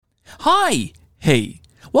Hi! Hey!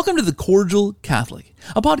 Welcome to The Cordial Catholic,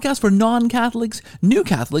 a podcast for non-Catholics, new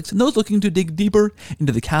Catholics, and those looking to dig deeper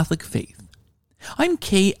into the Catholic faith. I'm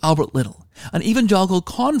K. Albert Little, an evangelical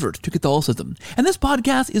convert to Catholicism, and this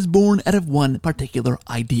podcast is born out of one particular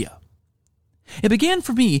idea. It began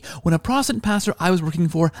for me when a Protestant pastor I was working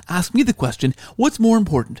for asked me the question, what's more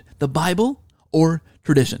important, the Bible or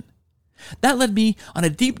tradition? That led me on a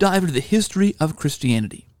deep dive into the history of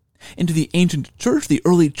Christianity, into the ancient church, the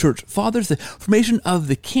early church fathers, the formation of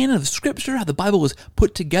the canon of scripture, how the Bible was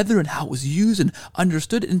put together and how it was used and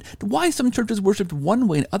understood, and why some churches worshipped one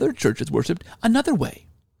way and other churches worshipped another way.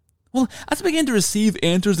 Well, as I began to receive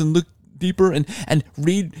answers and look deeper and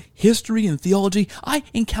read history and theology, I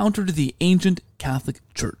encountered the ancient Catholic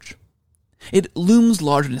Church. It looms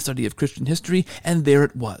large in the study of Christian history, and there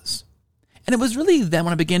it was. And it was really then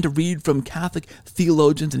when I began to read from Catholic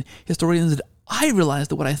theologians and historians that I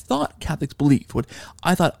realized that what I thought Catholics believed, what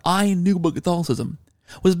I thought I knew about Catholicism,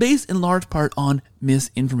 was based in large part on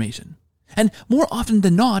misinformation, and more often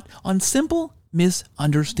than not, on simple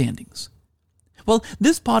misunderstandings. Well,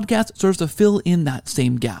 this podcast serves to fill in that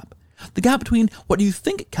same gap, the gap between what you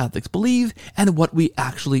think Catholics believe and what we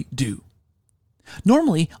actually do.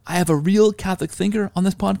 Normally, I have a real Catholic thinker on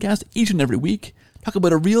this podcast each and every week, talk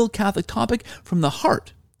about a real Catholic topic from the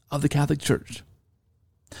heart of the Catholic Church.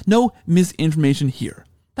 No misinformation here.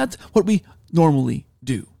 That's what we normally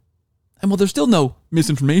do. And while there's still no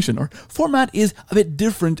misinformation, our format is a bit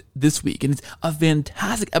different this week, and it's a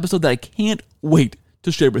fantastic episode that I can't wait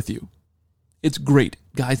to share with you. It's great,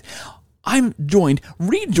 guys. I'm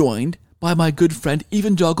rejoined by my good friend,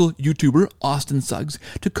 evangelical YouTuber Austin Suggs,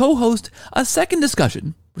 to co-host a second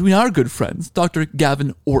discussion between our good friends, Dr.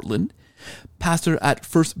 Gavin Ortlund, pastor at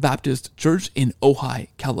First Baptist Church in Ojai,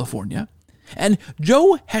 California, and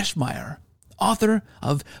Joe Heschmeyer, author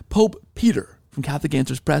of Pope Peter from Catholic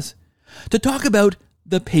Answers Press, to talk about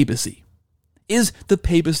the papacy. Is the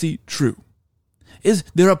papacy true? Is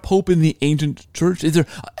there a pope in the ancient church? Is there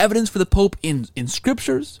evidence for the pope in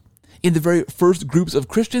scriptures? In the very first groups of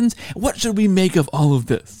Christians? What should we make of all of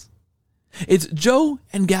this? It's Joe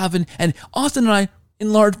and Gavin, and Austin and I,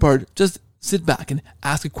 in large part, just sit back and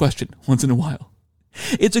ask a question once in a while.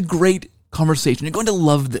 It's a great conversation. You're going to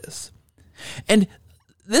love this. And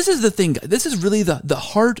this is the thing, this is really the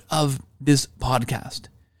heart of this podcast.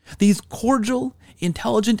 These cordial,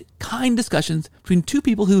 intelligent, kind discussions between two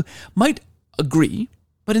people who might agree,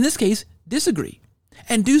 but in this case, disagree.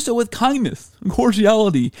 And do so with kindness,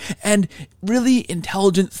 cordiality, and really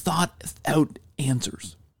intelligent, thought-out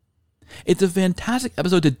answers. It's a fantastic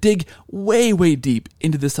episode to dig way, way deep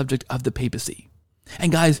into the subject of the papacy.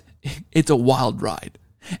 And guys, it's a wild ride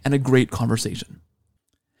and a great conversation.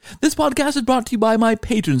 This podcast is brought to you by my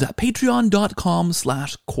patrons at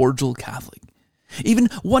patreon.com/cordialcatholic. Even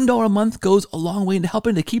 $1 a month goes a long way in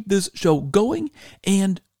helping to keep this show going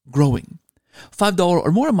and growing. $5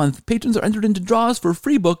 or more a month, patrons are entered into draws for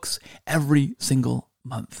free books every single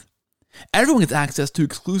month. Everyone gets access to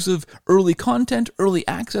exclusive early content, early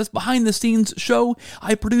access, behind-the-scenes show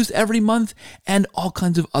I produce every month, and all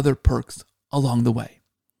kinds of other perks along the way.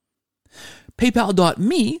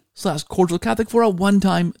 PayPal.me/cordialcatholic for a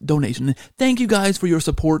one-time donation. Thank you guys for your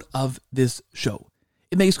support of this show.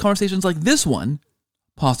 It makes conversations like this one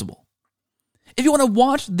possible. If you want to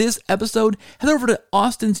watch this episode, head over to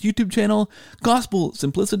Austin's YouTube channel, Gospel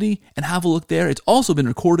Simplicity, and have a look there. It's also been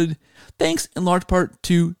recorded, thanks in large part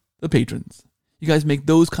to the patrons. You guys make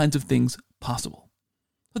those kinds of things possible.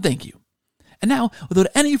 So thank you. And now, without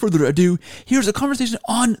any further ado, here's a conversation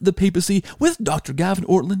on the papacy with Dr. Gavin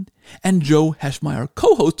Ortlund and Joe Heschmeyer,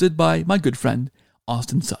 co-hosted by my good friend,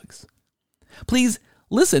 Austin Suggs. Please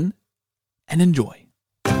listen and enjoy.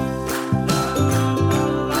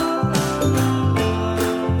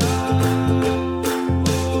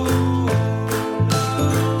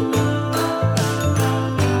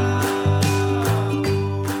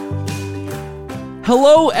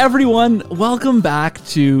 Hello, everyone. Welcome back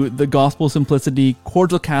to the Gospel Simplicity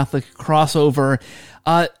Cordial Catholic crossover.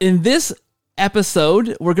 In this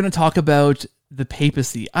episode, we're going to talk about the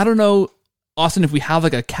papacy. I don't know, Austin, if we have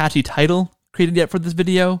like a catchy title created yet for this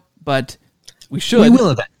video, but we should. We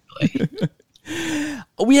will eventually.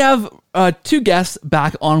 We have two guests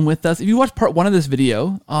back on with us. If you watched part one of this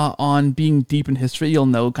video on being deep in history, you'll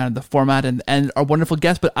know kind of the format and our wonderful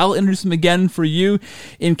guests, but I'll introduce them again for you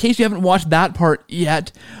in case you haven't watched that part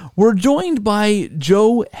yet. We're joined by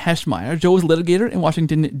Joe Heschmeyer. Joe is a litigator in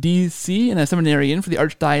Washington, D.C. and a seminarian for the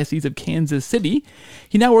Archdiocese of Kansas City.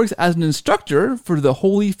 He now works as an instructor for the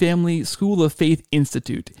Holy Family School of Faith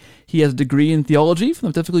Institute. He has a degree in theology from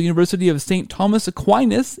the Pontifical University of St. Thomas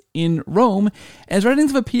Aquinas in Rome, and his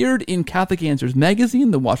writings have appeared in Catholic Answers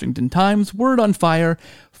magazine, the Washington Times, Word on Fire,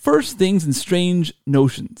 First Things and Strange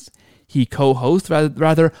Notions. He co-hosts,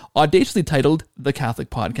 rather audaciously titled, The Catholic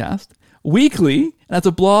Podcast, weekly, and that's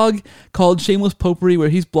a blog called Shameless Popery, where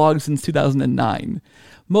he's blogged since 2009.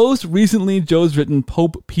 Most recently, Joe's written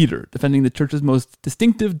Pope Peter, defending the Church's most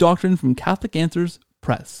distinctive doctrine from Catholic Answers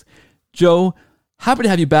Press. Joe, happy to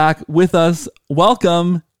have you back with us.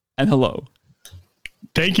 Welcome and hello.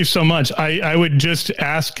 Thank you so much. I would just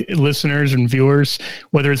ask listeners and viewers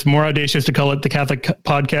whether it's more audacious to call it the Catholic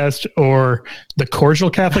Podcast or the Cordial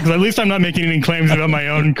Catholic, because at least I'm not making any claims about my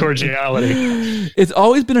own cordiality. It's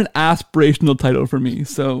always been an aspirational title for me,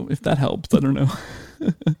 so if that helps, I don't know.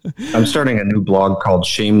 I'm starting a new blog called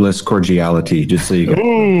Shameless Cordiality, just so you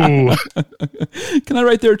know. Can I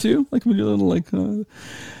write there too? Like, we do a little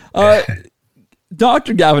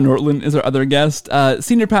Dr. Gavin Ortlund is our other guest,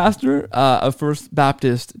 senior pastor of First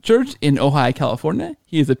Baptist Church in Ojai, California.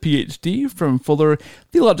 He is a PhD from Fuller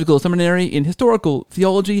Theological Seminary in Historical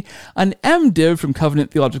Theology, an MDiv from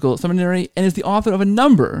Covenant Theological Seminary, and is the author of a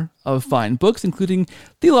number of fine books, including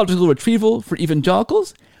Theological Retrieval for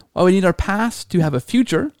Evangelicals, Why We Need Our Past to Have a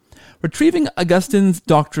Future, Retrieving Augustine's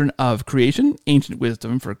Doctrine of Creation, Ancient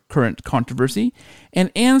Wisdom for Current Controversy,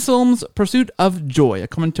 and Anselm's Pursuit of Joy, a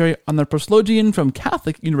commentary on the Proslogion from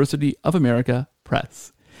Catholic University of America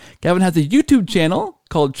Press. Gavin has a YouTube channel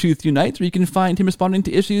called Truth Unites, where you can find him responding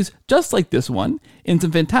to issues just like this one in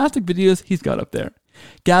some fantastic videos he's got up there.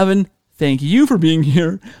 Gavin, thank you for being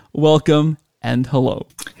here. Welcome and hello.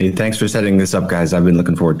 Hey, thanks for setting this up, guys. I've been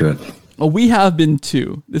looking forward to it. Well, we have been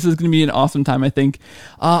too. This is going to be an awesome time, I think.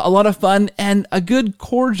 A lot of fun and a good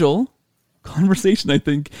cordial conversation, I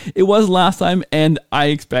think. It was last time, and I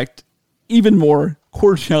expect even more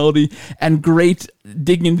cordiality and great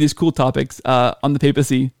digging into these cool topics on the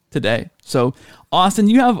papacy today. So, Austin,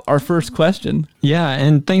 you have our first question. Yeah,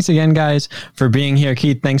 and thanks again, guys, for being here.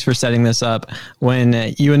 Keith, thanks for setting this up.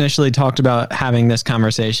 When you initially talked about having this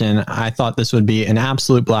conversation, I thought this would be an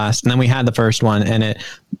absolute blast. And then we had the first one, and it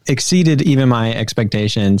exceeded even my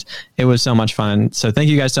expectations. It was so much fun. So thank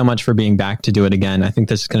you guys so much for being back to do it again. I think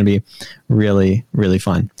this is going to be really, really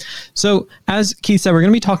fun. So as Keith said, we're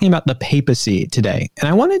going to be talking about the papacy today. And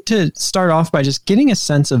I wanted to start off by just getting a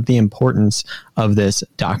sense of the importance of this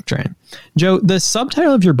doctrine. Joe, the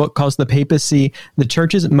subtitle of your book calls the papacy the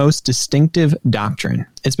Church's most distinctive doctrine.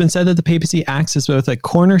 It's been said that the papacy acts as both a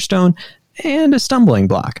cornerstone and a stumbling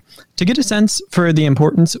block. To get a sense for the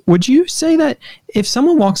importance, would you say that if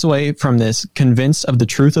someone walks away from this convinced of the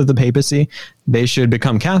truth of the papacy, they should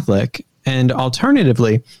become Catholic? And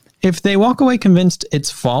alternatively, if they walk away convinced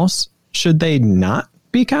it's false, should they not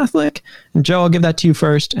be Catholic? And Joe, I'll give that to you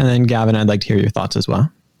first, and then Gavin, I'd like to hear your thoughts as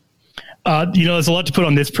well. There's a lot to put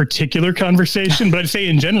on this particular conversation, but I'd say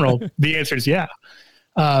in general, the answer is yeah.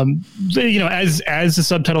 As the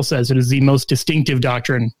subtitle says, it is the most distinctive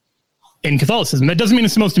doctrine in Catholicism. That doesn't mean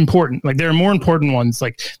it's the most important. Like, there are more important ones,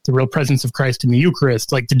 like the real presence of Christ in the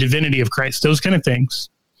Eucharist, like the divinity of Christ, those kind of things.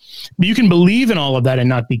 But you can believe in all of that and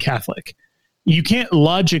not be Catholic. You can't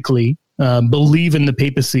logically believe in the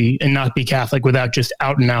papacy and not be Catholic without just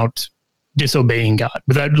out and out disobeying God,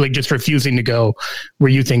 without like just refusing to go where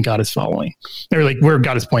you think God is following, or like where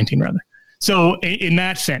God is pointing rather. So in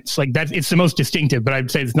that sense, like that, it's the most distinctive, but I'd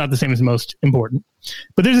say it's not the same as the most important.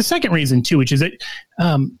 But there's a second reason too, which is that,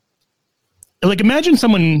 imagine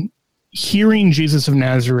someone hearing Jesus of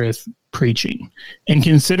Nazareth preaching and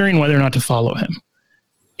considering whether or not to follow him.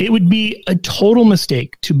 It would be a total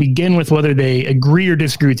mistake to begin with whether they agree or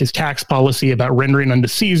disagree with his tax policy about rendering unto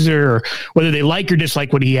Caesar, or whether they like or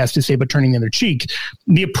dislike what he has to say about turning the other cheek.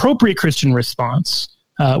 The appropriate Christian response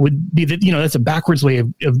would be that, that's a backwards way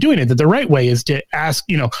of doing it. That the right way is to ask,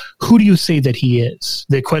 who do you say that he is?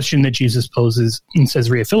 The question that Jesus poses in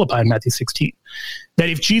Caesarea Philippi in Matthew 16. That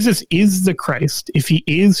if Jesus is the Christ, if he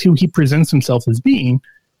is who he presents himself as being,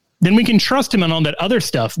 then we can trust him on all that other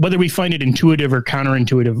stuff, whether we find it intuitive or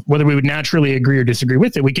counterintuitive, whether we would naturally agree or disagree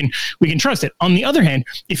with it, we can trust it. On the other hand,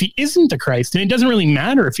 if he isn't the Christ, then it doesn't really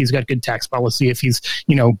matter if he's got good tax policy, if he's,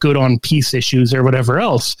 good on peace issues or whatever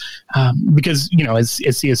else, because,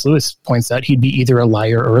 as C.S. Lewis points out, he'd be either a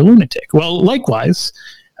liar or a lunatic. Well, likewise.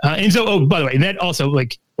 And so, by the way, that also, I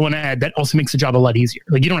want to add, that also makes the job a lot easier.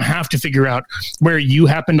 You don't have to figure out where you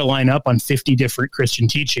happen to line up on 50 different Christian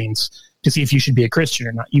teachings to see if you should be a Christian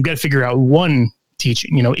or not. You've got to figure out one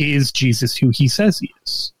teaching, is Jesus who he says he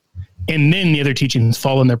is? and then the other teachings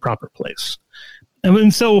fall in their proper place.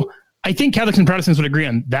 And so I think Catholics and Protestants would agree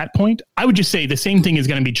on that point. I would just say the same thing is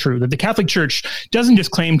going to be true, that the Catholic Church doesn't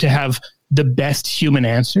just claim to have the best human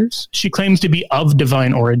answers. She claims to be of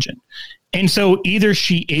divine origin. And so either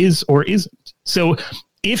she is or isn't. So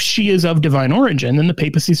if she is of divine origin, then the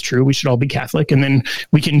papacy is true. We should all be Catholic. And then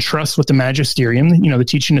we can trust what the magisterium, the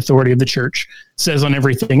teaching authority of the church, says on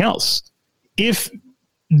everything else. If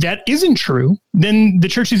that isn't true, then the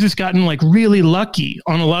church has just gotten really lucky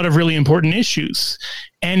on a lot of really important issues.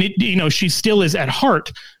 And she still is at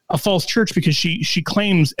heart a false church because she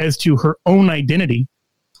claims as to her own identity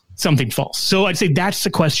something false. So I'd say that's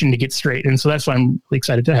the question to get straight. And so that's why I'm really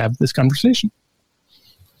excited to have this conversation.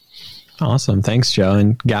 Awesome. Thanks, Joe.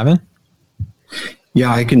 And Gavin?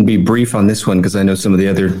 Yeah, I can be brief on this one because I know some of the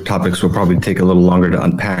other topics will probably take a little longer to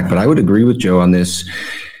unpack, but I would agree with Joe on this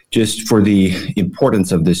just for the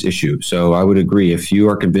importance of this issue. So I would agree, if you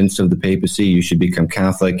are convinced of the papacy, you should become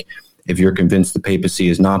Catholic. If you're convinced the papacy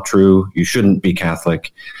is not true, you shouldn't be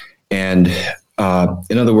Catholic. And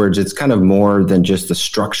in other words, it's kind of more than just the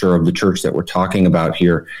structure of the church that we're talking about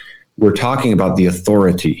here. We're talking about the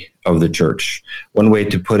authority of the church. One way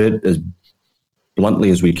to put it as bluntly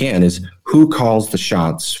as we can is, who calls the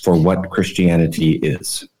shots for what Christianity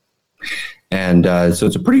is? And so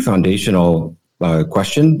it's a pretty foundational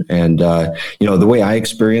question. And, the way I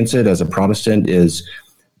experience it as a Protestant is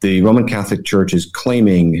the Roman Catholic Church is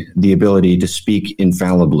claiming the ability to speak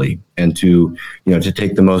infallibly and to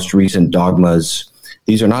take the most recent dogmas.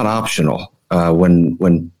 These are not optional.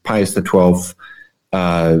 When Pius XII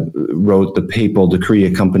wrote the papal decree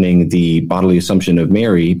accompanying the bodily assumption of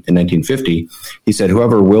Mary in 1950, he said,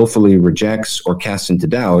 whoever willfully rejects or casts into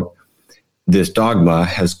doubt this dogma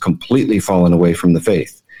has completely fallen away from the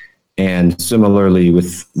faith. And similarly,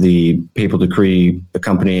 with the papal decree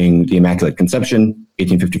accompanying the Immaculate Conception,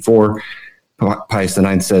 1854, Pius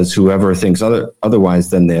IX says, whoever thinks otherwise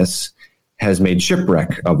than this has made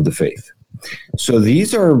shipwreck of the faith. So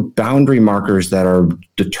these are boundary markers that are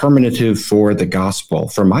determinative for the gospel.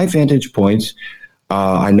 From my vantage point,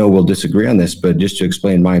 I know we'll disagree on this, but just to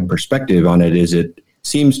explain my perspective on it, is it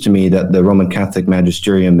seems to me that the Roman Catholic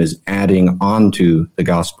magisterium is adding on to the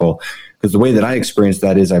gospel. Because the way that I experience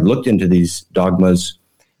that is, I've looked into these dogmas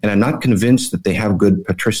and I'm not convinced that they have good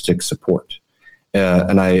patristic support.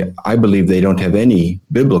 And I believe they don't have any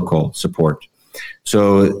biblical support.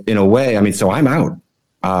 So in a way, so I'm out.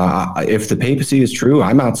 If the papacy is true,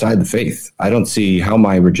 I'm outside the faith. I don't see how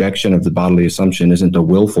my rejection of the bodily assumption isn't a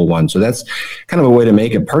willful one. So that's kind of a way to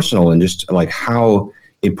make it personal and just how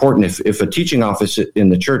important, if a teaching office in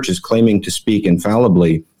the church is claiming to speak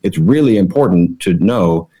infallibly, it's really important to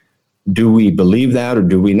know, do we believe that or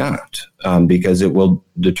do we not? Because it will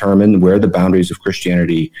determine where the boundaries of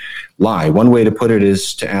Christianity lie. One way to put it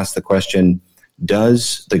is to ask the question,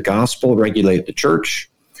 does the gospel regulate the church,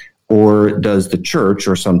 or does the church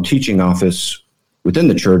or some teaching office within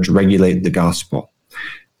the church regulate the gospel?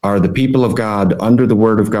 Are the people of God under the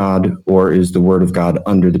word of God, or is the word of God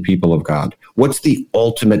under the people of God? What's the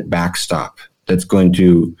ultimate backstop that's going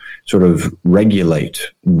to sort of regulate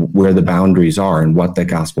where the boundaries are and what the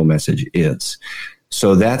gospel message is?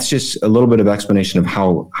 So that's just a little bit of explanation of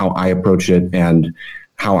how I approach it and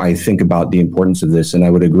how I think about the importance of this. And I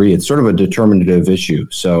would agree, it's sort of a determinative issue.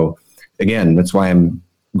 So again, that's why I'm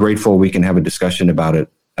grateful we can have a discussion about it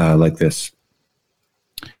like this.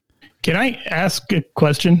 Can I ask a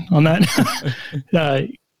question on that?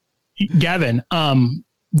 Gavin,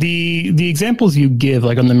 the examples you give,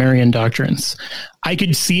 on the Marian doctrines, I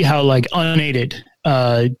could see how, unaided,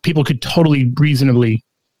 people could totally reasonably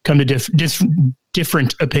come to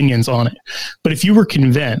different opinions on it. But if you were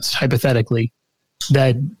convinced, hypothetically,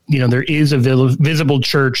 that, there is a visible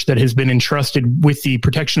church that has been entrusted with the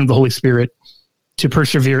protection of the Holy Spirit to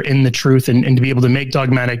persevere in the truth and to be able to make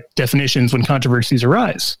dogmatic definitions when controversies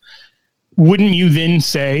arise, wouldn't you then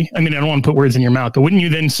say, I don't want to put words in your mouth, but wouldn't you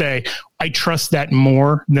then say, I trust that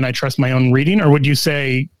more than I trust my own reading? Or would you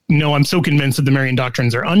say, no, I'm so convinced that the Marian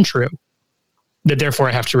doctrines are untrue that therefore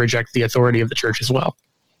I have to reject the authority of the church as well?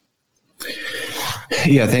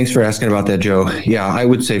 Yeah, thanks for asking about that, Joe. Yeah, I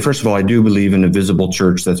would say, first of all, I do believe in a visible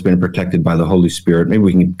church that's been protected by the Holy Spirit. Maybe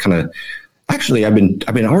we can kind of, actually, I've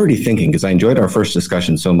been already thinking, because I enjoyed our first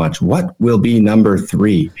discussion so much, what will be number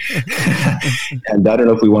 3? And I don't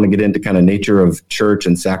know if we want to get into kind of nature of church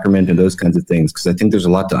and sacrament and those kinds of things, because I think there's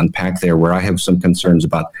a lot to unpack there where I have some concerns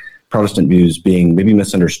about Protestant views being maybe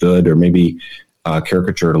misunderstood or maybe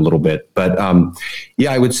caricatured a little bit. But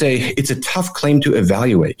I would say it's a tough claim to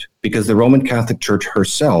evaluate, because the Roman Catholic Church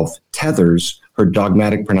herself tethers her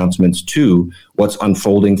dogmatic pronouncements to what's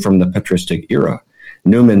unfolding from the patristic era.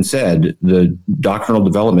 Newman said, the doctrinal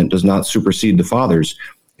development does not supersede the fathers.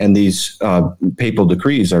 And these papal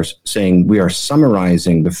decrees are saying we are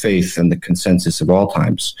summarizing the faith and the consensus of all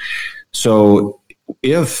times. So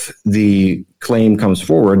if the claim comes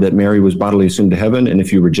forward that Mary was bodily assumed to heaven, and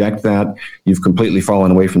if you reject that, you've completely fallen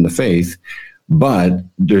away from the faith, but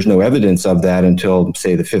there's no evidence of that until,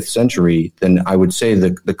 say, the 5th century, then I would say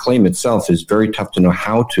the claim itself is very tough to know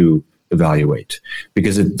how to evaluate,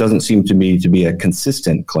 because it doesn't seem to me to be a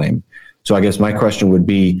consistent claim. So I guess my question would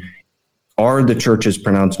be, are the church's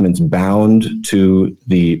pronouncements bound to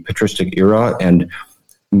the patristic era and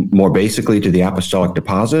more basically to the apostolic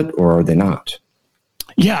deposit, or are they not?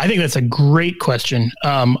 Yeah, I think that's a great question.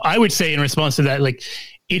 I would say in response to that, like,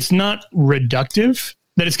 it's not reductive,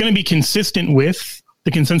 that it's going to be consistent with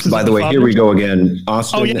the consensus. By the way, here we go again,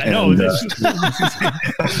 Austin. Oh, yeah, no.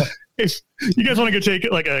 If you guys want to go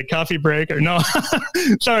take like a coffee break or no,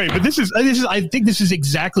 sorry, but this is, I think this is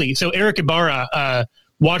exactly. So Eric Ibarra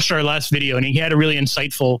watched our last video and he had a really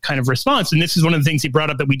insightful kind of response. And this is one of the things he brought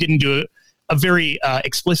up that we didn't do a very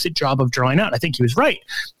explicit job of drawing out. I think he was right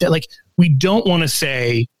that, like, we don't want to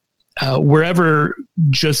say wherever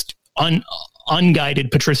just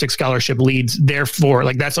unguided patristic scholarship leads, therefore,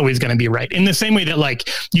 like, that's always going to be right. In the same way that, like,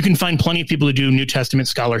 you can find plenty of people who do New Testament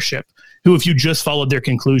scholarship who, if you just followed their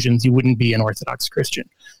conclusions, you wouldn't be an Orthodox Christian.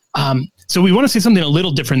 So we want to say something a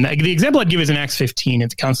little different. The example I'd give is in Acts 15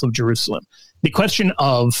 at the Council of Jerusalem. The question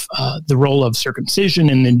of the role of circumcision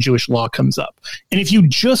in the Jewish law comes up. And if you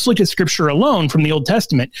just look at scripture alone from the Old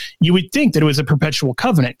Testament, you would think that it was a perpetual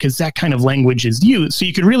covenant because that kind of language is used. So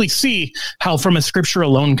you could really see how, from a scripture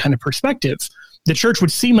alone kind of perspective, the church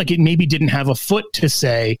would seem like it maybe didn't have a foot to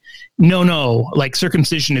say, no, like,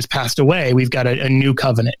 circumcision is passed away. We've got a new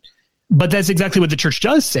covenant. But that's exactly what the church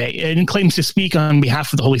does say, and claims to speak on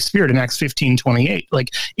behalf of the Holy Spirit in Acts 15:28. Like,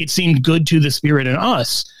 it seemed good to the Spirit and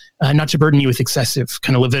us not to burden you with excessive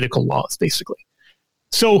kind of Levitical laws, basically.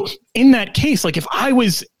 So in that case, like, if I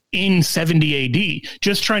was in 70 AD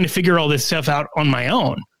just trying to figure all this stuff out on my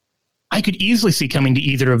own, I could easily see coming to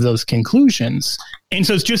either of those conclusions. And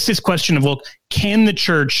so it's just this question of, well, can the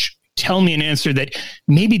church tell me an answer that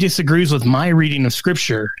maybe disagrees with my reading of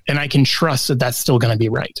scripture, and I can trust that that's still going to be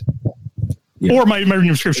right? Yeah. Or my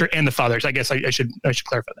reading of scripture and the fathers. I guess I should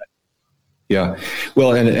clarify that. Yeah.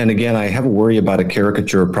 Well, and again, I have a worry about a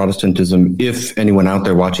caricature of Protestantism if anyone out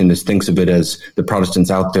there watching this thinks of it as the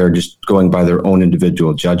Protestants out there just going by their own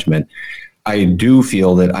individual judgment. I do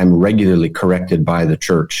feel that I'm regularly corrected by the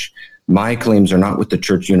church. My claims are not with the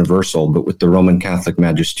Church Universal, but with the Roman Catholic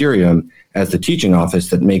Magisterium as the teaching office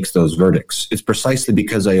that makes those verdicts. It's precisely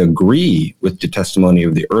because I agree with the testimony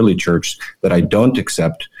of the early church that I don't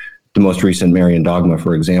accept the most recent Marian dogma,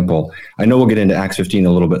 for example. I know we'll get into Acts 15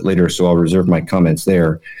 a little bit later, so I'll reserve my comments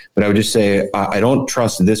there. But I would just say I don't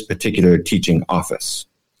trust this particular teaching office.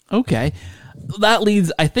 Okay. That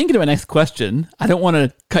leads, I think, into my next question. I don't want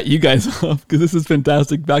to cut you guys off because this is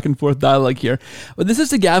fantastic back and forth dialogue here. But this is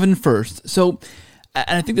to Gavin first. So,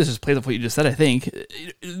 and I think this just plays off what you just said, I think.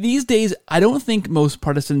 These days, I don't think most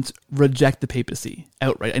Protestants reject the papacy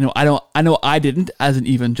outright. I know I didn't as an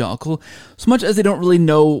evangelical, so much as they don't really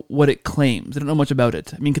know what it claims. They don't know much about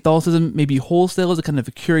it. I mean, Catholicism may be wholesale as a kind of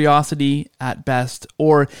a curiosity at best,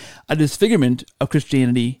 or a disfigurement of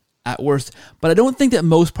Christianity at worst, but I don't think that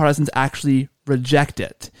most Protestants actually reject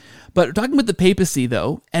it. But talking about the papacy,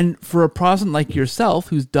 though, and for a Protestant like yourself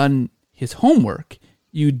who's done his homework,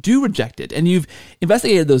 you do reject it, and you've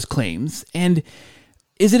investigated those claims. And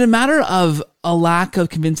is it a matter of a lack of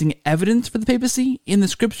convincing evidence for the papacy in the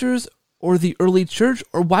scriptures or the early church,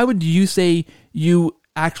 or why would you say you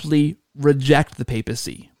actually reject the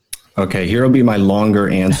papacy? Okay, here will be my longer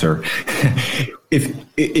answer.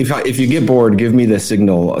 If you get bored, give me the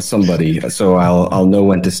signal, somebody, so I'll know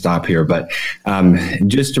when to stop here. But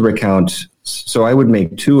just to recount, so I would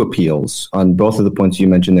make two appeals on both of the points you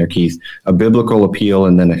mentioned there, Keith, a biblical appeal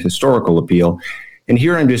and then a historical appeal. And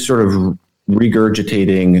here I'm just sort of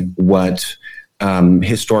regurgitating what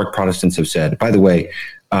historic Protestants have said. By the way,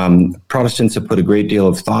 Protestants have put a great deal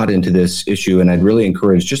of thought into this issue, and I'd really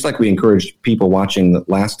encourage, just like we encouraged people watching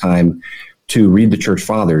last time to read the Church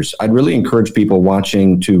Fathers, I'd really encourage people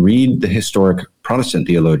watching to read the historic Protestant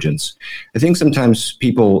theologians. I think sometimes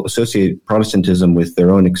people associate Protestantism with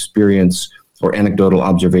their own experience or anecdotal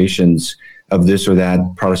observations of this or that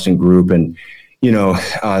Protestant group. And,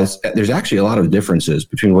 there's actually a lot of differences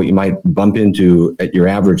between what you might bump into at your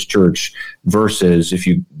average church versus if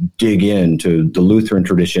you dig into the Lutheran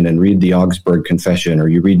tradition and read the Augsburg Confession, or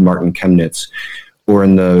you read Martin Chemnitz, or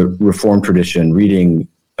in the Reformed tradition, reading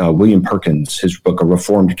William Perkins, his book, A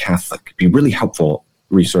Reformed Catholic. It'd be really helpful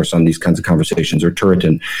resource on these kinds of conversations, or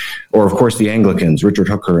Turretin, or of course the Anglicans, Richard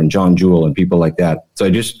Hooker and John Jewell and people like that. So I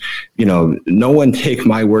just, no one take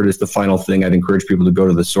my word as the final thing. I'd encourage people to go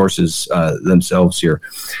to the sources themselves here.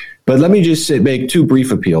 But let me just make two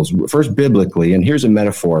brief appeals. First, biblically, and here's a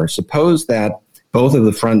metaphor. Suppose that both of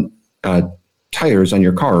the front tires on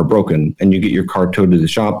your car are broken and you get your car towed to the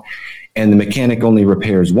shop and the mechanic only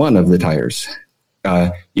repairs one of the tires.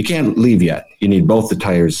 You can't leave yet. You need both the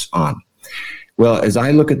tires on. Well, as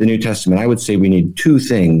I look at the New Testament, I would say we need two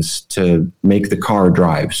things to make the car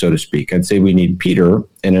drive, so to speak. I'd say we need Peter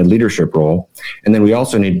in a leadership role, and then we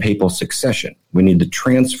also need papal succession. We need the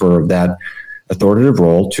transfer of that authoritative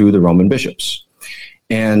role to the Roman bishops.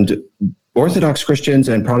 And Orthodox Christians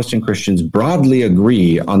and Protestant Christians broadly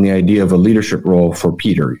agree on the idea of a leadership role for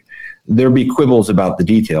Peter. There'd be quibbles about the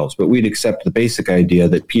details, but we'd accept the basic idea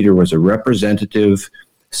that Peter was a representative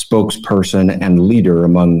spokesperson and leader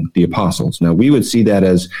among the apostles. Now, we would see that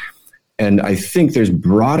as, and I think there's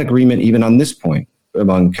broad agreement even on this point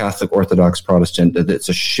among Catholic, Orthodox, Protestant, that it's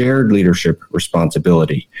a shared leadership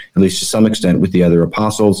responsibility, at least to some extent with the other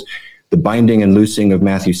apostles. The binding and loosing of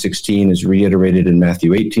Matthew 16 is reiterated in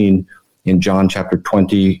Matthew 18. In John chapter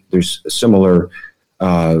 20, there's a similar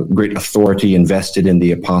great authority invested in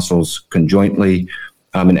the apostles conjointly.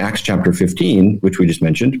 In Acts chapter 15, which we just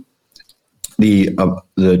mentioned,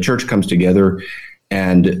 the church comes together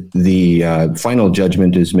and the final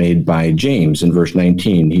judgment is made by James in verse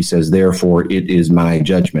 19. He says, "Therefore it is my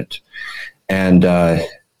judgment." And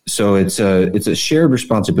so it's a shared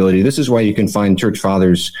responsibility. This is why you can find church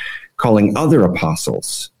fathers calling other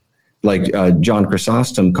apostles, like John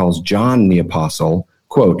Chrysostom calls John the apostle,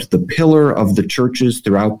 quote, "the pillar of the churches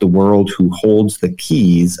throughout the world who holds the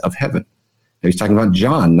keys of heaven." Now, he's talking about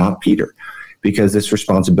John, not Peter, because this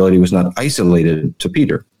responsibility was not isolated to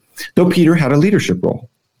Peter, though Peter had a leadership role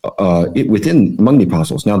among the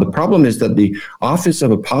apostles. Now, the problem is that the office of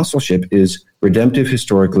apostleship is redemptive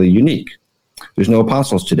historically unique. There's no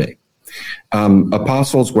apostles today.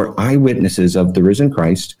 Apostles were eyewitnesses of the risen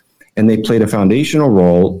Christ, and they played a foundational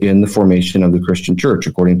role in the formation of the Christian church,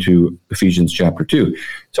 according to Ephesians chapter 2.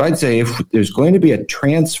 So I'd say if there's going to be a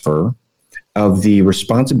transfer of the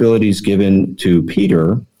responsibilities given to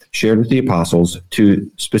Peter, shared with the apostles, to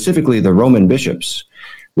specifically the Roman bishops,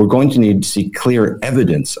 we're going to need to see clear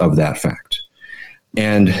evidence of that fact.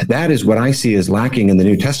 And that is what I see as lacking in the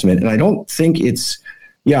New Testament. And I don't think it's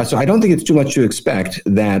too much to expect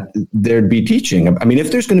that there'd be teaching. I mean, if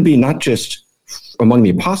there's going to be not just among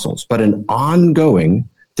the apostles, but an ongoing,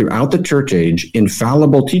 throughout the church age,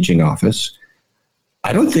 infallible teaching office,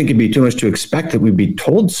 I don't think it'd be too much to expect that we'd be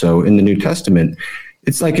told so in the New Testament.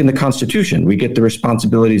 It's like in the Constitution. We get the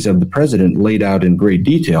responsibilities of the president laid out in great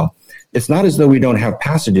detail. It's not as though we don't have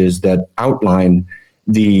passages that outline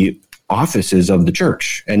the offices of the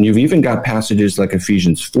church. And you've even got passages like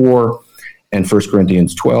Ephesians 4 and 1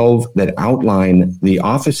 Corinthians 12 that outline the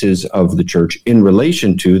offices of the church in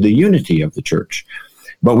relation to the unity of the church.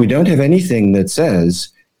 But we don't have anything that says,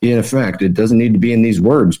 in effect, it doesn't need to be in these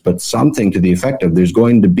words, but something to the effect of there's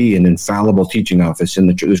going to be an infallible teaching office in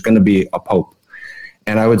the church. There's going to be a pope.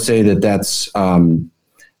 And I would say that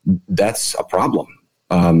that's a problem.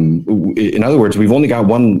 In other words, we've only got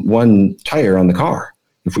one tire on the car.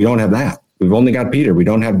 If we don't have that, we've only got Peter. We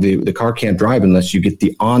don't have the car can't drive unless you get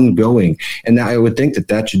the ongoing. And I would think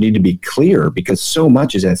that should need to be clear, because so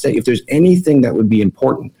much is at stake. If there's anything that would be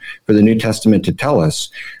important for the New Testament to tell us,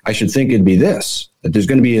 I should think it'd be this, that there's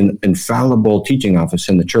going to be an infallible teaching office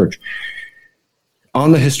in the church.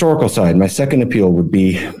 On the historical side, my second appeal would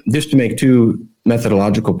be just to make two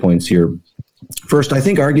methodological points here. First, I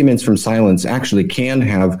think arguments from silence actually can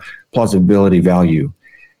have plausibility value,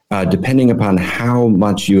 depending upon how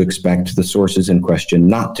much you expect the sources in question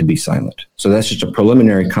not to be silent. So that's just a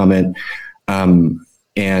preliminary comment,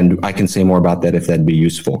 and I can say more about that if that'd be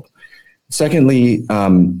useful. Secondly,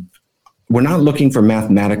 we're not looking for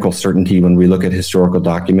mathematical certainty when we look at historical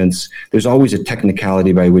documents. There's always a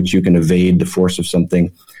technicality by which you can evade the force of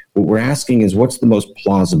something. What we're asking is, what's the most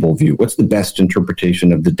plausible view? What's the best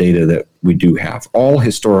interpretation of the data that we do have? All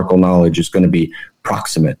historical knowledge is going to be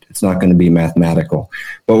proximate. It's not going to be mathematical.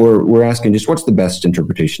 But we're asking just what's the best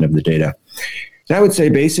interpretation of the data? And I would say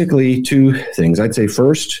basically two things. I'd say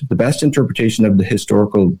first, the best interpretation of the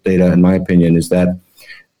historical data, in my opinion, is that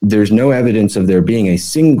there's no evidence of there being a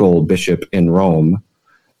single bishop in Rome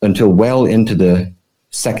until well into the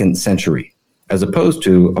 2nd century, as opposed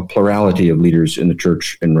to a plurality of leaders in the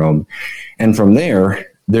church in Rome. And from there,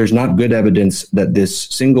 there's not good evidence that this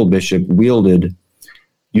single bishop wielded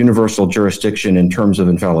universal jurisdiction in terms of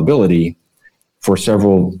infallibility for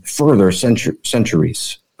several further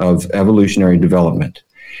centuries. of evolutionary development.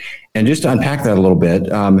 And just to unpack that a little bit,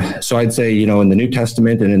 so I'd say, in the New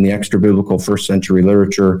Testament and in the extra-biblical first century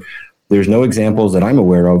literature, there's no examples that I'm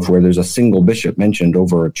aware of where there's a single bishop mentioned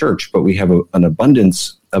over a church, but we have an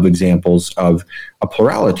abundance of examples of a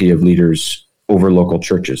plurality of leaders over local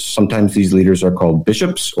churches. Sometimes these leaders are called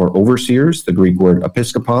bishops or overseers, the Greek word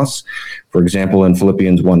episkopos. For example, in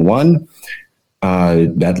Philippians 1:1,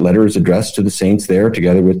 that letter is addressed to the saints there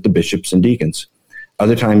together with the bishops and deacons.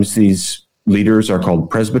 Other times these leaders are called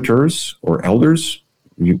presbyters or elders,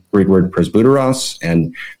 Greek word presbyteros,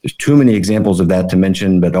 and there's too many examples of that to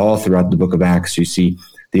mention, but all throughout the book of Acts, you see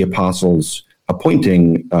the apostles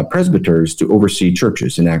appointing presbyters to oversee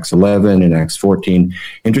churches in Acts 11 and Acts 14.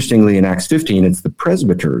 Interestingly, in Acts 15, it's the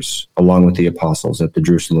presbyters along with the apostles at the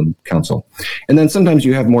Jerusalem Council. And then sometimes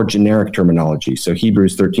you have more generic terminology. So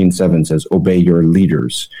Hebrews 13:7 says, obey your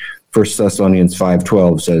leaders. 1 Thessalonians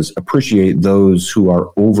 5:12 says, appreciate those who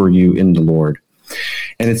are over you in the Lord.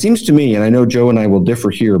 And it seems to me, and I know Joe and I will differ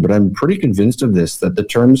here, but I'm pretty convinced of this, that the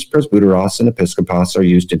terms presbyteros and episkopos are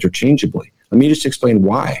used interchangeably. Let me just explain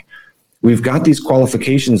why. We've got these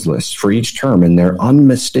qualifications lists for each term, and they're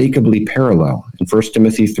unmistakably parallel in 1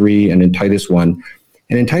 Timothy 3 and in Titus 1.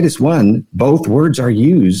 And in Titus 1, both words are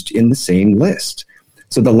used in the same list.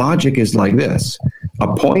 So the logic is like this.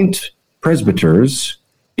 Appoint presbyters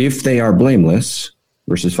if they are blameless,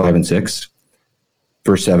 verses 5 and 6.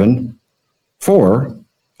 Verse 7, for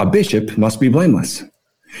a bishop must be blameless.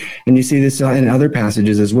 And you see this in other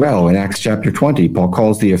passages as well. In Acts chapter 20, Paul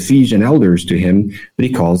calls the Ephesian elders to him, but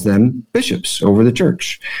he calls them bishops over the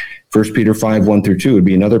church. 1 Peter 5:1-2 would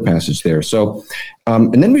be another passage there. So,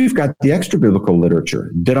 and then we've got the extra biblical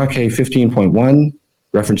literature. Didache 15.1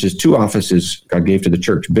 references two offices God gave to the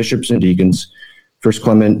church, bishops and deacons. First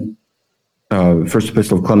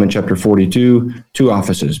Epistle of Clement, chapter 42, two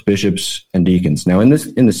offices, bishops and deacons. Now, in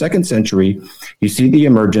the second century, you see the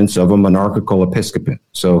emergence of a monarchical episcopate.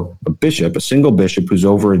 So a bishop, a single bishop who's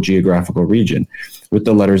over a geographical region, with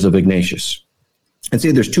the letters of Ignatius. I'd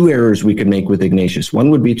say there's two errors we could make with Ignatius.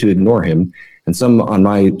 One would be to ignore him, and some on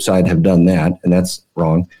my side have done that, and that's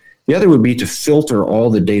wrong. The other would be to filter all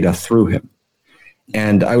the data through him.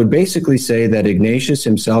 And I would basically say that Ignatius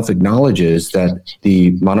himself acknowledges that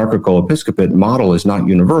the monarchical episcopate model is not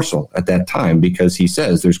universal at that time, because he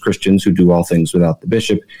says there's Christians who do all things without the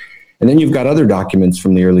bishop. And then you've got other documents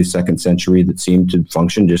from the early second century that seem to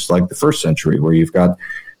function just like the first century, where you've got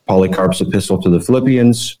Polycarp's epistle to the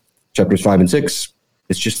Philippians, chapters 5 and 6.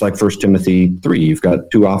 It's just like 1 Timothy 3. You've got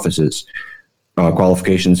two offices,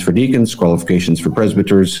 qualifications for deacons, qualifications for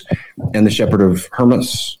presbyters, and the shepherd of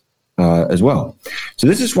Hermas as well. So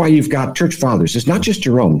this is why you've got church fathers. It's not just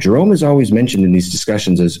Jerome. Jerome is always mentioned in these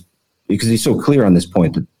discussions because he's so clear on this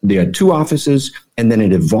point that they had two offices, and then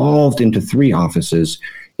it evolved into three offices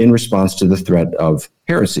in response to the threat of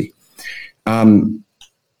heresy.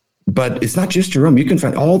 But it's not just Jerome. You can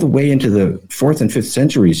find all the way into the 4th and 5th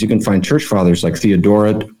centuries, you can find church fathers like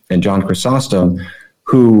Theodoret and John Chrysostom,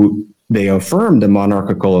 who they affirm the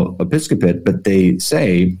monarchical episcopate, but they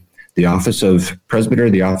say the office of presbyter,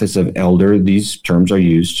 the office of elder, these terms are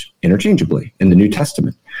used interchangeably in the New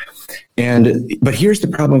Testament. But here's the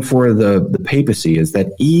problem for the papacy, is that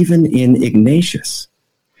even in Ignatius,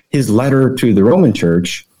 his letter to the Roman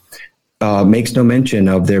Church makes no mention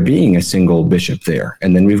of there being a single bishop there.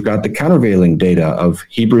 And then we've got the countervailing data of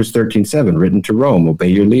Hebrews 13:7, written to Rome, obey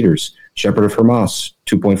your leaders. Shepherd of Hermas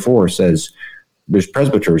 2.4 says there's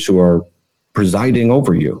presbyters who are presiding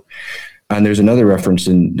over you. And there's another reference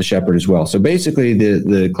in the shepherd as well. So basically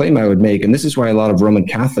the claim I would make, and this is why a lot of Roman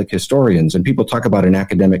Catholic historians, and people talk about an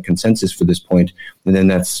academic consensus for this point, and then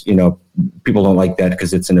that's, people don't like that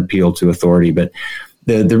because it's an appeal to authority. But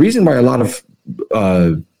the reason why a lot of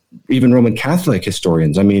even Roman Catholic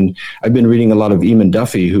historians, I've been reading a lot of Eamon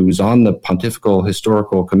Duffy, who's on the Pontifical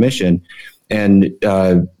Historical Commission, and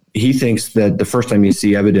he thinks that the first time you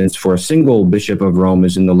see evidence for a single bishop of Rome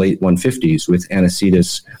is in the late 150s with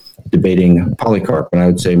Anicetus debating Polycarp. And I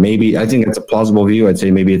would say I think that's a plausible view. I'd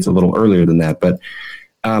say maybe it's a little earlier than that. But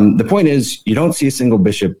the point is, you don't see a single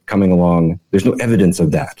bishop coming along. There's no evidence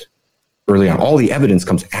of that early on. All the evidence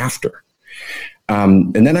comes after.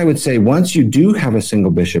 And then I would say, once you do have a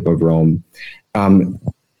single bishop of Rome,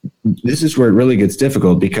 this is where it really gets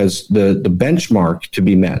difficult, because the benchmark to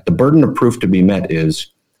be met, the burden of proof to be met, is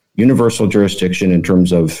universal jurisdiction in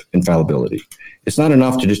terms of infallibility. It's not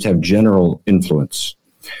enough to just have general influence.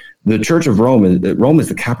 The Church of Rome is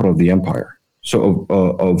the capital of the empire. So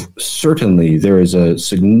certainly there is a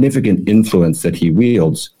significant influence that he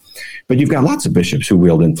wields. But you've got lots of bishops who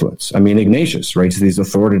wield influence. Ignatius writes these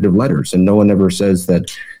authoritative letters, and no one ever says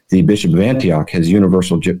that the Bishop of Antioch has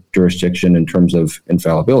universal jurisdiction in terms of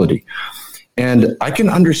infallibility. And I can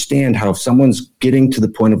understand how if someone's getting to the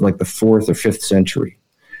point of like the 4th or 5th century,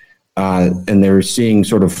 and they're seeing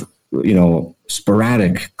sort of,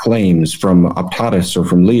 sporadic claims from Optatus or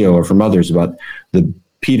from Leo or from others about the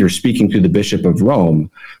Peter speaking to the Bishop of Rome,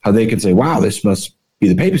 how they could say, wow, this must be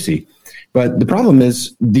the papacy. But the problem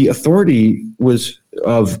is the authority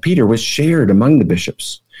of Peter was shared among the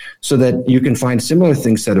bishops, so that you can find similar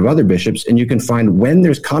things said of other bishops, and you can find when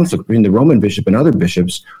there's conflict between the Roman bishop and other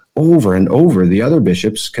bishops, over and over, the other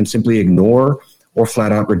bishops can simply ignore or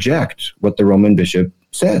flat out reject what the Roman bishop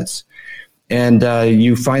says. And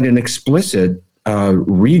you find an explicit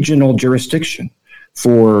regional jurisdiction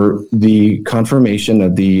for the confirmation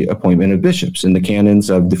of the appointment of bishops in the canons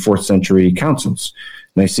of the 4th century councils,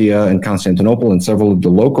 Nicaea and Constantinople, and several of the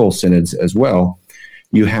local synods as well.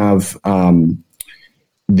 You have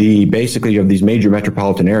basically you have these major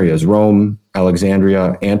metropolitan areas, Rome,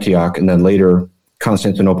 Alexandria, Antioch, and then later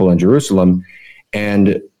Constantinople and Jerusalem,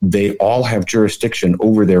 and they all have jurisdiction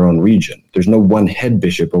over their own region. There's no one head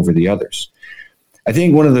bishop over the others. I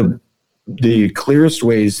think one of the clearest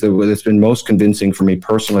ways that's been most convincing for me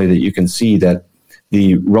personally that you can see that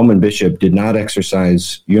the Roman bishop did not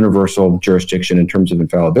exercise universal jurisdiction in terms of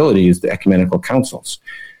infallibility is the ecumenical councils.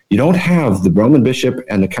 You don't have the Roman bishop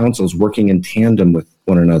and the councils working in tandem with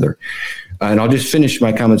one another. And I'll just finish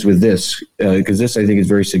my comments with this, because this I think is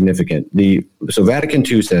very significant. So Vatican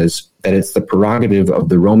II says that it's the prerogative of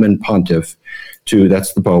the Roman pontiff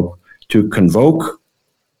that's the Pope, to convoke,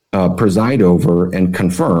 preside over, and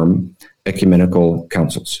confirm ecumenical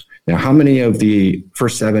councils. Now, how many of the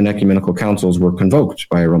first 7 ecumenical councils were convoked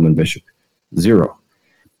by a Roman bishop? 0.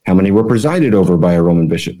 How many were presided over by a Roman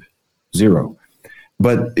bishop? 0.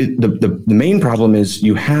 But the main problem is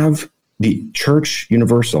you have the Church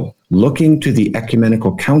Universal looking to the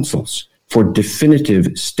ecumenical councils for definitive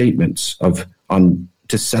statements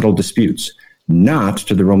to settle disputes, not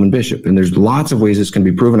to the Roman bishop. And there's lots of ways this can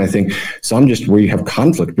be proven. I think some just where you have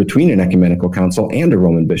conflict between an ecumenical council and a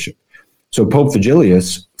Roman bishop. So Pope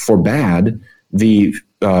Vigilius forbade the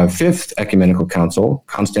 5th ecumenical council,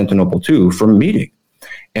 Constantinople II, from meeting.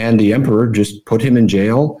 And the emperor just put him in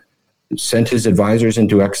jail, sent his advisors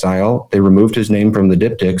into exile. They removed his name from the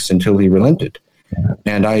diptychs until he relented.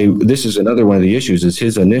 And this is another one of the issues, is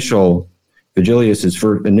Vigilius's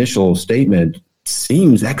initial statement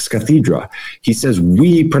seems ex cathedra. He says,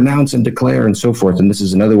 we pronounce and declare and so forth. And this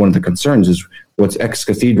is another one of the concerns, is what's ex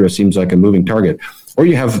cathedra seems like a moving target. Or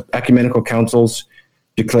you have ecumenical councils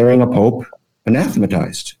declaring a pope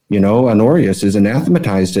anathematized. Honorius is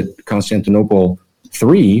anathematized at Constantinople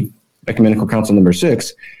III, ecumenical council number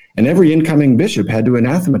 6, and every incoming bishop had to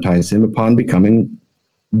anathematize him upon becoming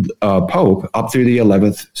pope up through the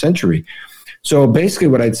 11th century. So basically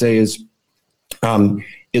what I'd say is,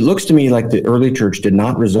 it looks to me like the early church did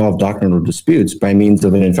not resolve doctrinal disputes by means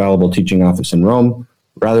of an infallible teaching office in Rome.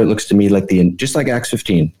 Rather, it looks to me like just like Acts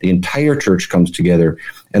 15, the entire church comes together,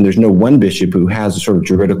 and there's no one bishop who has a sort of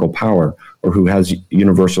juridical power or who has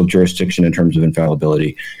universal jurisdiction in terms of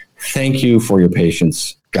infallibility. Thank you for your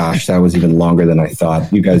patience. Gosh, that was even longer than I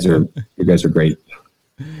thought. You guys are great.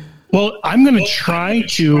 Well, I'm going to try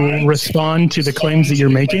to respond to the claims that you're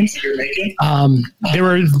making. There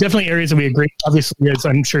are definitely areas that we agree. Obviously, as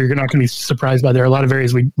I'm sure you're not going to be surprised by, there are a lot of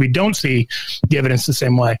areas we don't see the evidence the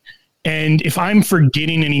same way. And if I'm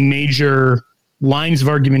forgetting any major lines of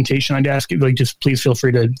argumentation, I'd ask you, just please feel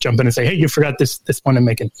free to jump in and say, hey, you forgot this point I'm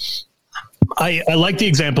making. I like the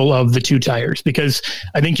example of the 2 tires, because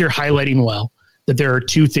I think you're highlighting well that there are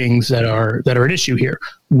 2 things that are at issue here.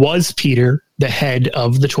 Was Peter the head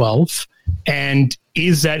of the 12? And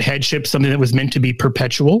is that headship something that was meant to be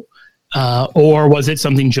perpetual? Or was it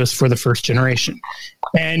something just for the first generation?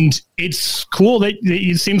 And it's cool that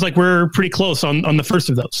it seems like we're pretty close on the first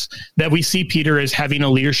of those, that we see Peter as having a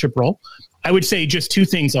leadership role. I would say just 2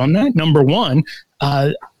 things on that. Number one,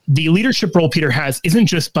 the leadership role Peter has isn't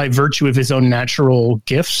just by virtue of his own natural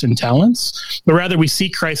gifts and talents, but rather we see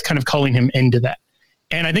Christ kind of calling him into that.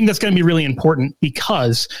 And I think that's going to be really important,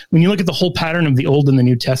 because when you look at the whole pattern of the Old and the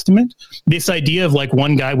New Testament, this idea of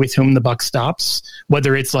one guy with whom the buck stops,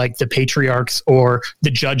 whether it's the patriarchs or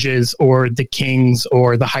the judges or the kings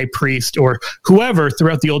or the high priest or whoever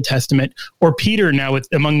throughout the Old Testament, or Peter now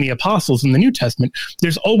among the apostles in the New Testament,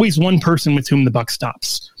 there's always one person with whom the buck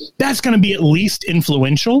stops. That's going to be at least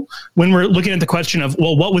influential when we're looking at the question of,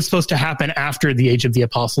 well, what was supposed to happen after the age of the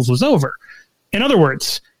apostles was over? In other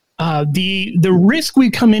words, the risk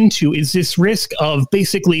we come into is this risk of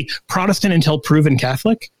basically Protestant until proven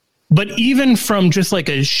Catholic. But even from just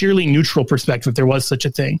a sheerly neutral perspective, if there was such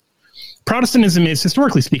a thing, Protestantism is,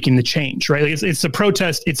 historically speaking, the change, right? Like it's the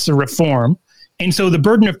protest, it's the reform. And so the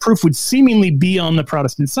burden of proof would seemingly be on the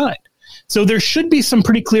Protestant side. So there should be some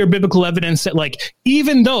pretty clear biblical evidence that, like,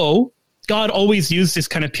 even though God always used this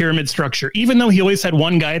kind of pyramid structure, even though he always had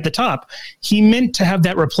one guy at the top, he meant to have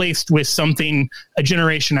that replaced with something a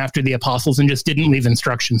generation after the apostles and just didn't leave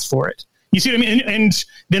instructions for it. You see what I mean? And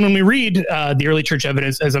then when we read the early church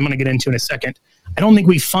evidence, as I'm going to get into in a second, I don't think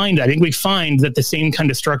we find that. I think we find that the same kind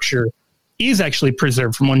of structure is actually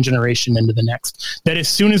preserved from one generation into the next. That as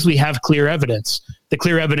soon as we have clear evidence, the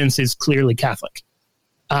clear evidence is clearly Catholic.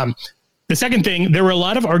 The second thing, there were a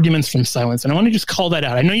lot of arguments from silence, and I want to just call that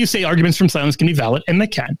out. I know you say arguments from silence can be valid, and they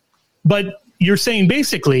can, but you're saying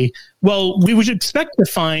basically, well, we would expect to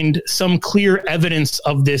find some clear evidence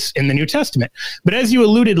of this in the New Testament. But as you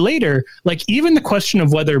alluded later, like even the question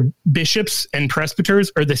of whether bishops and presbyters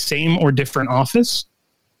are the same or different office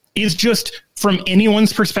is just, from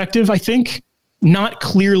anyone's perspective, I think, not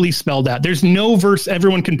clearly spelled out. There's no verse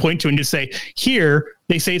everyone can point to and just say, here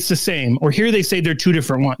they say it's the same, or here they say they're two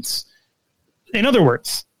different ones. In other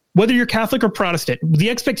words, whether you're Catholic or Protestant, the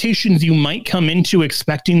expectations you might come into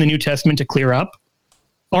expecting the New Testament to clear up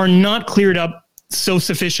are not cleared up so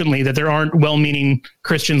sufficiently that there aren't well-meaning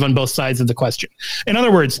Christians on both sides of the question. In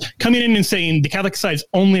other words, coming in and saying the Catholic side's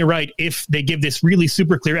only right if they give this really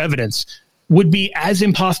super clear evidence would be as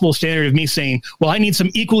impossible a standard of me saying, well, I need some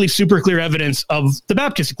equally super clear evidence of the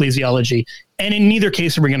Baptist ecclesiology. And in neither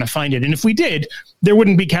case are we going to find it. And if we did, there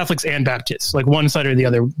wouldn't be Catholics and Baptists. Like one side or the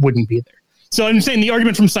other wouldn't be there. So I'm saying the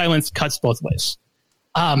argument from silence cuts both ways.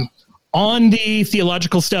 On the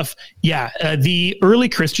theological stuff, the early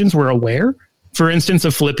Christians were aware, for instance,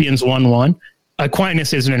 of Philippians 1:1.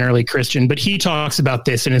 Aquinas isn't an early Christian, but he talks about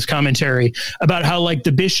this in his commentary about how like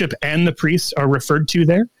the bishop and the priest are referred to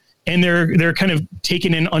there, and they're kind of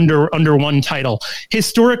taken in under one title.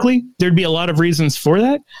 Historically, there'd be a lot of reasons for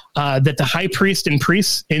that, that the high priest and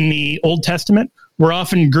priests in the Old Testament were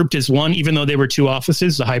often grouped as one, even though they were two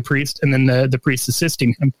offices, the high priest and then the priest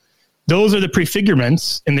assisting him. Those are the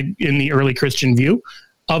prefigurements in the early Christian view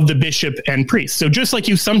of the bishop and priest. So just like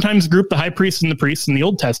you sometimes group the high priest and the priests in the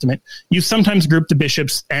Old Testament, you sometimes group the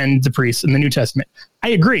bishops and the priests in the New Testament. I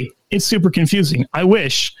agree. It's super confusing. I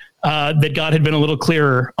wish that God had been a little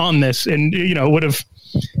clearer on this, and it would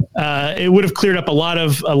have cleared up a lot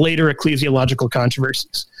of later ecclesiological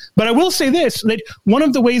controversies. But I will say this, that one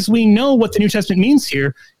of the ways we know what the New Testament means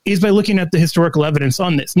here is by looking at the historical evidence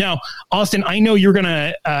on this. Now, Austin, I know you're going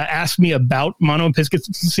to ask me about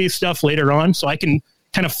monoepiscopacy stuff later on, so I can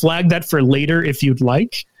kind of flag that for later if you'd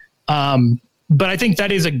like. But I think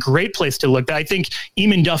that is a great place to look. I think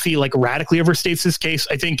Eamon Duffy radically overstates this case.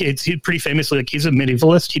 I think it's pretty famously he's a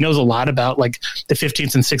medievalist. He knows a lot about the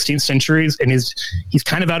 15th and 16th centuries, and he's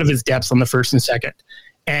kind of out of his depths on the first and second.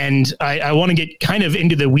 And I want to get kind of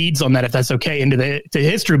into the weeds on that, if that's okay, into the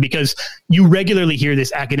history, because you regularly hear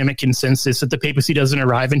this academic consensus that the papacy doesn't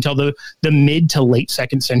arrive until the mid to late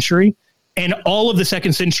second century. And all of the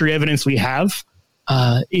second century evidence we have,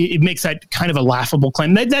 it makes that kind of a laughable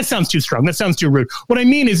claim. That sounds too strong. That sounds too rude. What I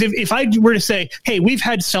mean is if I were to say, hey, we've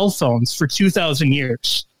had cell phones for 2,000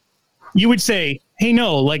 years, you would say, hey,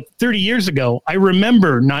 no, 30 years ago, I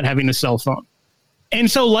remember not having a cell phone. And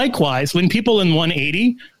so likewise, when people in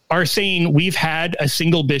 180 are saying we've had a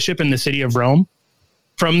single bishop in the city of Rome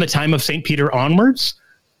from the time of St. Peter onwards,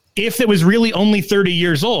 if it was really only 30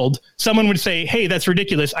 years old, someone would say, hey, that's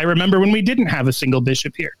ridiculous. I remember when we didn't have a single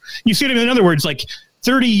bishop here. You see what I mean? In other words,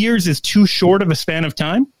 30 years is too short of a span of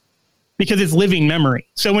time because it's living memory.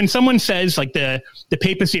 So when someone says the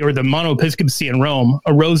papacy or the monoepiscopacy in Rome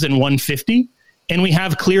arose in 150, and we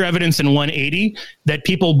have clear evidence in 180 that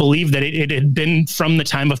people believe that it had been from the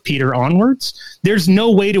time of Peter onwards, there's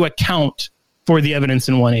no way to account for the evidence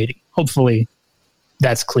in 180. Hopefully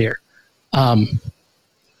that's clear.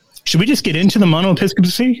 Should we just get into the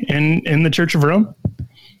monoepiscopacy in the Church of Rome?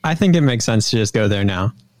 I think it makes sense to just go there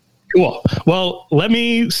now. Cool. Well, let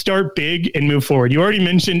me start big and move forward. You already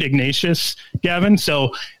mentioned Ignatius, Gavin.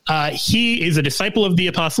 So he is a disciple of the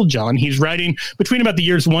Apostle John. He's writing between about the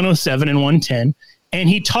years 107 and 110. And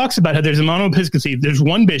he talks about how there's a monoepiscopacy. There's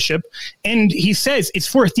one bishop. And he says it's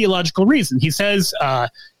for a theological reason. He says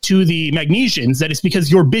to the Magnesians that it's because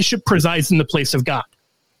your bishop presides in the place of God.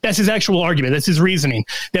 That's his actual argument. That's his reasoning,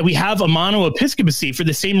 that we have a monoepiscopacy for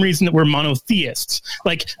the same reason that we're monotheists.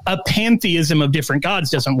 A pantheism of different gods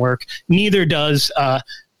doesn't work. Neither does a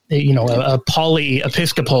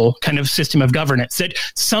polyepiscopal kind of system of governance. That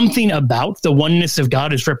something about the oneness of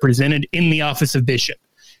God is represented in the office of bishop.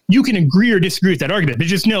 You can agree or disagree with that argument, but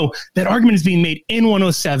just know that argument is being made in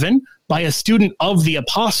 107 by a student of the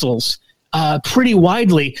apostles pretty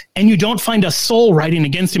widely, and you don't find a soul writing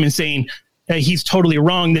against him and saying, he's totally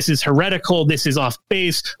wrong, this is heretical, this is off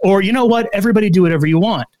base, or you know what, everybody do whatever you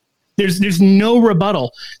want. There's no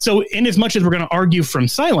rebuttal. So in as much as we're going to argue from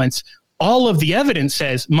silence, all of the evidence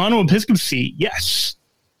says monoepiscopacy, yes.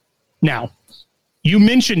 Now, you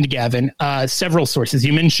mentioned, Gavin, several sources.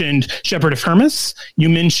 You mentioned Shepherd of Hermas. You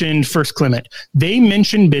mentioned First Clement. They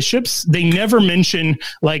mention bishops. They never mention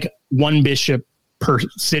like one bishop per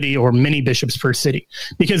city or many bishops per city,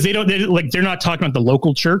 because they're not talking about the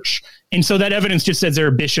local church. And so that evidence just says there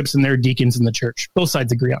are bishops and there are deacons in the church. Both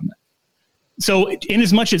sides agree on that. So in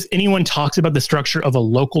as much as anyone talks about the structure of a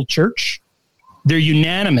local church, they're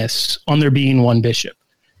unanimous on there being one bishop.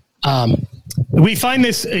 We find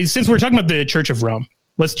this, since we're talking about the Church of Rome,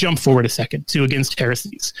 let's jump forward a second to Against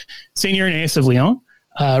Heresies. St. Irenaeus of Lyon,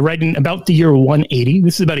 writing about the year 180,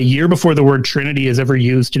 this is about a year before the word Trinity is ever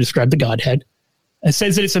used to describe the Godhead,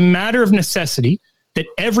 says that it's a matter of necessity that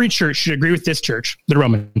every church should agree with this church, the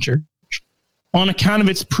Roman Church, on account of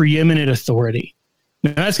its preeminent authority.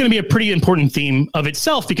 Now, that's going to be a pretty important theme of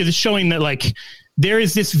itself, because it's showing that like there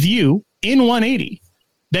is this view in 180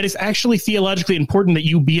 that is actually theologically important that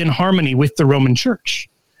you be in harmony with the Roman Church.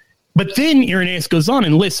 But then Irenaeus goes on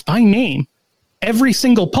and lists by name every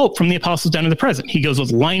single pope from the apostles down to the present. He goes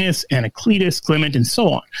with Linus, Anacletus, Clement, and so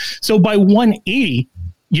on. So by 180,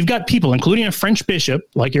 you've got people, including a French bishop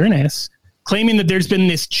like Irenaeus, claiming that there's been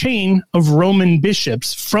this chain of Roman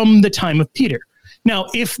bishops from the time of Peter. Now,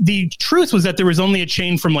 if the truth was that there was only a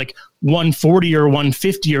chain from like 140 or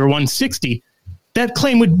 150 or 160, that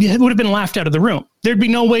claim would have been laughed out of the room. There'd be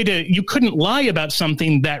no way you couldn't lie about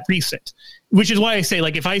something that recent, which is why I say,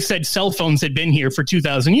 like, if I said cell phones had been here for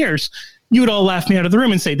 2,000 years, you would all laugh me out of the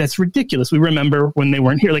room and say, that's ridiculous. We remember when they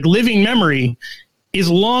weren't here. Like, living memory is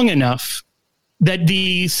long enough that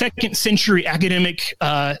the second century academic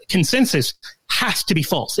consensus has to be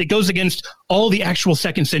false. It goes against all the actual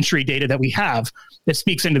second century data that we have that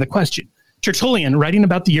speaks into the question. Tertullian, writing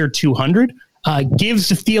about the year 200,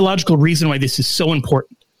 gives a theological reason why this is so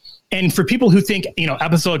important. And for people who think,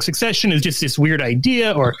 apostolic succession is just this weird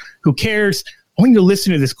idea, or who cares, I want you to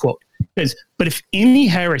listen to this quote. It says, "But if any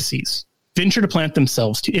heresies venture to plant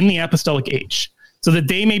themselves in the apostolic age, so that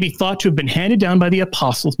they may be thought to have been handed down by the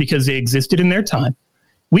apostles because they existed in their time,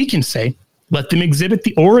 we can say, let them exhibit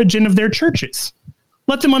the origin of their churches.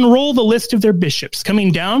 Let them unroll the list of their bishops,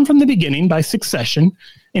 coming down from the beginning by succession,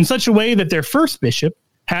 in such a way that their first bishop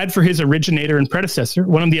had for his originator and predecessor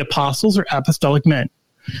one of the apostles or apostolic men.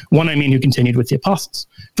 One, who continued with the apostles.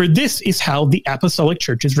 For this is how the apostolic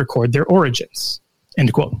churches record their origins."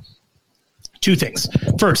 End quote. Two things.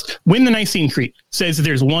 First, when the Nicene Creed says that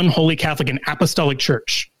there's one holy Catholic and apostolic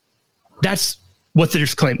church, that's what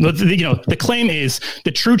there's claim. The claim is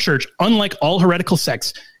the true church, unlike all heretical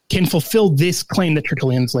sects, can fulfill this claim that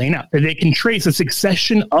Tertullian's laying out, that they can trace a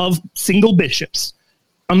succession of single bishops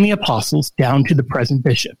from the apostles down to the present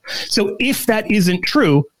bishop. So if that isn't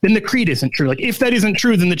true, then the creed isn't true. Like, if that isn't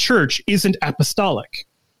true, then the church isn't apostolic.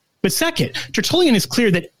 But second, Tertullian is clear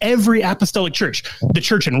that every apostolic church, the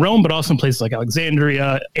church in Rome, but also in places like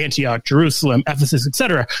Alexandria, Antioch, Jerusalem, Ephesus,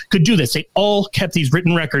 etc., could do this. They all kept these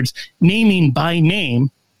written records, naming by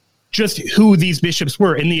name just who these bishops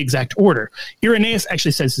were in the exact order. Irenaeus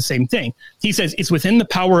actually says the same thing. He says, it's within the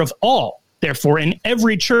power of all, therefore, in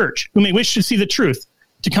every church who may wish to see the truth,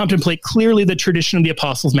 to contemplate clearly the tradition of the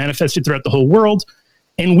apostles manifested throughout the whole world.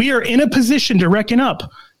 And we are in a position to reckon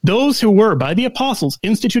up those who were, by the apostles,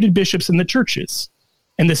 instituted bishops in the churches,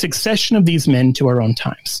 and the succession of these men to our own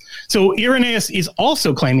times. So Irenaeus is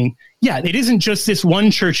also claiming, it isn't just this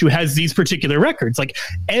one church who has these particular records. Like,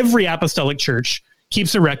 every apostolic church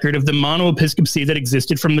keeps a record of the monoepiscopacy that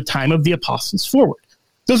existed from the time of the apostles forward.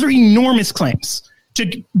 Those are enormous claims.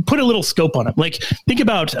 To put a little scope on it, like, think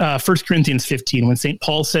about 1 Corinthians 15, when St.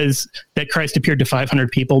 Paul says that Christ appeared to 500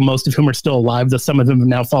 people, most of whom are still alive, though some of them have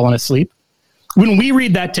now fallen asleep. When we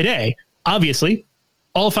read that today, obviously,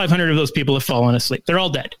 all 500 of those people have fallen asleep. They're all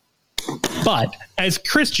dead. But as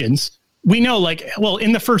Christians, we know,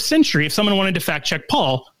 in the first century, if someone wanted to fact check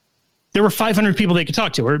Paul, there were 500 people they could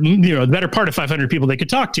talk to, or the better part of 500 people they could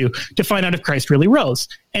talk to find out if Christ really rose.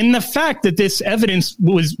 And the fact that this evidence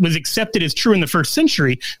was accepted as true in the first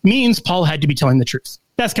century means Paul had to be telling the truth.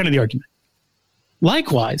 That's kind of the argument.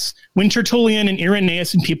 Likewise, when Tertullian and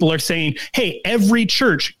Irenaeus and people are saying, hey, every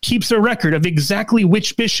church keeps a record of exactly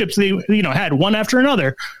which bishops they had one after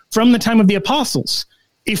another from the time of the apostles,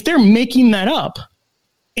 if they're making that up,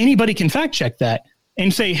 anybody can fact check that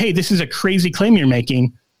and say, hey, this is a crazy claim you're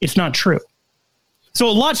making. It's not true. So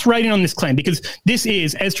a lot's riding on this claim, because this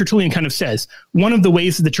is, as Tertullian kind of says, one of the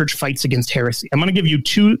ways that the church fights against heresy. I'm going to give you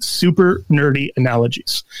two super nerdy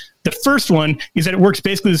analogies. The first one is that it works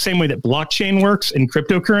basically the same way that blockchain works in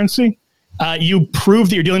cryptocurrency. You prove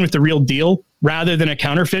that you're dealing with the real deal rather than a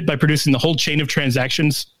counterfeit by producing the whole chain of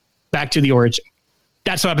transactions back to the origin.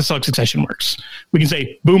 That's how apostolic succession works. We can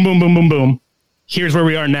say, boom, boom, boom, boom, boom. Here's where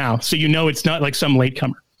we are now. So you know it's not like some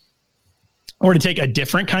latecomer. Or to take a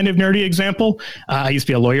different kind of nerdy example, I used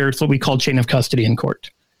to be a lawyer. It's what we call chain of custody in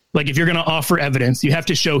court. Like if you're going to offer evidence, you have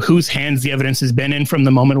to show whose hands the evidence has been in from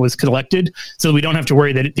the moment it was collected, so we don't have to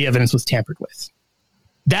worry that the evidence was tampered with.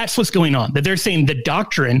 That's what's going on. That they're saying the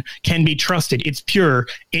doctrine can be trusted. It's pure.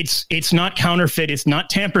 It's not counterfeit. It's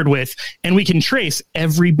not tampered with. And we can trace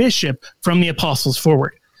every bishop from the apostles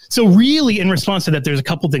forward. So really, in response to that, there's a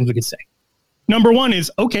couple things we could say. Number one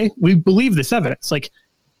is, okay, we believe this evidence. Like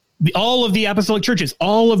all of the apostolic churches,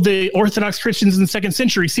 all of the Orthodox Christians in the 2nd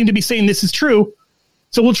century seem to be saying this is true.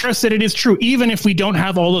 So we'll trust that it is true, even if we don't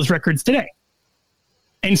have all those records today.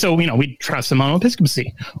 And so, we trust the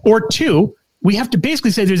monoepiscopacy. Or two, we have to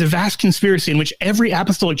basically say there's a vast conspiracy in which every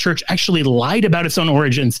apostolic church actually lied about its own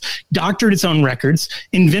origins, doctored its own records,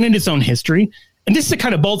 invented its own history. And this is a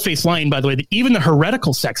kind of bald-faced lying, by the way, that even the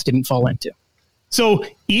heretical sects didn't fall into. So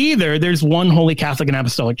either there's one Holy Catholic and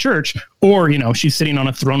Apostolic Church, or, she's sitting on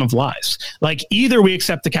a throne of lies. Like either we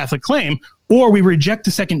accept the Catholic claim, or we reject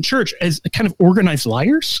the Second Church as a kind of organized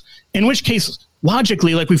liars, in which case,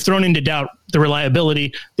 logically, like we've thrown into doubt the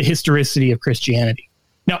reliability, the historicity of Christianity.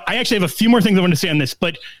 Now, I actually have a few more things I want to say on this,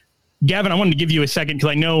 but Gavin, I wanted to give you a second because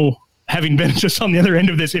I know, having been just on the other end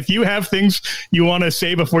of this, if you have things you want to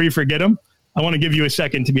say before you forget them, I want to give you a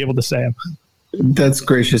second to be able to say them. That's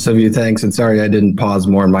gracious of you. Thanks. And sorry, I didn't pause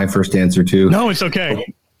more in my first answer too. No, it's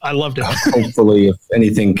okay. I loved it. Hopefully, if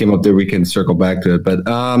anything came up there, we can circle back to it. But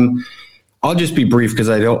I'll just be brief because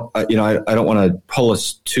I don't want to pull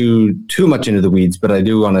us too much into the weeds, but I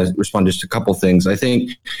do want to respond just to a couple things. I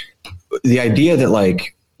think the idea that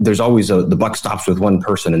there's always the buck stops with one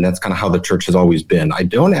person, and that's kind of how the church has always been. I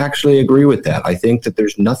don't actually agree with that. I think that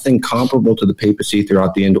there's nothing comparable to the papacy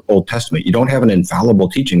throughout the Old Testament. You don't have an infallible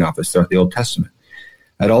teaching office throughout the Old Testament.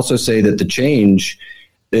 I'd also say that the change,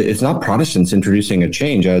 it's not Protestants introducing a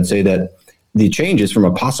change. I would say that the change is from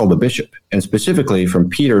apostle to bishop, and specifically from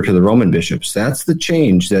Peter to the Roman bishops. That's the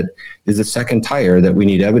change that is the second tire that we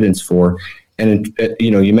need evidence for. And,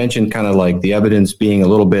 you mentioned kind of like the evidence being a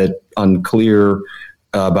little bit unclear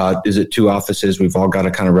about, is it two offices? We've all got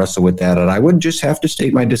to kind of wrestle with that. And I would just have to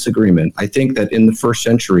state my disagreement. I think that in the 1st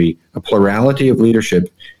century, a plurality of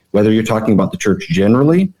leadership, whether you're talking about the church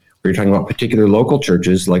generally, or you're talking about particular local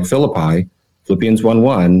churches like Philippi, Philippians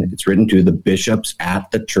 1:1, it's written to the bishops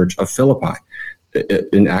at the church of Philippi.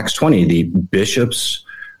 In Acts 20, the bishops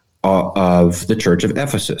of the church of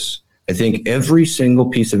Ephesus. I think every single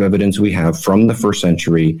piece of evidence we have from the 1st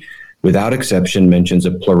century, without exception, mentions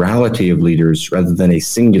a plurality of leaders rather than a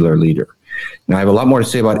singular leader. Now, I have a lot more to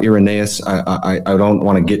say about Irenaeus. I don't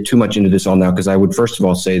want to get too much into this all now, because I would first of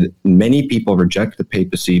all say that many people reject the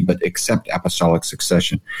papacy but accept apostolic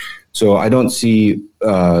succession. So I don't see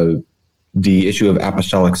the issue of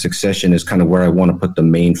apostolic succession is kind of where I want to put the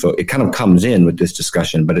main focus. It kind of comes in with this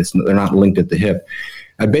discussion, but they're not linked at the hip.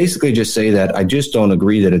 I basically just say that I just don't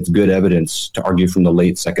agree that it's good evidence to argue from the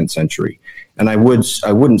late 2nd century. And I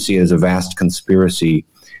wouldn't see it as a vast conspiracy,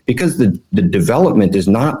 because the development is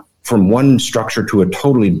not from one structure to a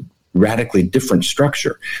totally radically different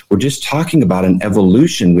structure. We're just talking about an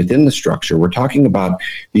evolution within the structure. We're talking about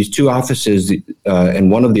these two offices,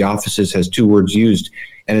 and one of the offices has two words used,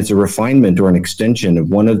 and it's a refinement or an extension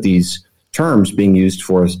of one of these terms being used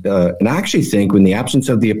for us. And I actually think, when the absence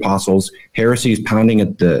of the apostles, heresy is pounding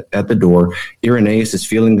at the door, Irenaeus is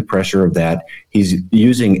feeling the pressure of that. He's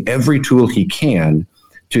using every tool he can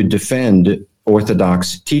to defend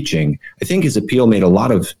Orthodox teaching. I think his appeal made a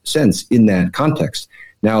lot of sense in that context.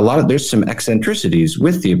 Now, there's some eccentricities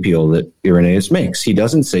with the appeal that Irenaeus makes. He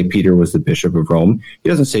doesn't say Peter was the bishop of Rome. He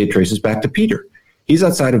doesn't say it traces back to Peter. He's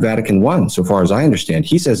outside of Vatican I, so far as I understand.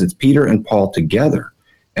 He says it's Peter and Paul together,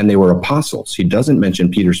 and they were apostles. He doesn't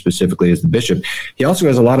mention Peter specifically as the bishop. He also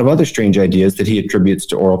has a lot of other strange ideas that he attributes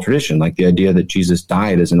to oral tradition, like the idea that Jesus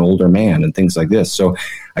died as an older man and things like this. So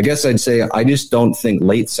I guess I'd say I just don't think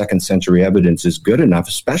late 2nd century evidence is good enough,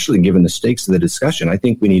 especially given the stakes of the discussion. I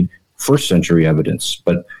think we need 1st century evidence.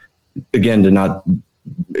 But again, to not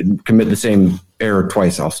commit the same error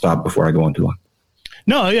twice, I'll stop before I go on too long.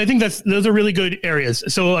 No, I think those are really good areas.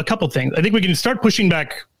 So a couple things. I think we can start pushing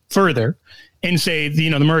back further and say, the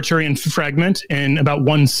Muratorian fragment in about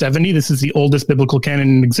 170, this is the oldest biblical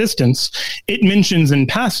canon in existence, it mentions in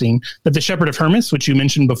passing that the Shepherd of Hermas, which you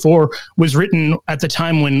mentioned before, was written at the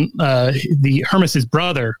time when the Hermas's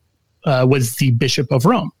brother was the Bishop of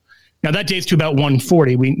Rome. Now that dates to about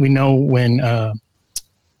 140. We know when,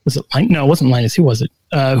 was it, no, it wasn't Linus, who was it?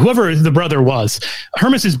 Whoever the brother was,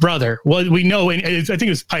 Hermas's brother, we know, and I think it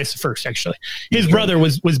was Pius I, actually. His brother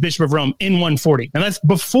was Bishop of Rome in 140. Now that's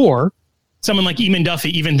before someone like Eamon Duffy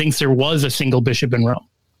even thinks there was a single bishop in Rome.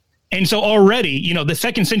 And so already, the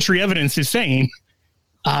second century evidence is saying,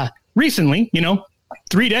 recently,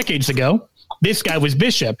 3 decades ago, this guy was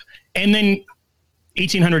bishop. And then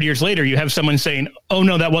 1800 years later, you have someone saying, oh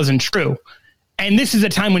no, that wasn't true. And this is a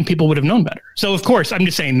time when people would have known better. So, of course, I'm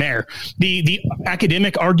just saying there, the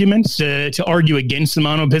academic arguments to argue against the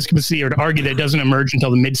monoepiscopacy or to argue that it doesn't emerge until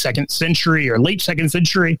the mid-2nd century or late 2nd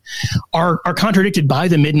century are contradicted by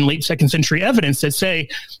the mid and late 2nd century evidence that say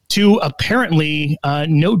to apparently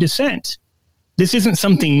no dissent. This isn't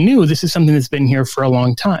something new. This is something that's been here for a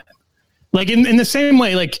long time. Like in the same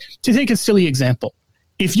way, like to take a silly example,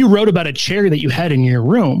 if you wrote about a chair that you had in your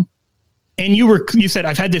room, and you said,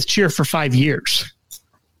 I've had this chair for 5 years.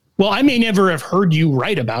 Well, I may never have heard you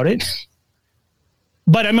write about it,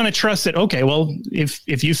 but I'm going to trust that, okay, well,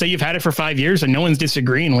 if you say you've had it for 5 years and no one's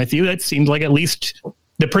disagreeing with you, that seems like at least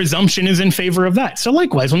the presumption is in favor of that. So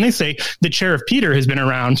likewise, when they say the chair of Peter has been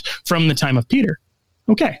around from the time of Peter,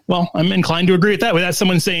 okay, well, I'm inclined to agree with that without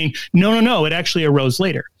someone saying, no, it actually arose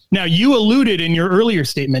later. Now, you alluded in your earlier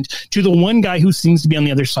statement to the one guy who seems to be on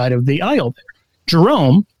the other side of the aisle there.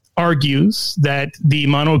 Jerome argues that the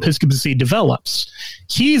monoepiscopacy develops.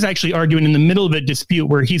 He's actually arguing in the middle of a dispute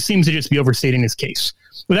where he seems to just be overstating his case.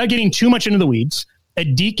 Without getting too much into the weeds, a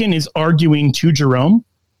deacon is arguing to Jerome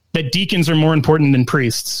that deacons are more important than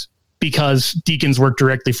priests because deacons work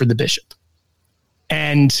directly for the bishop.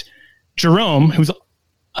 And Jerome, who's,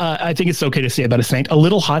 I think it's okay to say about a saint, a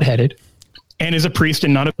little hot-headed, and is a priest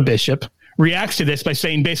and not a bishop, reacts to this by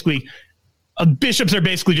saying basically, bishops are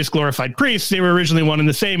basically just glorified priests. They were originally one and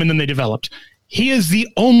the same, and then they developed. He is the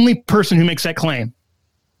only person who makes that claim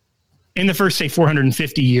in the first, say,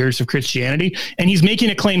 450 years of Christianity. And he's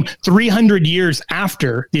making a claim 300 years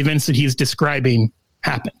after the events that he's describing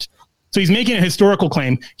happened. So he's making a historical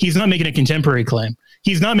claim. He's not making a contemporary claim.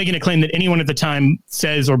 He's not making a claim that anyone at the time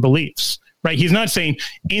says or believes, right? He's not saying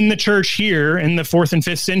in the church here in the 4th and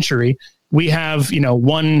 5th century, we have,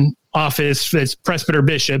 one office as presbyter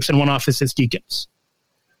bishops and one office as deacons.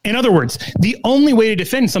 In other words, the only way to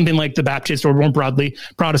defend something like the Baptist or more broadly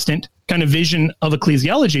Protestant kind of vision of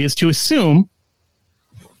ecclesiology is to assume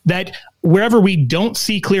that wherever we don't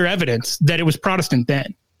see clear evidence that it was Protestant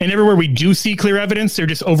then, and everywhere we do see clear evidence, they're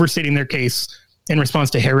just overstating their case in response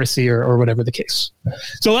to heresy or whatever the case.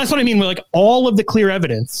 So that's what I mean. We're like all of the clear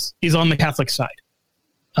evidence is on the Catholic side.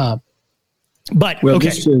 But well,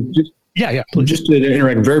 okay. Yeah. Please. Just to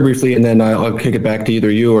interact very briefly, and then I'll kick it back to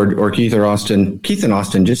either you or Keith or Austin. Keith and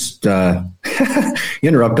Austin, just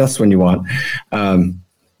interrupt us when you want.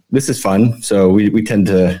 This is fun, so we tend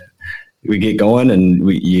to get going, and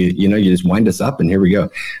you just wind us up, and here we go.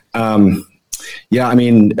 Yeah, I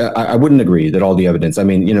mean, I wouldn't agree that all the evidence. I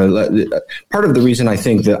mean, part of the reason I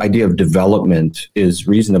think the idea of development is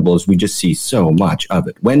reasonable is we just see so much of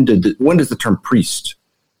it. When does the term priest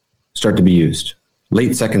start to be used?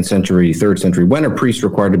 Late 2nd century, 3rd century. When are priests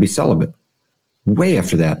required to be celibate? Way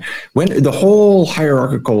after that. When the whole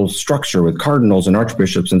hierarchical structure with cardinals and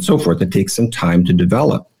archbishops and so forth, it takes some time to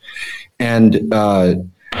develop. And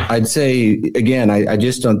I'd say, again, I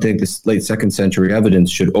just don't think this late 2nd century evidence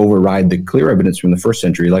should override the clear evidence from the 1st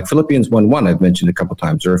century, like Philippians 1:1 I've mentioned a couple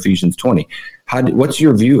times, or Ephesians 20. What's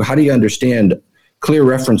your view? How do you understand clear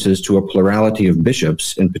references to a plurality of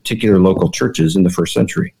bishops in particular local churches in the 1st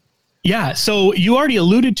century? Yeah, so you already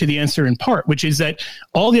alluded to the answer in part, which is that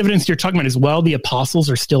all the evidence you're talking about is while the apostles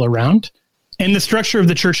are still around, and the structure of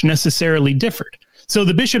the church necessarily differed. So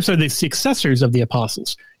the bishops are the successors of the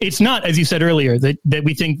apostles. It's not, as you said earlier, that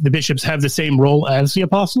we think the bishops have the same role as the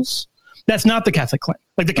apostles. That's not the Catholic claim.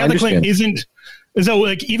 Like the Catholic claim isn't, so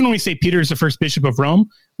like even when we say Peter is the first bishop of Rome,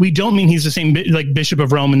 we don't mean he's the same like bishop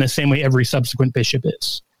of Rome in the same way every subsequent bishop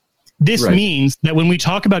is. This means that when we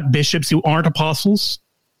talk about bishops who aren't apostles,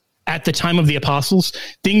 at the time of the apostles,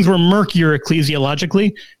 things were murkier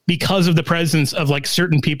ecclesiologically because of the presence of like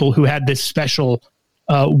certain people who had this special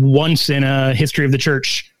once in a history of the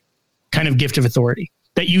church kind of gift of authority.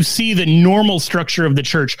 That you see the normal structure of the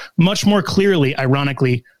church much more clearly,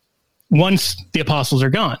 ironically, once the apostles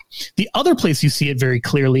are gone. The other place you see it very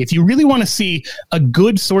clearly, if you really want to see a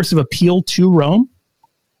good source of appeal to Rome,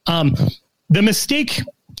 the mistake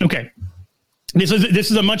Okay. This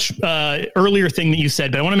is a much earlier thing that you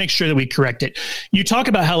said, but I want to make sure that we correct it. You talk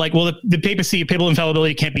about how the papacy, papal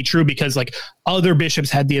infallibility can't be true because other bishops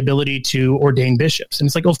had the ability to ordain bishops. And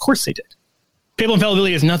it's of course they did. Papal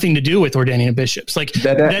infallibility has nothing to do with ordaining bishops.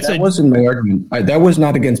 That wasn't my argument. That was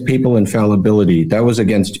not against papal infallibility. That was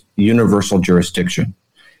against universal jurisdiction.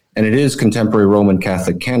 And it is contemporary Roman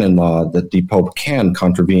Catholic canon law that the Pope can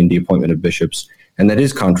contravene the appointment of bishops. And that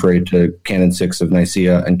is contrary to Canon 6 of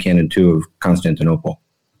Nicaea and Canon 2 of Constantinople.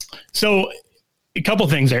 So a couple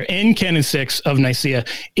things there. In Canon 6 of Nicaea,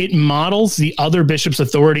 it models the other bishop's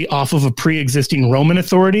authority off of a pre-existing Roman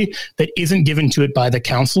authority that isn't given to it by the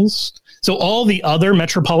councils. So all the other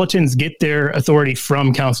metropolitans get their authority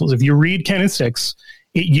from councils. If you read Canon 6,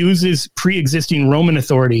 it uses pre-existing Roman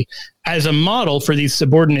authority as a model for these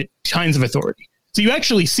subordinate kinds of authority. So you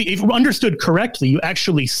actually see, if understood correctly, you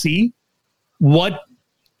actually see what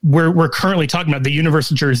we're currently talking about, the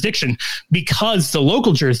universal jurisdiction, because the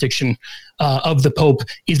local jurisdiction of the Pope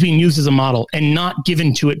is being used as a model and not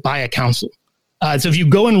given to it by a council. So if you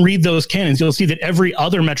go and read those canons, you'll see that every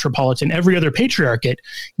other metropolitan, every other patriarchate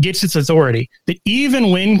gets its authority, that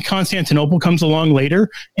even when Constantinople comes along later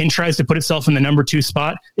and tries to put itself in the number 2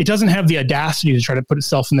 spot, it doesn't have the audacity to try to put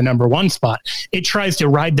itself in the number 1 spot. It tries to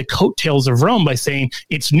ride the coattails of Rome by saying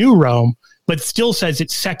it's new Rome, but still says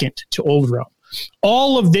it's second to old Rome.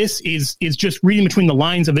 All of this is just reading between the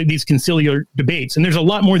lines of these conciliar debates. And there's a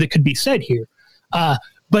lot more that could be said here.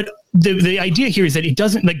 But the idea here is that it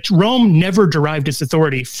doesn't, Rome never derived its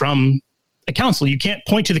authority from a council. You can't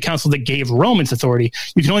point to the council that gave Rome its authority.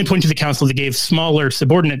 You can only point to the council that gave smaller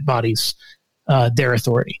subordinate bodies their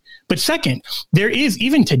authority. But second, there is,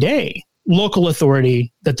 even today, local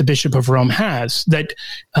authority that the Bishop of Rome has, that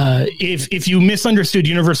if you misunderstood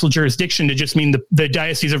universal jurisdiction to just mean the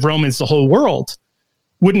Diocese of Rome is the whole world,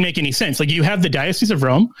 wouldn't make any sense. You have the Diocese of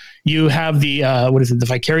Rome, you have the the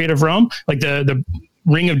Vicariate of Rome, the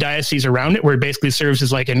ring of dioceses around it, where it basically serves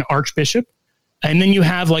as an archbishop. And then you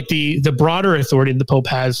have the broader authority that the Pope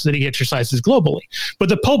has that he exercises globally. But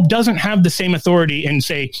the Pope doesn't have the same authority in,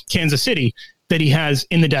 say, Kansas City that he has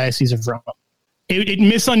in the Diocese of Rome. It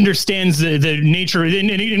misunderstands the nature, and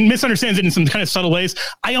it misunderstands it in some kind of subtle ways.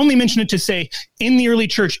 I only mention it to say, in the early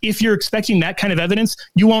church, if you're expecting that kind of evidence,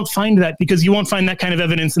 you won't find that, because you won't find that kind of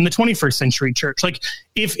evidence in the 21st century church.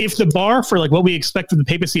 If the bar for what we expect of the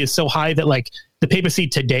papacy is so high that the papacy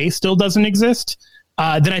today still doesn't exist,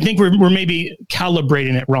 then I think we're maybe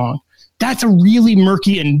calibrating it wrong. That's a really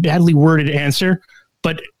murky and badly worded answer,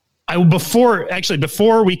 but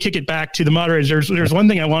before we kick it back to the moderators, there's one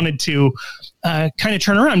thing I wanted to kind of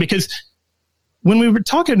turn around, because when we were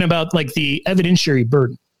talking about the evidentiary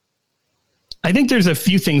burden, I think there's a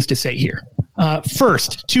few things to say here.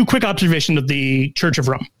 First, 2 quick observations of the Church of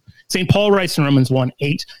Rome. St. Paul writes in Romans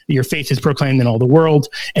 1:8, your faith is proclaimed in all the world.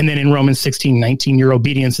 And then in Romans 16:19, your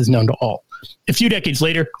obedience is known to all. A few decades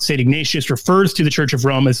later, St. Ignatius refers to the Church of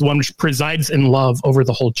Rome as the one which presides in love over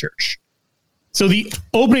the whole church. So the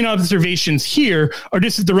opening observations here are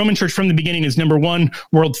just that the Roman Church from the beginning is, number 1,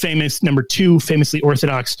 world famous, number 2, famously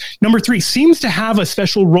Orthodox, number 3, seems to have a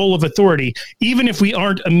special role of authority, even if we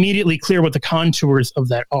aren't immediately clear what the contours of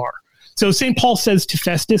that are. So St. Paul says to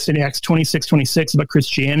Festus in Acts 26:26 about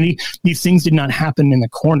Christianity, these things did not happen in the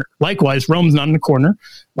corner. Likewise, Rome's not in the corner.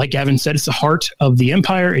 Like Gavin said, it's the heart of the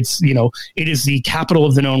empire. It is the capital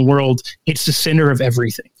of the known world. It's the center of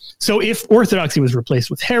everything. So if orthodoxy was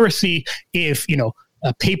replaced with heresy, if,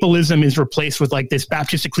 papalism is replaced with this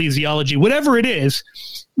Baptist ecclesiology, whatever it is,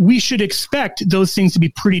 we should expect those things to be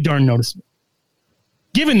pretty darn noticeable.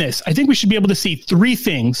 Given this, I think we should be able to see 3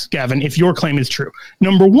 things, Gavin, if your claim is true.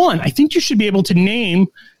 Number 1, I think you should be able to name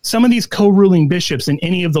some of these co-ruling bishops in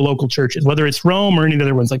any of the local churches, whether it's Rome or any of the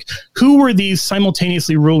other ones. Who were these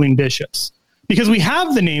simultaneously ruling bishops? Because we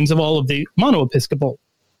have the names of all of the monoepiscopal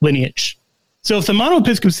lineage. So if the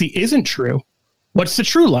monoepiscopacy isn't true, what's the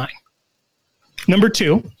true line? Number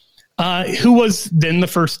 2, who was then the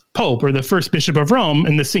first pope or the first bishop of Rome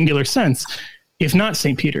in the singular sense? If not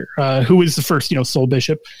St. Peter, who was the first, sole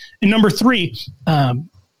bishop? And number 3,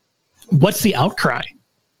 what's the outcry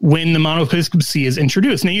when the monoepiscopacy is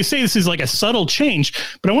introduced? Now, you say this is a subtle change,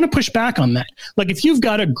 but I want to push back on that. If you've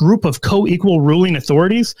got a group of co-equal ruling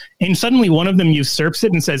authorities and suddenly one of them usurps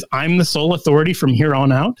it and says, I'm the sole authority from here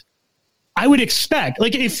on out, I would expect,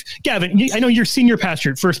 if, Gavin, I know you're senior pastor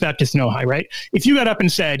at First Baptist in Ojai, right? If you got up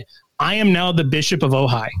and said, I am now the Bishop of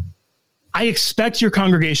Ojai, I expect your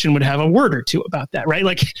congregation would have a word or two about that, right?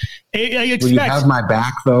 I expect. Will you have my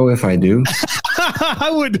back, though, if I do? I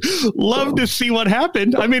would love to see what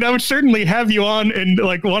happened. I mean, I would certainly have you on and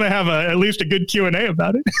want to have at least a good Q&A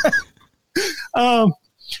about it.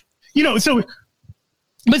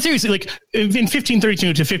 But seriously, like in 1532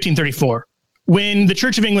 to 1534, when the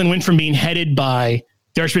Church of England went from being headed by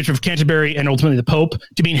the Archbishop of Canterbury and ultimately the Pope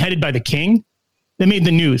to being headed by the King, they made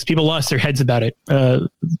the news. People lost their heads about it,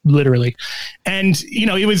 literally. And,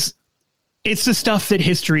 it's the stuff that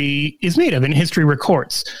history is made of and history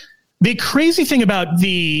records. The crazy thing about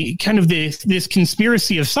the kind of this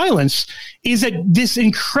conspiracy of silence is that this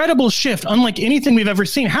incredible shift, unlike anything we've ever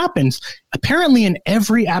seen, happens apparently in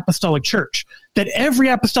every apostolic church, that every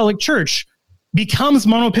apostolic church becomes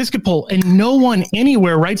monoepiscopal and no one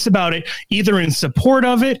anywhere writes about it, either in support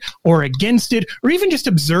of it or against it, or even just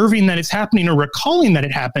observing that it's happening or recalling that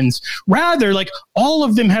it happens. Rather, like all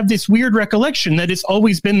of them have this weird recollection that it's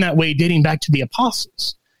always been that way dating back to the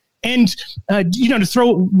apostles. And, to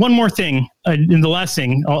throw one more thing, in the last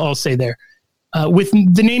thing I'll say there, with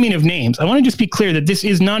the naming of names, I want to just be clear that this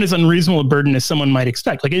is not as unreasonable a burden as someone might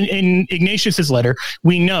expect. Like in Ignatius's letter,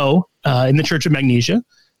 we know in the Church of Magnesia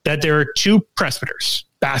that there are two presbyters,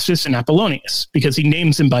 Bassus and Apollonius, because he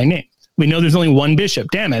names him by name. We know there's only one bishop,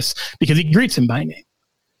 Damas, because he greets him by name.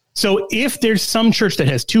 So if there's some church that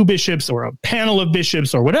has two bishops or a panel of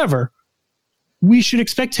bishops or whatever, we should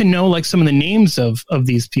expect to know like some of the names of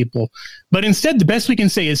these people. But instead, the best we can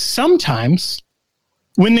say is sometimes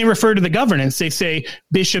when they refer to the governance, they say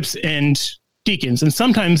bishops and deacons, and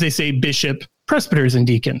sometimes they say bishop, presbyters, and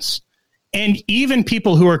deacons. And even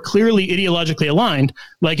people who are clearly ideologically aligned,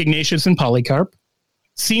 like Ignatius and Polycarp,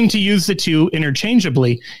 seem to use the two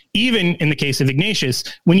interchangeably, even in the case of Ignatius,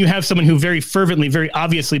 when you have someone who very fervently, very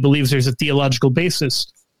obviously believes there's a theological basis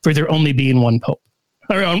for there only being one pope,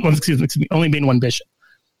 or only being one bishop.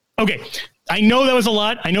 Okay, I know that was a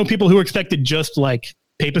lot. I know people who expected just like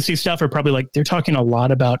papacy stuff are probably like, they're talking a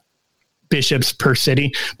lot about bishops per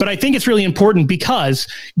city. But I think it's really important because,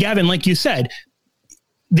 Gavin, like you said,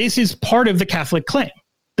 this is part of the Catholic claim.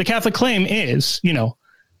 The Catholic claim is,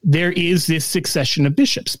 there is this succession of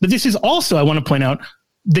bishops. But this is also, I want to point out,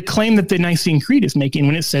 the claim that the Nicene Creed is making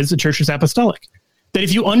when it says the church is apostolic. That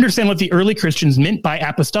if you understand what the early Christians meant by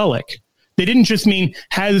apostolic, they didn't just mean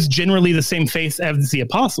has generally the same faith as the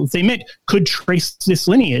apostles. They meant could trace this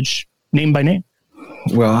lineage name by name.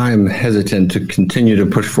 Well, I'm hesitant to continue to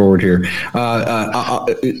push forward here.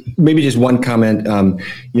 Maybe just one comment.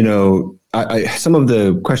 Some of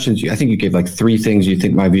the questions, I think you gave like three things you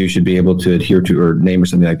think my view should be able to adhere to or name or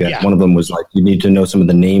something like that. Yeah. One of them was like, you need to know some of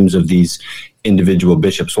the names of these individual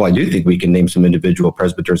bishops. Well, I do think we can name some individual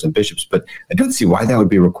presbyters and bishops, but I don't see why that would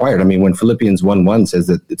be required. I mean, when Philippians 1:1 says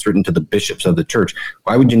that it's written to the bishops of the church,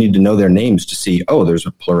 why would you need to know their names to see, there's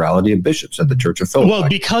a plurality of bishops at the Church of Philippi? Well,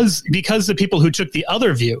 because the people who took the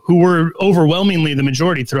other view, who were overwhelmingly the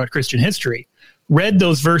majority throughout Christian history, read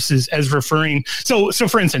those verses as referring. So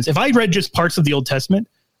for instance, if I read just parts of the Old Testament,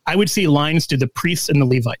 I would see lines to the priests and the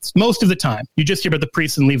Levites. Most of the time, you just hear about the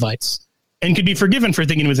priests and Levites and could be forgiven for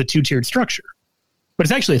thinking it was a two-tiered structure. But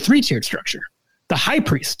it's actually a three-tiered structure. The high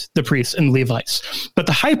priest, the priests, and the Levites. But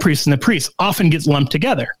the high priest and the priests often gets lumped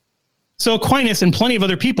together. So Aquinas and plenty of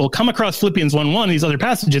other people come across Philippians 1:1, these other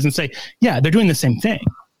passages, and say, yeah, they're doing the same thing.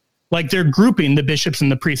 Like they're grouping the bishops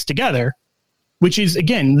and the priests together, which is,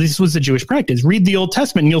 again, this was the Jewish practice. Read the Old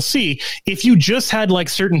Testament and you'll see if you just had like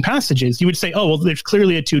certain passages, you would say, there's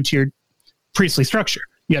clearly a two-tiered priestly structure.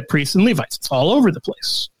 You have priests and Levites. It's all over the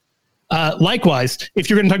place. Likewise, if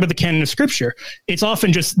you're going to talk about the canon of Scripture, it's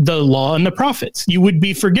often just the law and the prophets. You would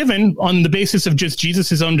be forgiven on the basis of just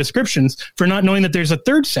Jesus' own descriptions for not knowing that there's a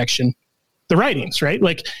third section, the writings, right?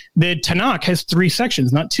 Like the Tanakh has 3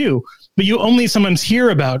 sections, not 2, but you only sometimes hear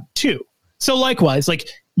about 2. So likewise,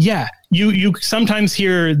 you sometimes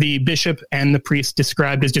hear the bishop and the priest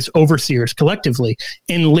described as just overseers collectively,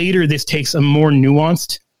 and later this takes a more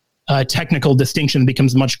nuanced technical distinction that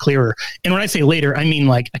becomes much clearer. And when I say later, I mean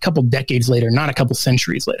like a couple decades later, not a couple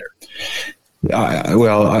centuries later. I don't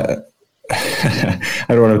want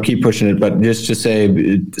to keep pushing it, but just to say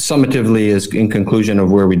summatively is in conclusion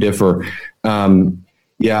of where we differ. When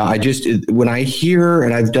I hear,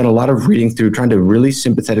 and I've done a lot of reading through trying to really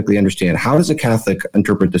sympathetically understand, how does a Catholic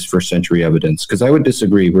interpret this first century evidence? Because I would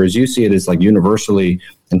disagree, whereas you see it as like universally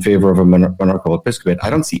in favor of a monarchical episcopate. I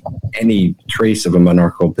don't see any trace of a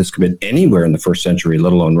monarchical episcopate anywhere in the first century,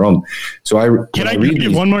 let alone Rome. So Can I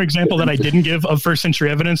give one more example that I didn't give of first century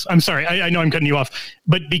evidence? I'm sorry, I know I'm cutting you off,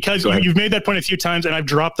 but because you've made that point a few times and I've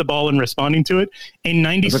dropped the ball in responding to it. In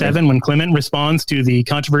 97, when Clement responds to the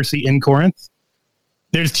controversy in Corinth,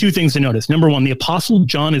 there's 2 things to notice. Number 1, the Apostle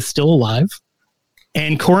John is still alive,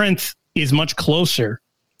 and Corinth is much closer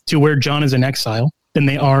to where John is in exile than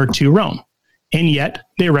they are to Rome. And yet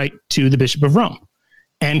they write to the Bishop of Rome.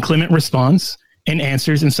 And Clement responds and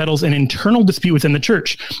answers and settles an internal dispute within the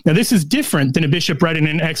church. Now, this is different than a bishop writing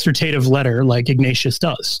an exhortative letter like Ignatius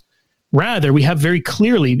does. Rather, we have very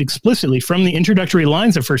clearly, explicitly, from the introductory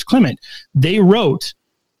lines of First Clement, they wrote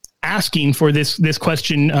asking for this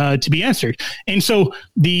question to be answered. And so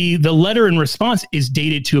the letter in response is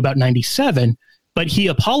dated to about 97, but he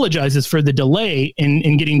apologizes for the delay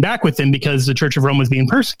in getting back with them because the Church of Rome was being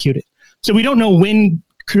persecuted. So we don't know when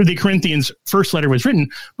the Corinthians' first letter was written,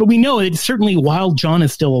 but we know it's certainly while John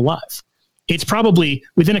is still alive. It's probably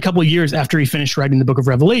within a couple of years after he finished writing the book of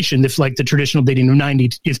Revelation, if like the traditional dating of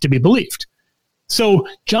 90 is to be believed. So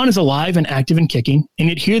John is alive and active and kicking, and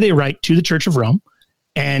yet here they write to the Church of Rome,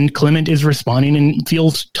 and Clement is responding and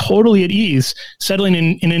feels totally at ease, settling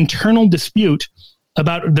an internal dispute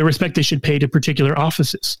about the respect they should pay to particular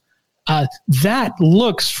offices. That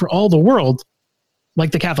looks for all the world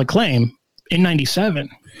like the Catholic claim in 97.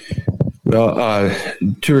 Well,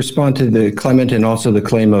 to respond to the Clement and also the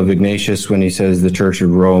claim of Ignatius when he says the Church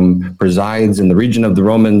of Rome presides in the region of the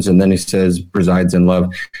Romans, and then he says presides in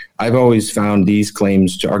love, I've always found these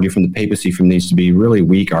claims to argue from the papacy from these to be really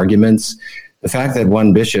weak arguments. The fact that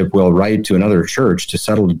one bishop will write to another church to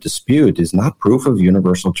settle a dispute is not proof of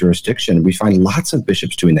universal jurisdiction. We find lots of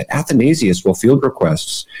bishops doing that. Athanasius will field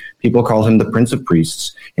requests. People call him the Prince of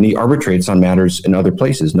Priests, and he arbitrates on matters in other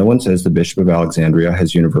places. No one says the Bishop of Alexandria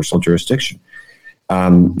has universal jurisdiction.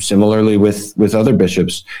 Similarly with other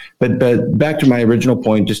bishops. But back to my original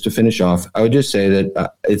point, just to finish off, I would just say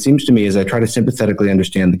that it seems to me, as I try to sympathetically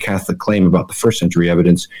understand the Catholic claim about the first century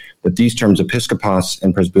evidence, that these terms episkopos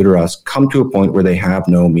and presbyteros come to a point where they have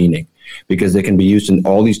no meaning, because they can be used in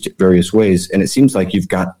all these various ways. And it seems like you've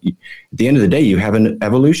got, at the end of the day, you have an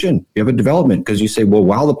evolution, you have a development, because you say, well,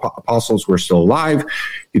 while the apostles were still alive,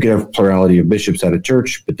 you could have a plurality of bishops at a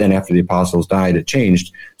church, but then after the apostles died, it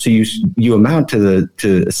changed. So you amount to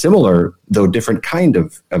a similar, though different kind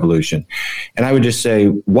of evolution. And I would just say,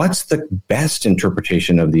 what's the best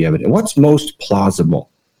interpretation of the evidence? What's most plausible?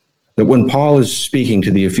 That when Paul is speaking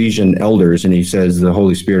to the Ephesian elders and he says the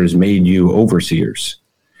Holy Spirit has made you overseers,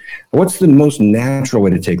 what's the most natural way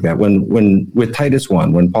to take that? When with Titus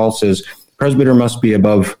 1, when Paul says presbyter must be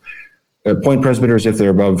above, appoint presbyters if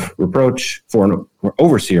they're above reproach, for an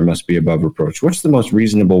overseer must be above reproach. What's the most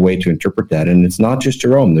reasonable way to interpret that? And it's not just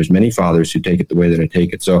Jerome. There's many fathers who take it the way that I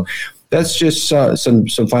take it. So that's just some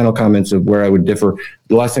final comments of where I would differ.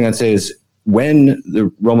 The last thing I'd say is when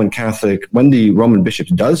the Roman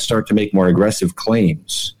bishops does start to make more aggressive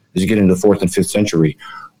claims as you get into the 4th and 5th century,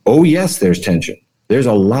 oh yes, there's tension. There's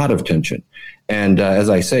a lot of tension. And as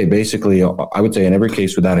I say, basically, I would say in every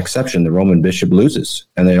case without exception, the Roman bishop loses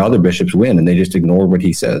and the other bishops win, and they just ignore what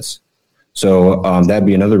he says. So that'd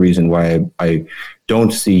be another reason why I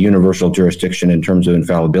don't see universal jurisdiction in terms of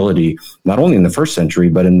infallibility, not only in the first century,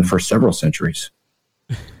 but in the first several centuries.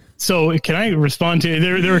 So can I respond to,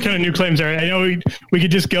 there were kind of new claims there. I know we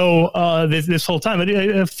could just go this whole time, but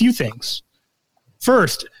a few things.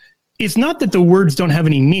 First, it's not that the words don't have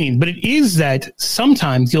any meaning, but it is that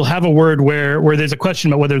sometimes you'll have a word where there's a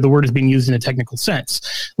question about whether the word is being used in a technical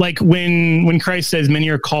sense. Like when Christ says many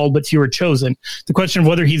are called, but few are chosen, the question of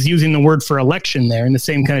whether he's using the word for election there in the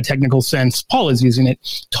same kind of technical sense Paul is using it.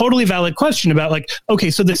 Totally valid question about like,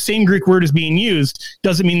 okay, so the same Greek word is being used.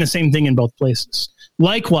 Does it mean the same thing in both places?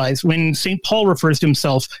 Likewise, when St. Paul refers to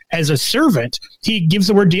himself as a servant, he gives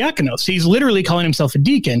the word diakonos. He's literally calling himself a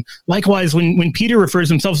deacon. Likewise, when Peter refers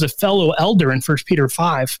to himself as a fellow elder in 1 Peter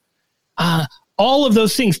 5, all of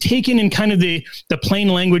those things taken in kind of the plain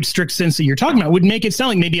language, strict sense that you're talking about would make it sound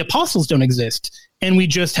like maybe apostles don't exist, and we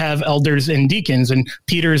just have elders and deacons, and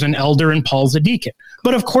Peter's an elder and Paul's a deacon.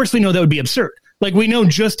 But of course, we know that would be absurd. Like we know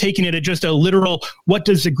just taking it at just a literal, what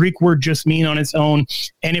does the Greek word just mean on its own?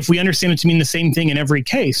 And if we understand it to mean the same thing in every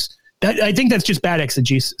case, I think that's just bad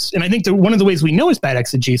exegesis. And I think that one of the ways we know it's bad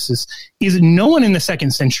exegesis is no one in the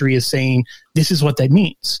 2nd century is saying, this is what that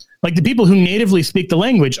means. Like the people who natively speak the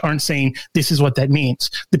language aren't saying, this is what that means.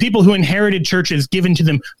 The people who inherited churches given to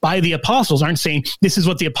them by the apostles aren't saying, this is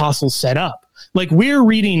what the apostles set up. Like we're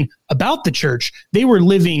reading about the church. They were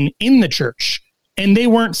living in the church. And they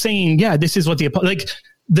weren't saying, yeah, this is what like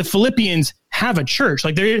the Philippians have a church.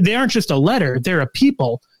 Like they aren't just a letter, they're a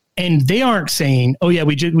people. And they aren't saying, oh yeah,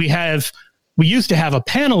 we used to have a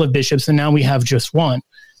panel of bishops and now we have just one.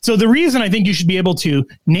 So the reason I think you should be able to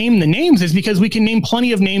name the names is because we can name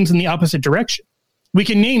plenty of names in the opposite direction. We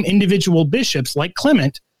can name individual bishops like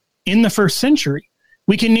Clement in the 1st century.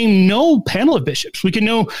 We can name no panel of bishops. We can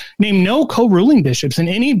name no co-ruling bishops in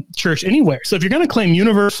any church anywhere. So if you're going to claim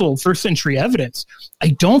universal 1st century evidence, I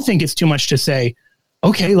don't think it's too much to say,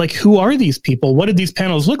 okay, like who are these people? What did these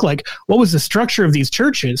panels look like? What was the structure of these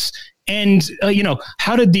churches? And,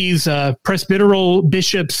 how did these presbyteral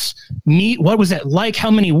bishops meet? What was that like?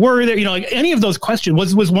 How many were there? Like any of those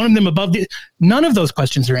questions, was one of them above none of those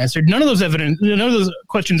questions are answered. None of those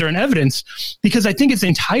questions are in evidence, because I think it's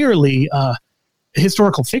entirely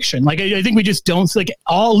historical fiction. Like, I think we just don't, like,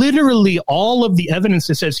 literally all of the evidence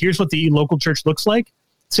that says, here's what the local church looks like,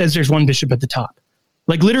 says there's one bishop at the top.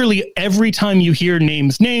 Like, literally every time you hear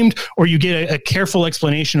names named, or you get a careful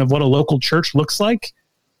explanation of what a local church looks like,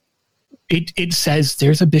 it says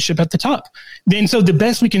there's a bishop at the top. Then, so the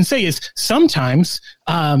best we can say is sometimes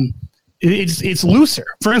it's looser.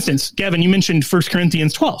 For instance, Gavin, you mentioned 1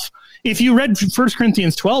 Corinthians 12. If you read 1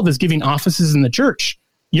 Corinthians 12 as giving offices in the church,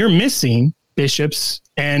 you're missing bishops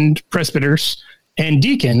and presbyters and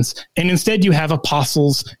deacons, and instead you have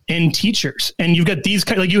apostles and teachers. And you've got these,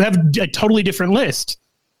 like, you have a totally different list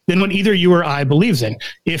than what either you or I believes in.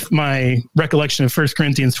 If my recollection of 1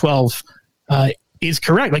 Corinthians 12 is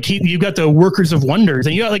correct. Like, you've got the workers of wonders,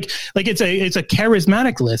 and you got like it's a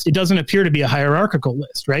charismatic list. It doesn't appear to be a hierarchical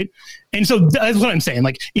list, right? And so that's what I'm saying.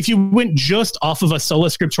 Like, if you went just off of a sola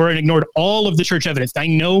scriptura and ignored all of the church evidence, I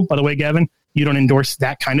know, by the way, Gavin, you don't endorse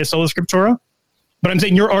that kind of sola scriptura, but I'm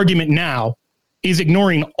saying your argument now is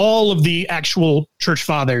ignoring all of the actual church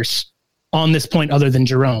fathers on this point, other than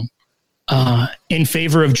Jerome, in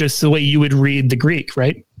favor of just the way you would read the Greek,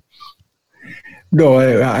 right? No,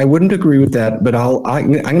 I wouldn't agree with that, but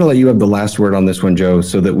I'm going to let you have the last word on this one, Joe,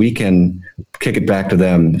 so that we can kick it back to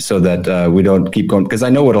them, so that we don't keep going. Because I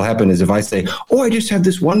know what'll happen is if I say, I just have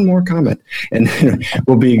this one more comment, and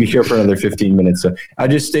we'll be here for another 15 minutes. So I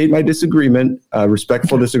just state my disagreement,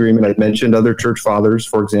 respectful disagreement. I mentioned other church fathers,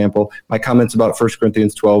 for example. My comments about 1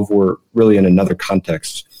 Corinthians 12 were really in another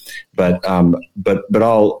context. But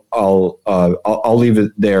I'll leave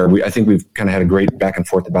it there. I think we've kind of had a great back and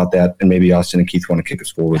forth about that, and maybe Austin and Keith want to kick us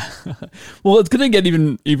forward. Well, it's going to get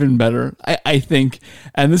even better, I think.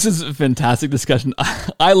 And this is a fantastic discussion.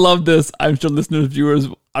 I love this. I'm sure listeners, viewers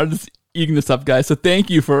are just eating this up, guys. So thank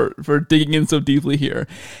you for digging in so deeply here.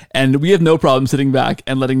 And we have no problem sitting back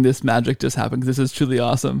and letting this magic just happen, because this is truly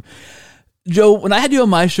awesome. Joe, when I had you on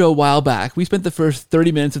my show a while back, we spent the first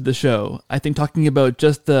 30 minutes of the show, I think, talking about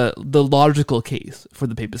just the logical case for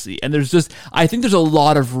the papacy. And I think there's a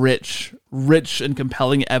lot of rich and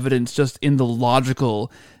compelling evidence just in the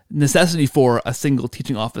logical necessity for a single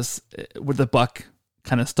teaching office where the buck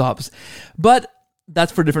kind of stops. But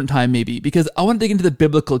that's for a different time, maybe, because I want to dig into the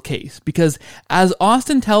biblical case. Because as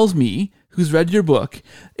Austin tells me, who's read your book,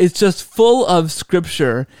 it's just full of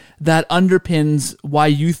scripture that underpins why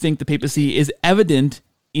you think the papacy is evident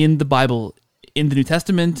in the Bible, in the New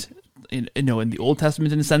Testament, in the Old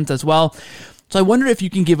Testament in a sense as well. So I wonder if you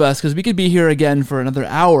can give us, because we could be here again for another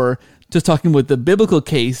hour just talking with the biblical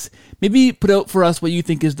case, maybe put out for us what you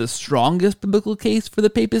think is the strongest biblical case for the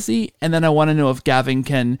papacy, and then I want to know if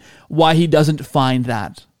Gavin why he doesn't find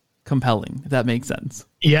that compelling, if that makes sense.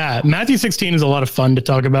 Yeah, Matthew 16 is a lot of fun to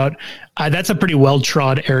talk about. That's a pretty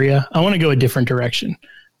well-trod area. I want to go a different direction.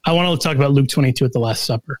 I want to talk about Luke 22 at the Last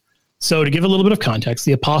Supper. So to give a little bit of context,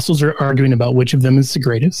 the apostles are arguing about which of them is the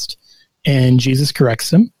greatest, and Jesus corrects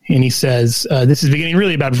them, and he says, this is beginning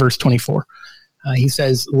really about verse 24. He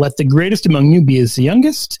says, "Let the greatest among you be as the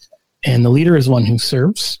youngest, and the leader is one who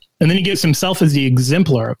serves." And then he gives himself as the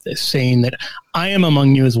exemplar of this, saying that I am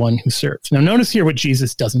among you as one who serves. Now, notice here what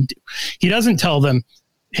Jesus doesn't do. He doesn't tell them,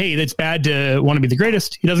 hey, that's bad to want to be the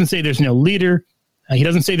greatest. He doesn't say there's no leader. He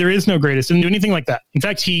doesn't say there is no greatest. He doesn't do anything like that. In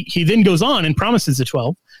fact, he then goes on and promises the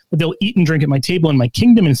 12 that they'll eat and drink at my table in my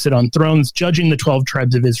kingdom and sit on thrones, judging the 12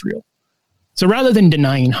 tribes of Israel. So rather than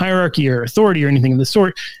denying hierarchy or authority or anything of the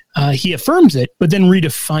sort, he affirms it, but then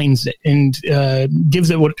redefines it and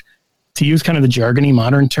gives it what, to use kind of the jargony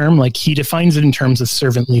modern term, like he defines it in terms of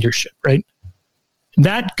servant leadership, right?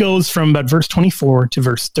 That goes from about verse 24 to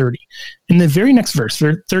verse 30. In the very next verse,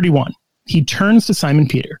 31, he turns to Simon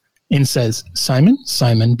Peter and says, Simon,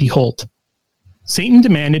 Simon, behold, Satan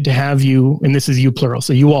demanded to have you, and this is you plural,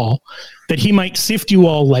 so you all, that he might sift you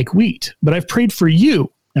all like wheat. But I've prayed for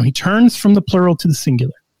you. Now he turns from the plural to the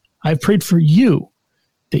singular. I've prayed for you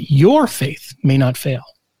that your faith may not fail.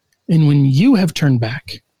 And when you have turned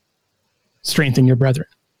back, strengthen your brethren.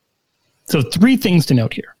 So 3 things to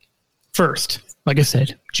note here. First, like I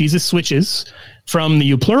said, Jesus switches from the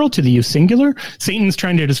you plural to the you singular. Satan's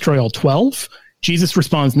trying to destroy all 12. Jesus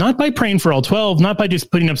responds not by praying for all 12, not by just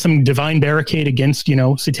putting up some divine barricade against,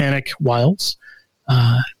 satanic wiles,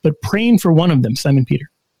 but praying for one of them, Simon Peter.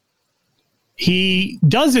 He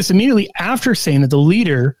does this immediately after saying that the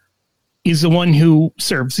leader is the one who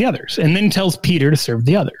serves the others, and then tells Peter to serve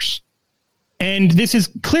the others. And this is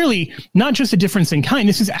clearly not just a difference in kind.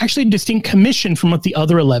 This is actually a distinct commission from what the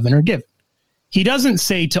other 11 are given. He doesn't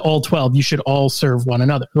say to all 12, you should all serve one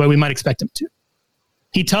another, the way we might expect him to.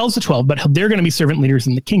 He tells the 12, but they're going to be servant leaders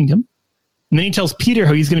in the kingdom. And then he tells Peter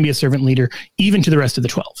how he's going to be a servant leader even to the rest of the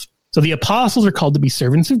 12. So the apostles are called to be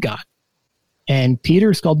servants of God, and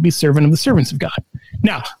Peter is called to be servant of the servants of God.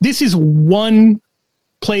 Now, this is one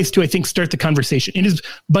place to, I think, start the conversation. It is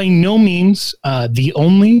by no means the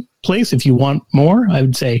only place. If you want more, I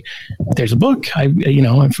would say there's a book.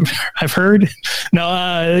 I've heard.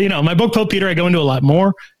 Now, my book, Pope Peter, I go into a lot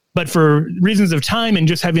more. But for reasons of time and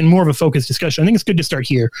just having more of a focused discussion, I think it's good to start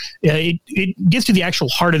here. It gets to the actual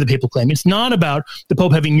heart of the papal claim. It's not about the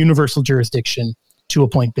Pope having universal jurisdiction to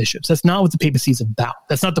appoint bishops. That's not what the papacy is about.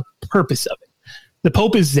 That's not the purpose of it. The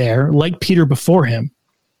Pope is there, like Peter before him,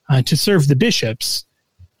 to serve the bishops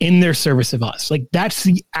in their service of us. Like, that's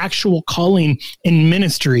the actual calling and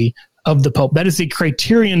ministry of the Pope. That is the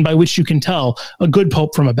criterion by which you can tell a good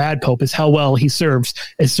Pope from a bad Pope, is how well he serves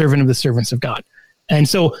as servant of the servants of God. And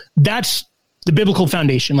so that's the biblical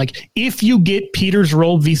foundation. Like, if you get Peter's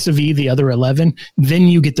role vis-a-vis the other 11, then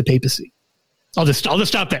you get the papacy. I'll just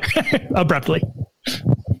stop there abruptly.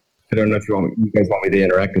 I don't know if you guys want me to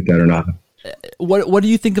interact with that or not. What do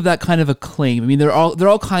you think of that kind of a claim? I mean, there are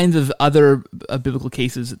all kinds of other biblical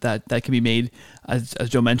cases that can be made, as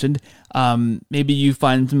Joe mentioned. Maybe you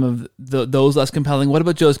find some of those less compelling. What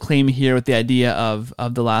about Joe's claim here with the idea of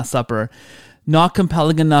the Last Supper not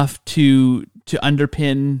compelling enough to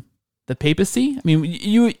underpin the papacy? I mean,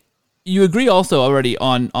 you agree also already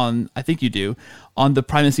on I think you do, on the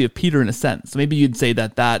primacy of Peter in a sense. So maybe you'd say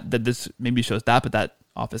that this maybe shows that, but that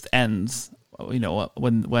office ends,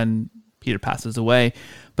 when Peter passes away.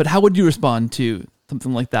 But how would you respond to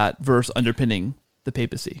something like that versus underpinning the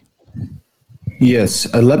papacy?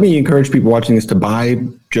 Yes. Let me encourage people watching this to buy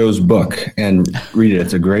Joe's book and read it.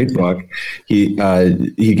 It's a great book. He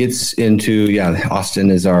gets into,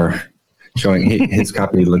 Austin is showing his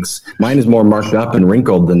copy. Mine is more marked up and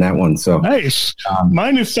wrinkled than that one. So nice.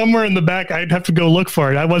 Mine is somewhere in the back. I'd have to go look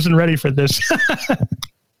for it. I wasn't ready for this.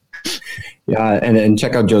 Yeah, and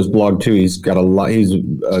check out Joe's blog too. He's got a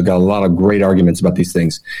lot of great arguments about these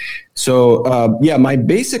things. So my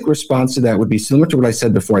basic response to that would be similar to what I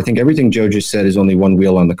said before. I think everything Joe just said is only one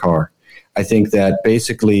wheel on the car. I think that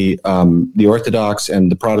basically the Orthodox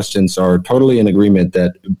and the Protestants are totally in agreement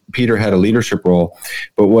that Peter had a leadership role.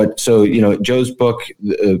 But Joe's book,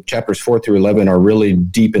 chapters 4 through 11 are really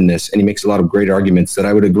deep in this, and he makes a lot of great arguments that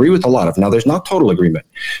I would agree with a lot of. Now, there's not total agreement.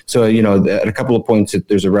 So, at a couple of points,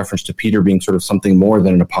 there's a reference to Peter being sort of something more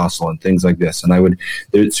than an apostle and things like this.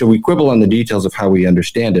 And so we quibble on the details of how we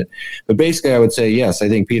understand it. But basically, I would say, yes, I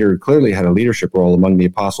think Peter clearly had a leadership role among the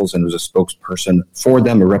apostles and was a spokesperson for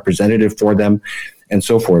them, a representative for them, and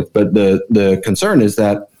so forth. But the concern is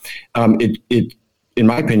that it in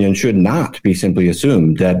my opinion, should not be simply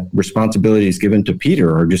assumed that responsibilities given to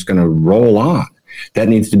Peter are just going to roll on. That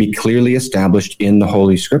needs to be clearly established in the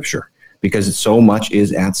Holy Scripture, because so much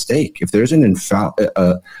is at stake. If there's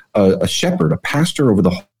a shepherd, a pastor over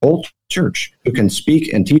the whole church who can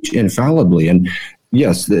speak and teach infallibly, and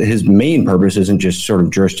yes, his main purpose isn't just sort of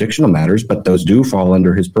jurisdictional matters, but those do fall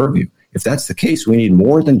under his purview. If that's the case, we need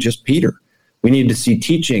more than just Peter. We need to see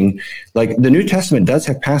teaching, like the New Testament does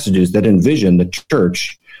have passages that envision the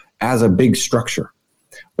church as a big structure.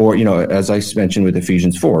 Or, as I mentioned with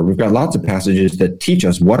Ephesians 4, we've got lots of passages that teach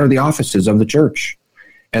us what are the offices of the church.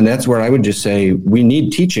 And that's where I would just say we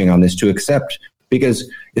need teaching on this to accept, because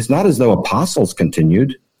it's not as though apostles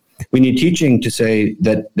continued. We need teaching to say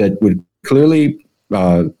that would clearly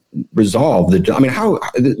resolve how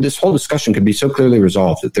this whole discussion could be so clearly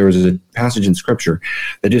resolved that there was a passage in Scripture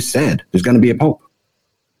that just said there's going to be a pope.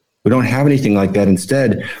 We don't have anything like that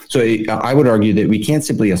instead. So I would argue that we can't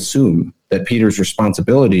simply assume that Peter's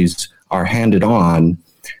responsibilities are handed on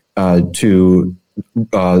to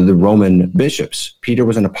the Roman bishops. Peter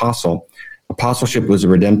was an apostle. Apostleship was a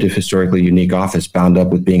redemptive, historically unique office bound up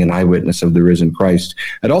with being an eyewitness of the risen Christ.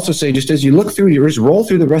 I'd also say, just as you look through, you just roll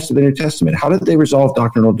through the rest of the New Testament, how did they resolve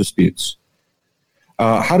doctrinal disputes?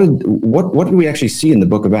 What did we actually see in the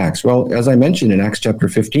book of Acts? Well, as I mentioned in Acts chapter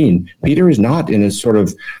 15, Peter is not in his sort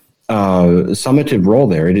of summative role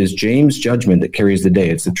there. It is James' judgment that carries the day.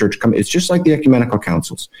 It's the church. It's just like the ecumenical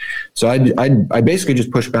councils. So I basically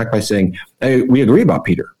just push back by saying, hey, we agree about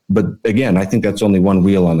Peter. But again, I think that's only one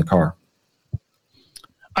wheel on the car.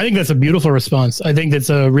 I think that's a beautiful response. I think that's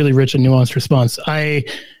a really rich and nuanced response. I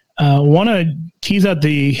want to tease out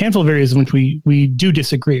the handful of areas in which we do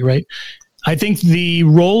disagree, right? I think the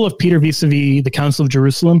role of Peter vis-a-vis the Council of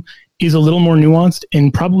Jerusalem is a little more nuanced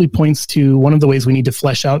and probably points to one of the ways we need to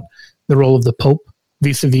flesh out the role of the Pope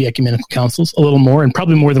vis-a-vis ecumenical councils a little more, and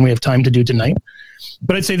probably more than we have time to do tonight.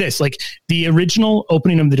 But I'd say this, like the original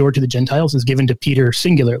opening of the door to the Gentiles is given to Peter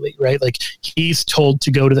singularly, right? Like he's told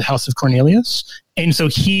to go to the house of Cornelius. And so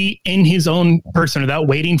he, in his own person, without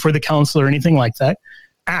waiting for the council or anything like that,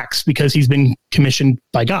 acts because he's been commissioned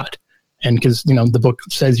by God. And because, the book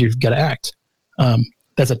says you've got to act.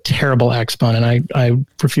 That's a terrible Acts pun, and I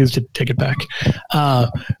refuse to take it back.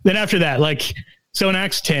 Then after that, so in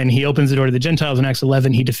Acts 10, he opens the door to the Gentiles. In Acts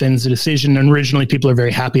 11, he defends the decision, and originally people are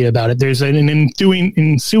very happy about it. There's an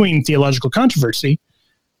ensuing theological controversy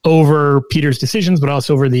over Peter's decisions, but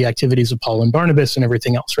also over the activities of Paul and Barnabas and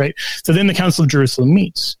everything else, right? So then the Council of Jerusalem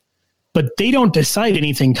meets, but they don't decide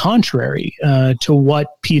anything contrary to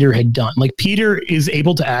what Peter had done. Like Peter is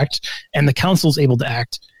able to act, and the council's able to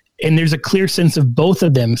act, and there's a clear sense of both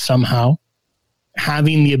of them somehow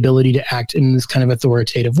having the ability to act in this kind of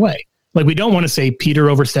authoritative way. Like we don't want to say Peter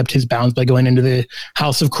overstepped his bounds by going into the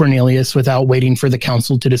house of Cornelius without waiting for the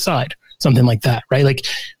council to decide, something like that, right? Like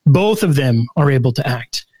both of them are able to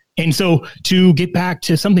act. And so to get back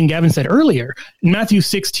to something Gavin said earlier, in Matthew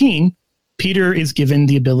 16, Peter is given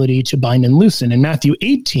the ability to bind and loosen. In Matthew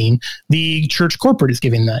 18, the church corporate is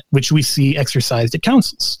given that, which we see exercised at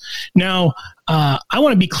councils. Now, I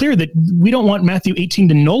want to be clear that we don't want Matthew 18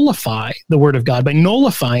 to nullify the word of God by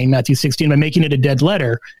nullifying Matthew 16, by making it a dead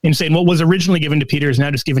letter and saying what was originally given to Peter is now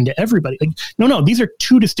just given to everybody. Like, no, these are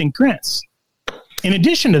two distinct grants. In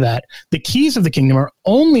addition to that, the keys of the kingdom are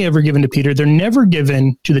only ever given to Peter. They're never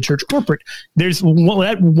given to the church corporate. There's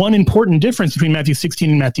one important difference between Matthew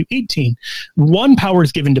 16 and Matthew 18. One power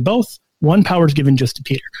is given to both. One power is given just to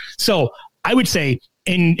Peter. So I would say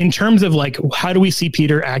in terms of like, how do we see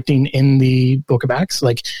Peter acting in the book of Acts?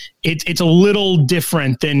 Like it's a little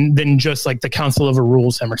different than just like the council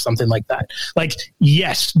overrules him or something like that. Like,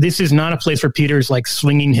 yes, this is not a place where Peter's like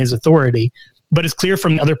swinging his authority, but it's clear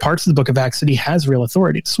from other parts of the book of Acts that he has real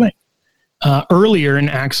authority to swing. Earlier in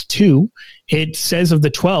Acts 2, it says of the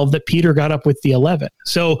 12 that Peter got up with the 11.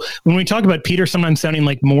 So when we talk about Peter sometimes sounding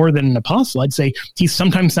like more than an apostle, I'd say he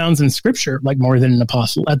sometimes sounds in Scripture like more than an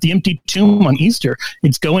apostle. At the empty tomb on Easter,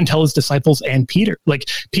 it's go and tell his disciples and Peter. Like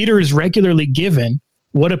Peter is regularly given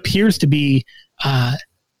what appears to be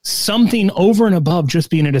something over and above just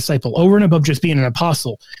being a disciple, over and above just being an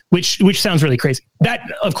apostle, which sounds really crazy. That,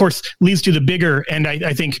 of course, leads to the bigger and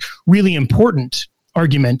I think really important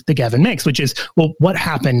argument that Gavin makes, which is, well, what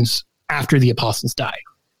happens after the apostles die?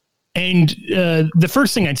 And the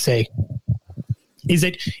first thing I'd say is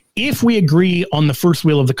that if we agree on the first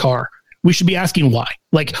wheel of the car, we should be asking why.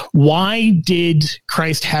 Like, why did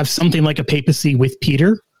Christ have something like a papacy with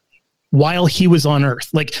Peter while he was on earth?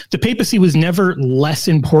 Like the papacy was never less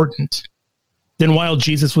important than while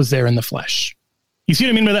Jesus was there in the flesh. You see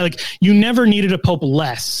what I mean by that? Like you never needed a pope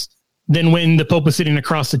less than when the pope was sitting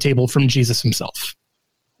across the table from Jesus himself.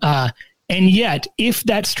 And yet, if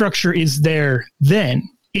that structure is there then,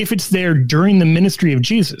 if it's there during the ministry of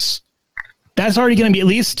Jesus, that's already going to be at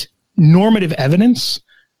least normative evidence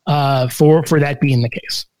for that being the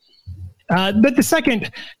case. But the second,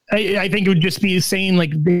 I think it would just be saying,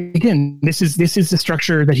 like, again, this is the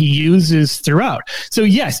structure that he uses throughout. So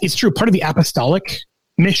yes, it's true. Part of the apostolic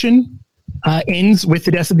mission ends with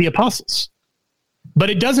the death of the apostles. But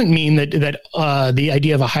it doesn't mean that the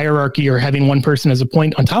idea of a hierarchy or having one person as a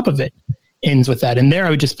point on top of it ends with that. And there I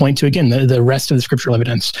would just point to, again, the rest of the scriptural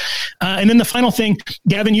evidence. And then the final thing,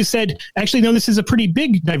 Gavin, you said, actually, no, this is a pretty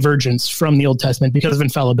big divergence from the Old Testament because of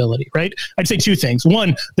infallibility, right? I'd say two things.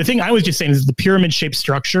 One, the thing I was just saying is the pyramid-shaped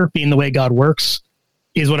structure being the way God works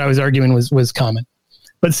is what I was arguing was common.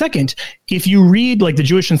 But second, if you read like the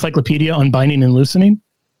Jewish Encyclopedia on binding and loosening,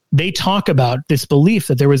 they talk about this belief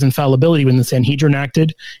that there was infallibility when the Sanhedrin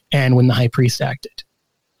acted and when the high priest acted.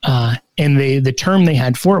 And the term they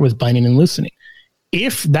had for it was binding and loosening.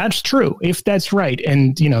 If that's true, if that's right,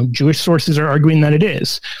 and Jewish sources are arguing that it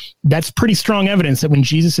is, that's pretty strong evidence that when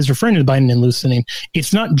Jesus is referring to binding and loosening,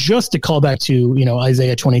 it's not just a callback to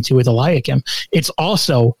Isaiah 22 with Eliakim. It's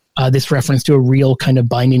also this reference to a real kind of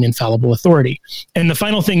binding infallible authority. And the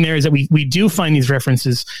final thing there is that we do find these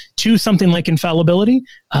references to something like infallibility.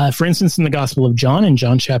 For instance, in the Gospel of John, in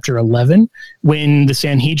John chapter 11, when the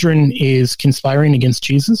Sanhedrin is conspiring against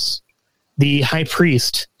Jesus, the high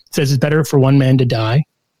priest says it's better for one man to die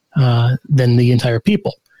than the entire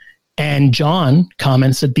people. And John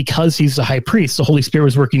comments that because he's the high priest, the Holy Spirit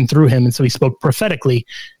was working through him, and so he spoke prophetically,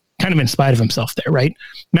 kind of in spite of himself there, right?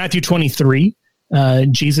 Matthew 23,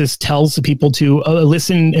 Jesus tells the people to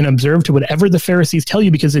listen and observe to whatever the Pharisees tell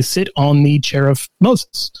you because they sit on the chair of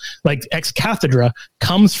Moses. Like ex cathedra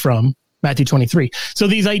comes from Matthew 23. So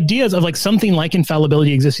these ideas of like something like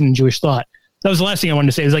infallibility existing in Jewish thought, that was the last thing I wanted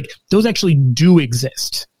to say, is like those actually do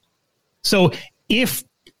exist. So if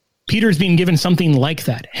Peter's being given something like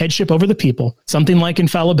that, headship over the people, something like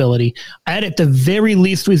infallibility, at the very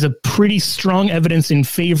least was a pretty strong evidence in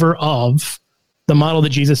favor of the model that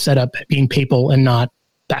Jesus set up being papal and not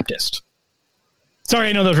Baptist. Sorry,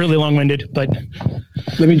 I know that was really long-winded, but...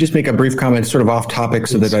 Let me just make a brief comment, sort of off topic,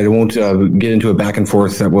 so that I won't get into a back and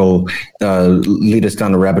forth that will lead us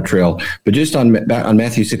down a rabbit trail. But just on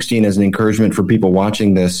Matthew 16, as an encouragement for people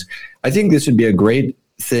watching this, I think this would be a great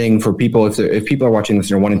thing for people, if people are watching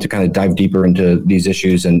this and are wanting to kind of dive deeper into these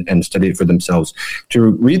issues and study it for themselves,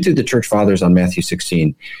 to read through the church fathers on Matthew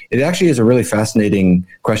 16. It actually is a really fascinating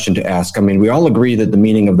question to ask. I mean, we all agree that the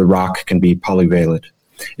meaning of the rock can be polyvalent.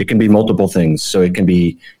 It can be multiple things. So it can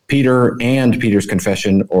be Peter and Peter's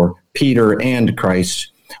confession, or Peter and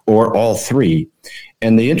Christ, or all three.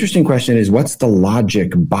 And the interesting question is, what's the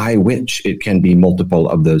logic by which it can be multiple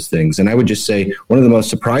of those things? And I would just say one of the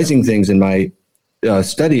most surprising things in my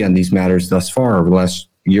study on these matters thus far over the last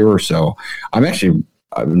year or so,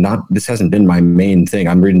 this hasn't been my main thing.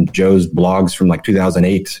 I'm reading Joe's blogs from like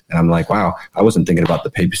 2008, and I'm like, wow, I wasn't thinking about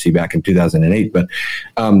the papacy back in 2008,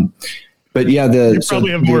 but yeah, you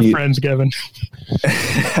probably have more friends, Gavin.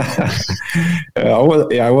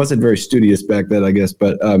 I wasn't very studious back then, I guess,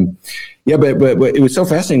 but it was so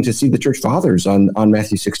fascinating to see the church fathers on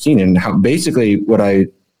Matthew 16, and how basically what I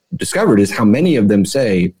discovered is how many of them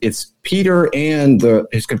say it's Peter and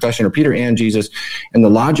his confession, or Peter and Jesus, and the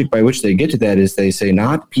logic by which they get to that is they say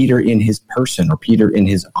not Peter in his person or Peter in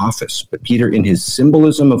his office, but Peter in his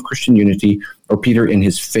symbolism of Christian unity, or Peter in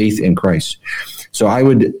his faith in Christ. So I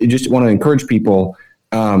would just want to encourage people,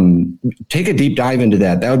 take a deep dive into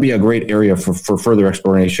that. That would be a great area for further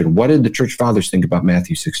exploration. What did the church fathers think about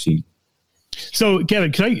Matthew 16? So,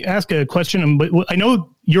 Gavin, can I ask a question? I know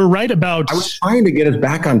you're right about... I was trying to get us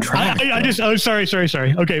back on track.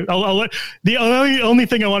 Sorry. Okay, the only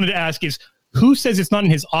thing I wanted to ask is, who says it's not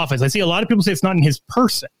in his office? I see a lot of people say it's not in his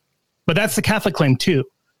person, but that's the Catholic claim too.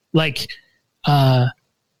 Like,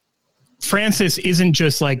 Francis isn't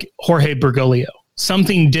just like Jorge Bergoglio.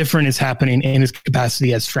 Something different is happening in his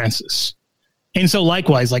capacity as Francis. And so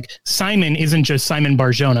likewise, like Simon isn't just Simon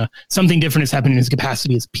Barjona. Something different is happening in his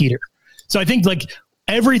capacity as Peter. So I think like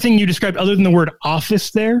everything you described other than the word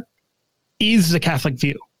office there is the Catholic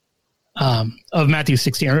view of Matthew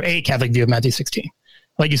 16, or a Catholic view of Matthew 16.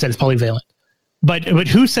 Like you said, it's polyvalent. But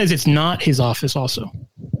who says it's not his office also?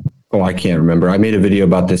 Oh, I can't remember. I made a video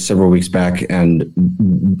about this several weeks back, and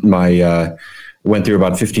went through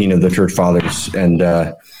about 15 of the church fathers, and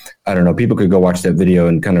I don't know, people could go watch that video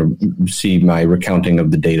and kind of see my recounting of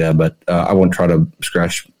the data, but I won't try to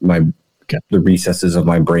scratch the recesses of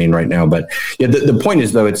my brain right now. But yeah, the point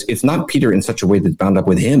is, though, it's not Peter in such a way that's bound up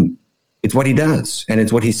with him. It's what he does, and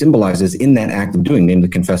it's what he symbolizes in that act of doing, namely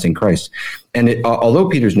confessing Christ. And although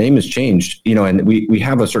Peter's name is changed, and we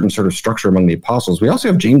have a certain sort of structure among the apostles, we also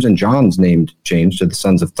have James and John's name changed to the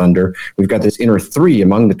sons of thunder. We've got this inner three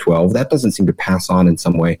among the 12. That doesn't seem to pass on in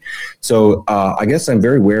some way. So I guess I'm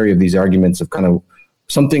very wary of these arguments of kind of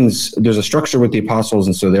there's a structure with the apostles,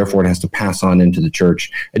 and so therefore it has to pass on into the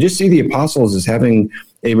church. I just see the apostles as having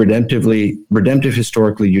a redemptive,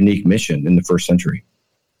 historically unique mission in the first century.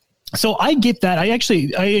 So I get that. I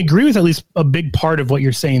agree with at least a big part of what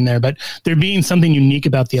you're saying there, but there being something unique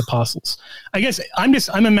about the apostles. I guess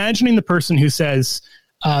I'm imagining the person who says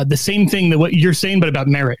the same thing that what you're saying, but about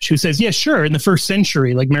marriage, who says, yeah, sure, in the first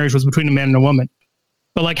century, like marriage was between a man and a woman.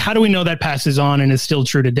 But like, how do we know that passes on and is still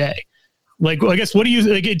true today? Like, I guess,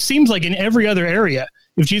 it seems like in every other area,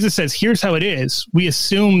 if Jesus says, here's how it is, we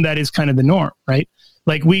assume that is kind of the norm, right?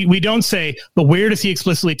 Like we don't say, but where does he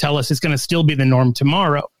explicitly tell us it's going to still be the norm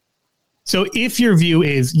tomorrow? So if your view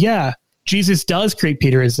is, yeah, Jesus does create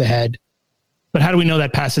Peter as the head, but how do we know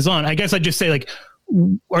that passes on? I guess I'd just say, like,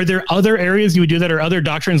 are there other areas you would do that, or other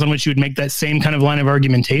doctrines on which you would make that same kind of line of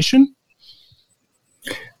argumentation?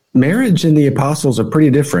 Marriage and the apostles are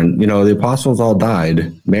pretty different. The apostles all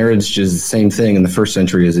died. Marriage is the same thing in the first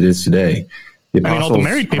century as it is today. All the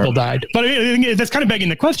married people died. But I think that's kind of begging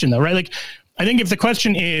the question, though, right? Like, I think if the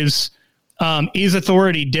question is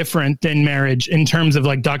authority different than marriage in terms of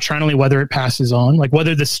like doctrinally, whether it passes on, like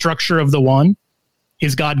whether the structure of the one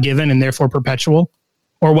is God-given and therefore perpetual,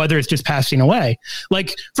 or whether it's just passing away.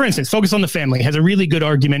 Like, for instance, Focus on the Family has a really good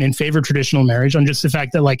argument in favor of traditional marriage on just the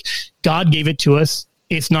fact that like God gave it to us.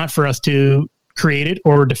 It's not for us to create it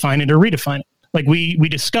or define it or redefine it. Like we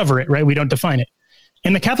discover it, right? We don't define it.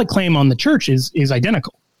 And the Catholic claim on the church is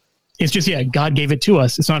identical. It's just, yeah, God gave it to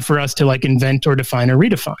us. It's not for us to like invent or define or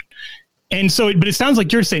redefine. And so, but it sounds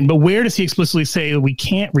like you're saying, but where does he explicitly say we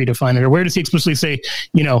can't redefine it? Or where does he explicitly say,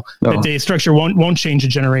 that the structure won't change a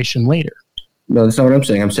generation later? No, that's not what I'm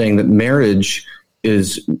saying. I'm saying that marriage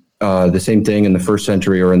is the same thing in the first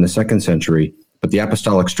century or in the second century, but the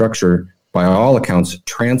apostolic structure, by all accounts,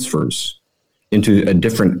 transfers into a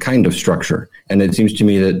different kind of structure. And it seems to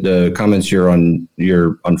me that the comments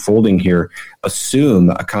you're unfolding here assume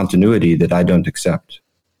a continuity that I don't accept.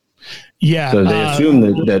 Yeah. So they assume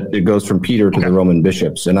that it goes from Peter to the Roman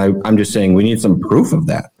bishops. And I'm just saying we need some proof of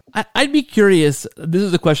that. I'd be curious. This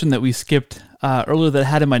is a question that we skipped earlier that I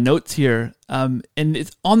had in my notes here. And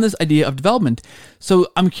it's on this idea of development. So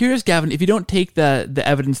I'm curious, Gavin, if you don't take the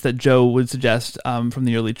evidence that Joe would suggest from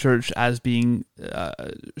the early church as being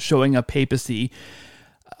showing a papacy,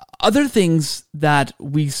 other things that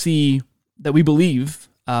we see that we believe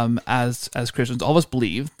as Christians, all of us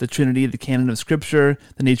believe, the Trinity, the canon of Scripture,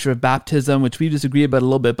 the nature of baptism, which we disagree about a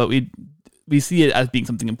little bit, but we see it as being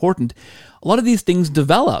something important. A lot of these things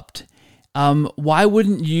developed. Why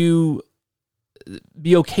wouldn't you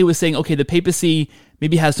be okay with saying, okay, the papacy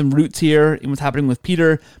maybe has some roots here in what's happening with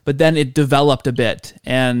Peter, but then it developed a bit,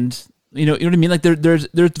 and you know what I mean? Like there's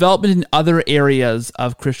development in other areas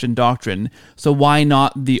of Christian doctrine. So why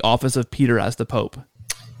not the office of Peter as the Pope?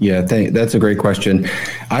 Yeah, that's a great question.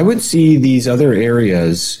 I would see these other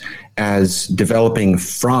areas as developing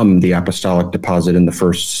from the apostolic deposit in the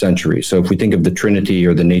first century. So if we think of the Trinity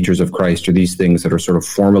or the natures of Christ or these things that are sort of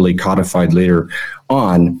formally codified later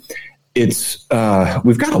on, it's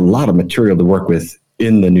we've got a lot of material to work with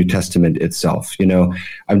in the New Testament itself.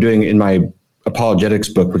 I'm doing in my apologetics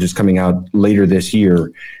book, which is coming out later this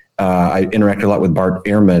year, I interact a lot with Bart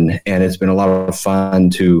Ehrman, and it's been a lot of fun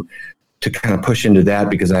to kind of push into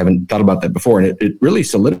that because I haven't thought about that before. And it really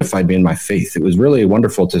solidified me in my faith. It was really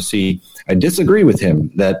wonderful to see. I disagree with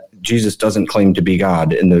him that Jesus doesn't claim to be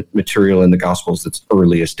God in the material in the Gospels that's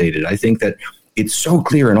earliest dated. I think that it's so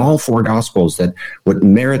clear in all four Gospels that what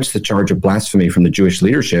merits the charge of blasphemy from the Jewish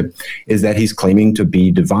leadership is that he's claiming to be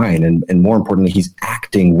divine. And more importantly, he's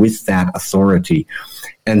acting with that authority.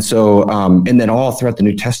 And so, and then all throughout the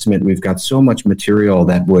New Testament, we've got so much material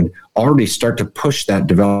that would already start to push that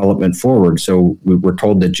development forward. So we're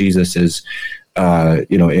told that Jesus is,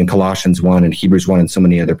 in Colossians 1 and Hebrews 1 and so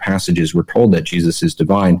many other passages, we're told that Jesus is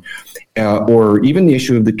divine. Or even the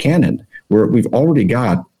issue of the canon, where we've already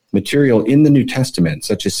got material in the New Testament,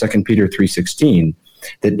 such as 2 Peter 3:16,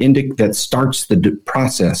 that starts the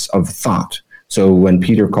process of thought. So when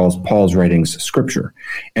Peter calls Paul's writings scripture,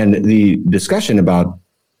 and the discussion about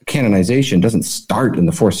canonization doesn't start in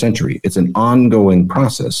the 4th century. It's an ongoing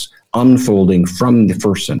process unfolding from the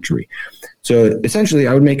 1st century. So essentially,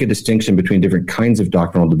 I would make a distinction between different kinds of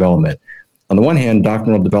doctrinal development. On the one hand,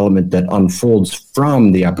 doctrinal development that unfolds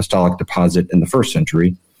from the apostolic deposit in the 1st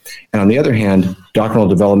century. And on the other hand, doctrinal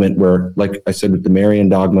development where, like I said with the Marian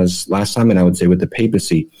dogmas last time, and I would say with the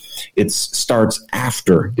papacy, it starts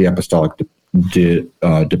after the apostolic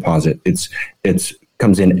deposit. It's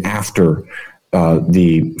comes in after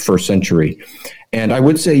the 1st century. And I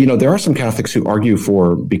would say, there are some Catholics who argue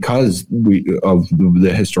for, because of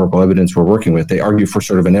the historical evidence we're working with, they argue for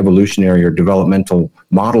sort of an evolutionary or developmental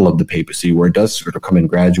model of the papacy where it does sort of come in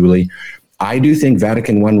gradually. I do think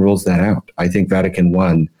Vatican I rules that out. I think Vatican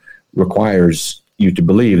I requires you to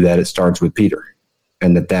believe that it starts with Peter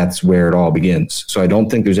and that that's where it all begins. So I don't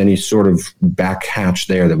think there's any sort of back hatch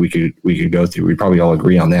there that we could go through. We probably all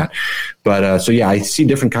agree on that. But I see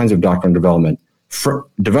different kinds of doctrinal development. For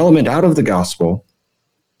development out of the gospel,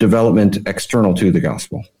 development external to the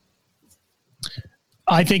gospel.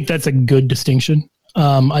 I think that's a good distinction.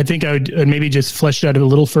 I think I would maybe just flesh it out a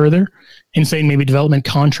little further and saying maybe development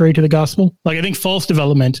contrary to the gospel. Like I think false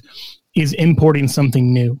development is importing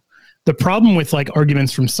something new. The problem with like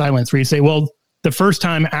arguments from silence where you say, well, the first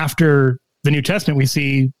time after the New Testament, we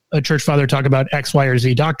see a church father talk about X, Y, or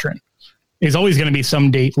Z doctrine is always going to be some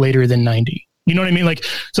date later than 90. You know what I mean? Like,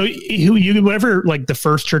 so whoever, like the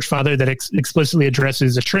first church father that explicitly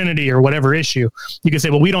addresses a Trinity or whatever issue, you can say,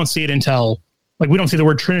 well, we don't see it until, like, we don't see the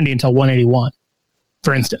word Trinity until 181,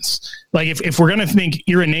 for instance. Like, if we're going to think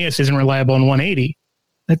Irenaeus isn't reliable in 180,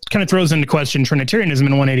 that kind of throws into question Trinitarianism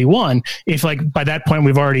in 181. If, like, by that point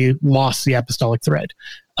we've already lost the apostolic thread.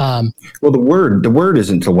 Well, the word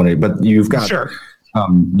isn't until 180, but you've got. Sure.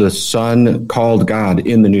 The Son called God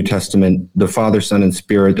in the New Testament, the Father, Son, and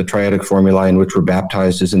Spirit, the triadic formula in which we're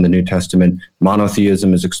baptized is in the New Testament.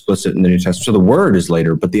 Monotheism is explicit in the New Testament. So the word is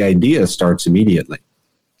later, but the idea starts immediately.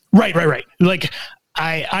 Right. Like,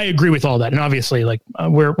 I agree with all that. And obviously, like,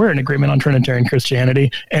 we're in agreement on Trinitarian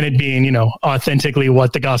Christianity and it being, authentically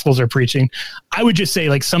what the Gospels are preaching. I would just say,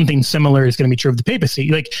 like, something similar is going to be true of the papacy.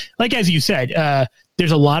 Like as you said,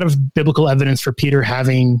 there's a lot of biblical evidence for Peter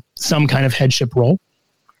having some kind of headship role.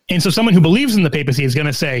 And so someone who believes in the papacy is going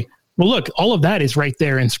to say, well, look, all of that is right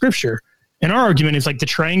there in Scripture. And our argument is, like, the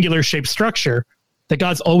triangular shaped structure that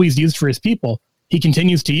God's always used for his people, he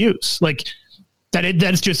continues to use. Like,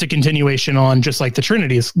 that's just a continuation on, just like the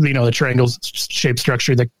Trinity is, the triangle shaped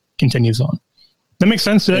structure that continues on. That makes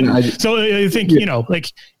sense. So I think,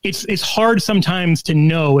 like, it's hard sometimes to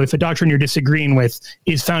know if a doctrine you're disagreeing with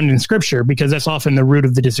is found in Scripture, because that's often the root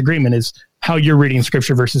of the disagreement, is how you're reading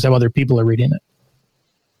Scripture versus how other people are reading it.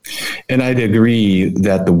 And I'd agree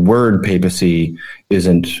that the word papacy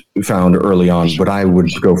isn't found early on, but I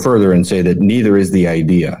would go further and say that neither is the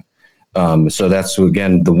idea. So that's,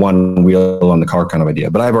 again, the one wheel on the car kind of idea.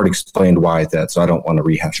 But I've already explained why that, so I don't want to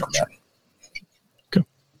rehash on that.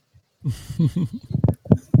 Okay.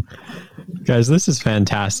 Guys, this is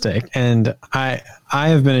fantastic. And I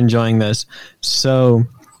have been enjoying this so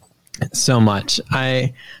much.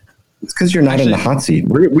 It's because you're not in the hot seat.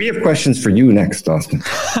 We have questions for you next, Austin.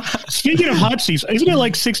 Speaking of hot seats, isn't it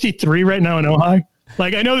like 63 right now in Ojai?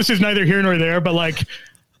 Like, I know this is neither here nor there, but, like,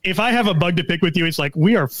 if I have a bug to pick with you, it's like,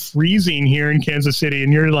 we are freezing here in Kansas City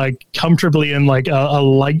and you're, like, comfortably in, like, a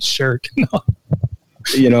light shirt.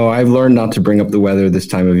 I've learned not to bring up the weather this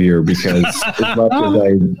time of year, because as much as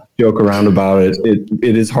I joke around about it,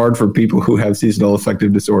 it is hard for people who have seasonal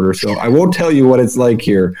affective disorder. So I won't tell you what it's like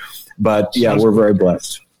here, but yeah, we're very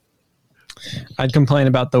blessed. I'd complain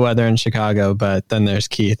about the weather in Chicago, but then there's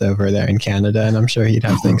Keith over there in Canada, and I'm sure he'd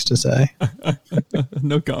have things to say.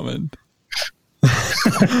 No comment.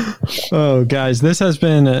 Oh, guys, this has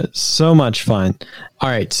been so much fun. All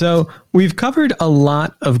right, so we've covered a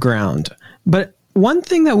lot of ground, but one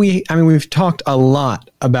thing that we've talked a lot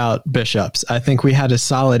about bishops. I think we had a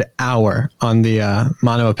solid hour on the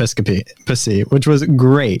monoepiscopacy, which was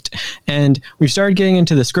great. And we've started getting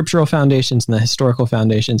into the scriptural foundations and the historical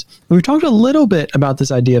foundations. We've talked a little bit about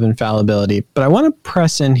this idea of infallibility, but I want to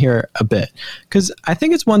press in here a bit, because I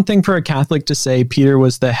think it's one thing for a Catholic to say Peter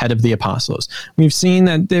was the head of the apostles. We've seen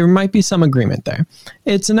that there might be some agreement there.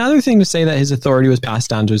 It's another thing to say that his authority was passed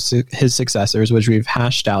down to his successors, which we've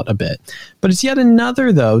hashed out a bit. But it's yet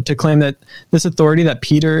another, though, to claim that this authority that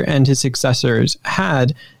Peter and his successors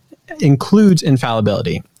had includes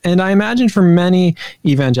infallibility. And I imagine for many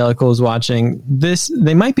evangelicals watching this,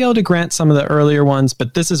 they might be able to grant some of the earlier ones,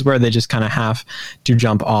 but this is where they just kind of have to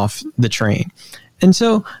jump off the train. And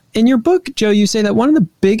so in your book, Joe, you say that one of the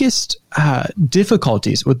biggest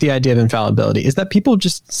difficulties with the idea of infallibility is that people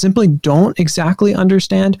just simply don't exactly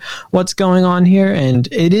understand what's going on here, and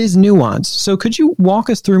it is nuanced. So could you walk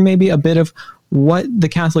us through maybe a bit of what the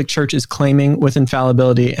Catholic Church is claiming with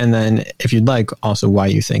infallibility, and then, if you'd like, also why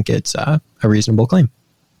you think it's a reasonable claim?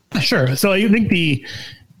 Sure. So I think the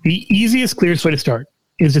easiest, clearest way to start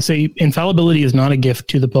is to say infallibility is not a gift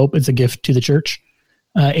to the Pope, it's a gift to the Church.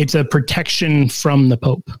 It's a protection from the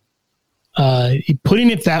Pope. Putting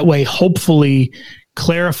it that way hopefully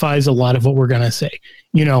clarifies a lot of what we're going to say.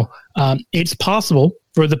 It's possible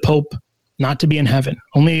for the Pope not to be in heaven.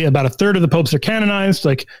 Only about a third of the popes are canonized.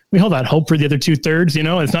 Like, we hold out hope for the other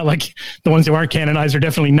 2/3. It's not like the ones who aren't canonized are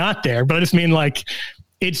definitely not there. But I just mean, like,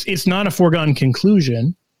 it's not a foregone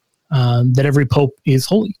conclusion that every pope is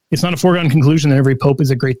holy. It's not a foregone conclusion that every pope is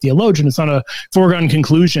a great theologian. It's not a foregone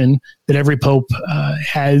conclusion that every pope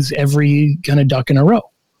has every kind of duck in a row.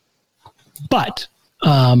 But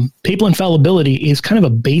papal infallibility is kind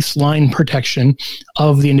of a baseline protection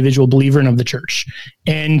of the individual believer and of the Church.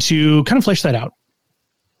 And to kind of flesh that out,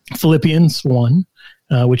 Philippians 1,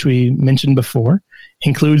 which we mentioned before,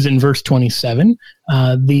 includes in verse 27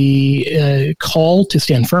 the call to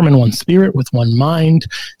stand firm in one spirit with one mind,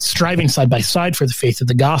 striving side by side for the faith of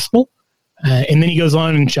the gospel. And then he goes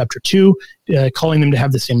on in chapter 2, calling them to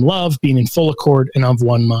have the same love, being in full accord and of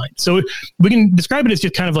one mind. So we can describe it as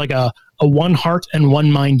just kind of like a one heart and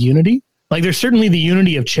one mind unity. Like, there's certainly the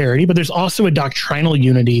unity of charity, but there's also a doctrinal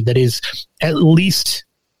unity that is at least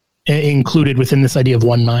included within this idea of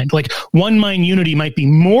one mind. Like, one mind unity might be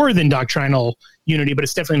more than doctrinal unity, but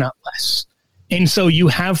it's definitely not less. And so you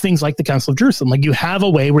have things like the Council of Jerusalem. Like, you have a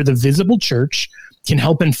way where the visible church can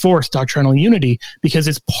help enforce doctrinal unity because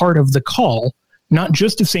it's part of the call, not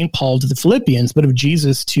just of St. Paul to the Philippians, but of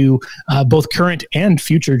Jesus to both current and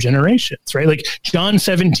future generations, right? Like John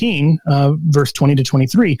 17, verse 20 to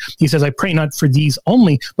 23, he says, I pray not for these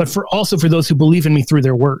only, but also for those who believe in me through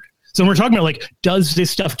their word. So when we're talking about, like, does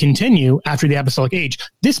this stuff continue after the apostolic age?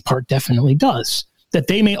 This part definitely does. that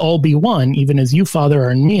they may all be one, even as you, Father,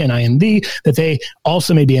 are in me and I in thee, that they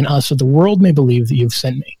also may be in us, so the world may believe that you've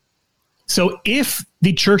sent me. So if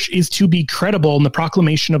the church is to be credible in the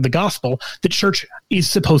proclamation of the gospel, the church is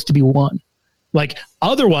supposed to be one. Like,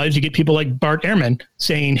 otherwise, you get people like Bart Ehrman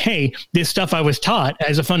saying, hey, this stuff I was taught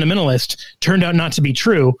as a fundamentalist turned out not to be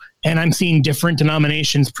true, and I'm seeing different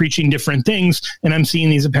denominations preaching different things, and I'm seeing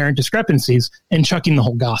these apparent discrepancies, and chucking the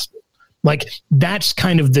whole gospel. Like, that's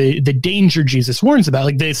kind of the danger Jesus warns about.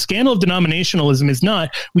 Like, the scandal of denominationalism is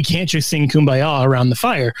not, we can't just sing Kumbaya around the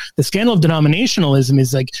fire. The scandal of denominationalism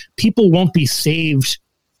is like, people won't be saved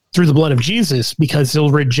through the blood of Jesus because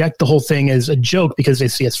they'll reject the whole thing as a joke because they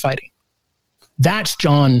see us fighting. That's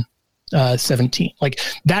John 17. Like,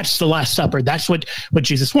 that's the Last Supper. That's what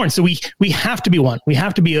Jesus warned. So we have to be one. We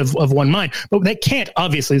have to be of one mind. But that can't,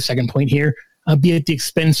 obviously, the second point here, be at the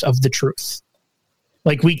expense of the truth.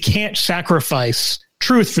 Like, we can't sacrifice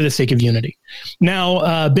truth for the sake of unity.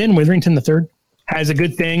 Now, Ben Witherington III has a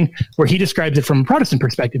good thing where he describes it from a Protestant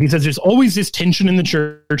perspective. He says there's always this tension in the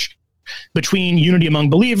church between unity among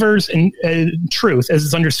believers and truth as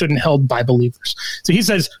is understood and held by believers. So he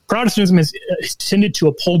says Protestantism is tended to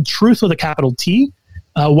uphold truth with a capital T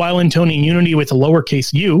while intoning unity with a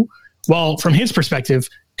lowercase u, while from his perspective,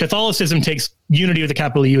 Catholicism takes unity with a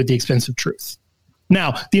capital U at the expense of truth.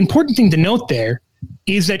 Now, the important thing to note there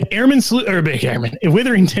is that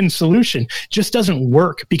Witherington's solution just doesn't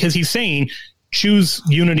work because he's saying choose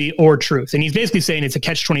unity or truth. And he's basically saying it's a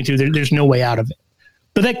catch-22. There's no way out of it.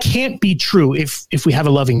 But that can't be true if we have a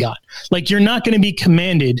loving God. Like, you're not going to be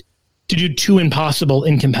commanded to do two impossible,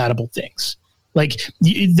 incompatible things. Like,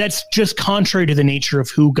 that's just contrary to the nature of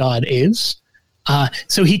who God is.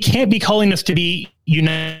 So he can't be calling us to be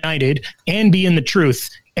united and be in the truth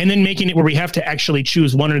and then making it where we have to actually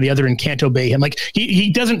choose one or the other and can't obey him. Like,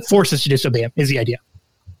 he doesn't force us to disobey him, is the idea.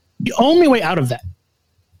 The only way out of that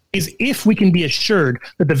is if we can be assured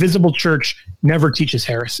that the visible church never teaches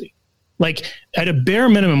heresy. Like, at a bare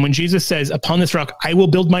minimum, when Jesus says, upon this rock, I will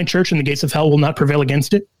build my church and the gates of hell will not prevail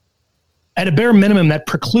against it, at a bare minimum, that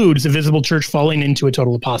precludes the visible church falling into a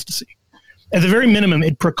total apostasy. At the very minimum,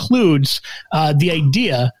 it precludes the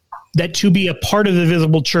idea that to be a part of the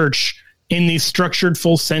visible church in the structured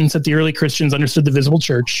full sense that the early Christians understood the visible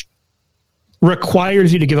church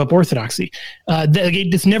requires you to give up orthodoxy.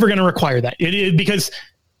 It's never going to require that because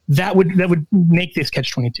that would make this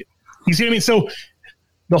catch-22. You see what I mean? So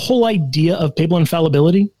the whole idea of papal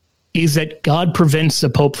infallibility is that God prevents the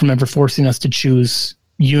Pope from ever forcing us to choose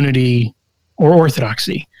unity or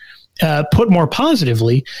orthodoxy. Put more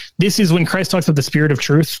positively, this is when Christ talks about the Spirit of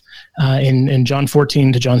truth in John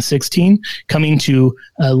 14 to John 16, coming to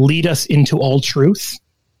lead us into all truth.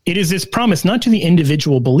 It is this promise not to the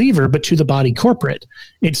individual believer, but to the body corporate.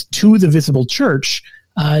 It's to the visible church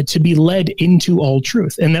to be led into all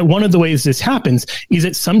truth. And that one of the ways this happens is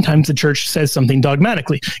that sometimes the church says something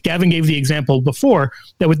dogmatically. Gavin gave the example before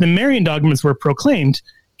that when the Marian dogmas were proclaimed,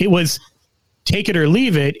 it was take it or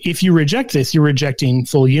leave it. If you reject this, you're rejecting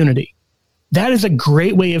full unity. That is a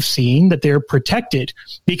great way of seeing that they're protected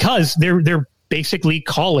because they're basically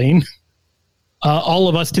calling all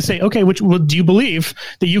of us to say, okay, do you believe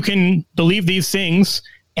that you can believe these things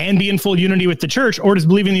and be in full unity with the church, or does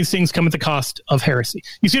believing these things come at the cost of heresy?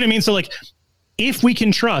 You see what I mean? So, like, if we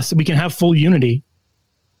can trust that we can have full unity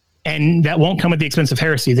and that won't come at the expense of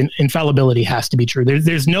heresy, then infallibility has to be true.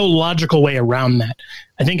 There's no logical way around that.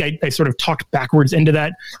 I think I sort of talked backwards into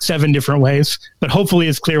that 7 different ways, but hopefully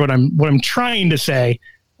it's clear what I'm trying to say.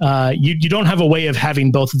 You don't have a way of having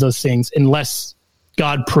both of those things unless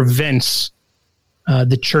God prevents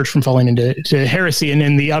the church from falling into heresy. And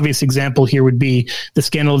then the obvious example here would be the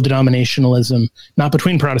scandal of denominationalism, not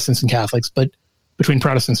between Protestants and Catholics, but between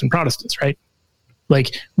Protestants and Protestants, right?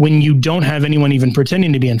 Like, when you don't have anyone even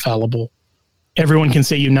pretending to be infallible, everyone can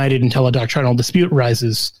say united until a doctrinal dispute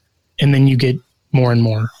rises, and then you get more and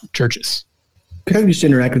more churches. Could I just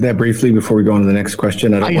interact with that briefly before we go on to the next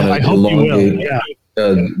question? I don't want to elongate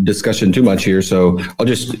discussion too much here, so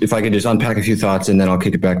if I could just unpack a few thoughts, and then I'll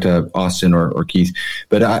kick it back to Austin or Keith.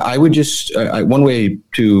 But I would just, one way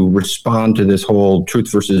to respond to this whole truth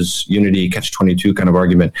versus unity catch-22 kind of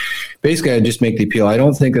argument, basically I just make the appeal. I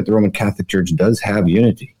don't think that the Roman Catholic Church does have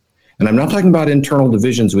unity. And I'm not talking about internal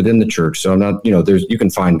divisions within the church. So I'm not, you can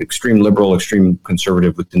find extreme liberal, extreme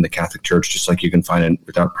conservative within the Catholic Church, just like you can find it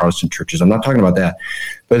without Protestant churches. I'm not talking about that.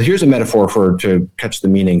 But here's a metaphor to catch the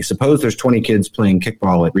meaning. Suppose there's 20 kids playing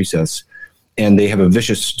kickball at recess, and they have a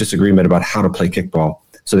vicious disagreement about how to play kickball.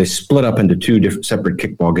 So they split up into 2 different separate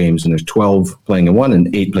kickball games, and there's 12 playing in one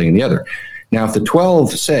and 8 playing in the other. Now, if the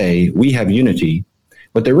 12 say we have unity,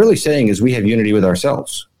 what they're really saying is we have unity with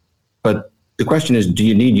ourselves. But the question is, do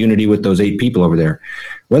you need unity with those 8 people over there?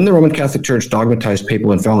 When the Roman Catholic Church dogmatized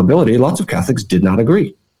papal infallibility, lots of Catholics did not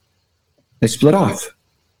agree. They split off.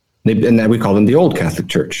 And then we call them the Old Catholic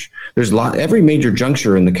Church. Every major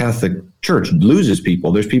juncture in the Catholic Church loses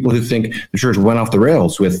people. There's people who think the Church went off the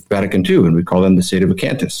rails with Vatican II, and we call them the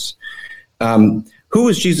Sedevacantists. Who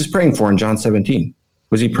was Jesus praying for in John 17?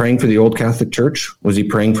 Was he praying for the Old Catholic Church? Was he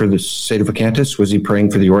praying for the Sedevacantists? Was he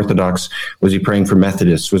praying for the Orthodox? Was he praying for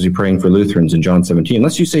Methodists? Was he praying for Lutherans in John 17?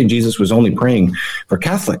 Unless you say Jesus was only praying for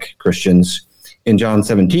Catholic Christians in John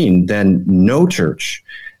 17, then no church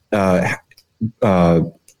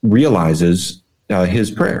realizes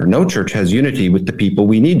his prayer. No church has unity with the people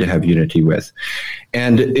we need to have unity with.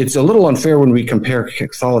 And it's a little unfair when we compare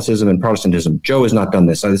Catholicism and Protestantism. Joe has not done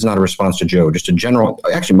this. This is not a response to Joe, just a general,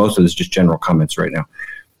 actually most of this is just general comments right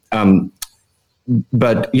now.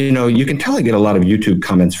 But, you can tell I get a lot of YouTube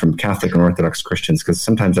comments from Catholic and Orthodox Christians because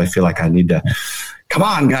sometimes I feel like I need to, come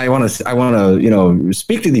on, guy, I want to,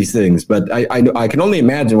 speak to these things. But I can only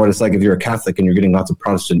imagine what it's like if you're a Catholic and you're getting lots of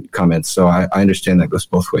Protestant comments. So I understand that goes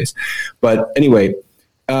both ways. But anyway,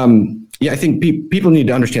 I think people need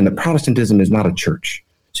to understand that Protestantism is not a church.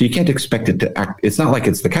 So you can't expect it to act. It's not like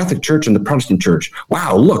it's the Catholic Church and the Protestant Church.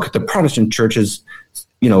 Wow, look, the Protestant Church is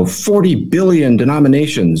 40 billion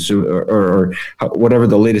denominations or whatever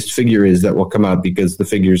the latest figure is that will come out, because the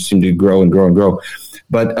figures seem to grow and grow and grow.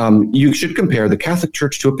 But you should compare the Catholic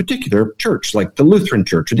Church to a particular church, like the Lutheran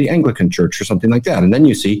Church or the Anglican Church or something like that. And then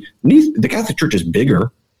you see the Catholic Church is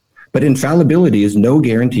bigger, but infallibility is no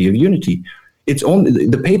guarantee of unity. It's only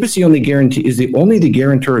the papacy only guarantee is the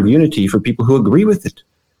guarantor of unity for people who agree with it.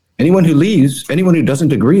 Anyone who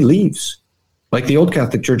doesn't agree leaves, like the Old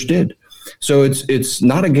Catholic Church did. So it's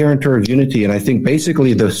not a guarantor of unity. And I think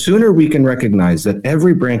basically the sooner we can recognize that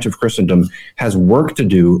every branch of Christendom has work to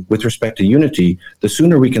do with respect to unity, the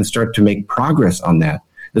sooner we can start to make progress on that.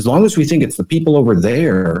 As long as we think it's the people over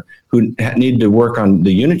there who need to work on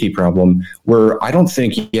the unity problem, I don't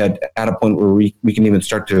think yet at a point where we can even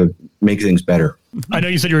start to make things better. I know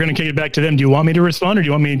you said you were going to kick it back to them. Do you want me to respond, or do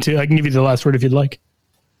you want me to? I can give you the last word if you'd like.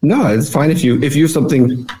 No, it's fine. If you have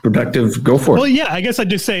something productive, go for it. Well, yeah, I guess I'd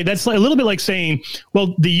just say that's a little bit like saying,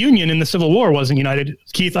 well, the Union in the Civil War wasn't united.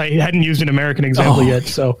 Keith, I hadn't used an American example yet,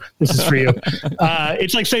 so this is for you.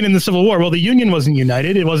 It's like saying in the Civil War, well, the Union wasn't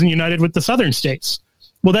united. It wasn't united with the Southern states.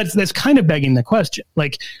 Well, that's kind of begging the question.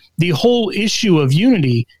 Like, the whole issue of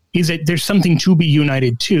unity is that there's something to be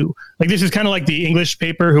united to. Like, this is kind of like the English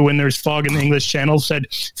paper who, when there's fog in the English Channel, said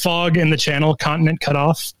fog in the Channel, continent cut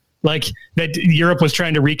off. Like, that Europe was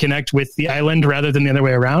trying to reconnect with the island rather than the other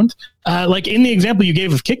way around. Like in the example you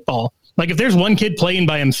gave of kickball, like if there's one kid playing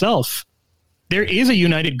by himself, there is a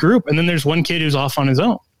united group, and then there's one kid who's off on his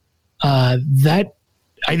own.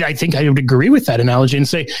 I think I would agree with that analogy and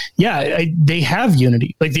say, yeah, they have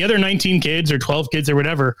unity. Like the other 19 kids or 12 kids or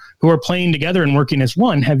whatever who are playing together and working as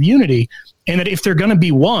one have unity. And that if they're going to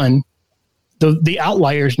be one, the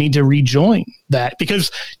outliers need to rejoin that,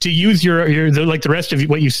 because to use your like the rest of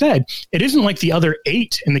what you said, it isn't like the other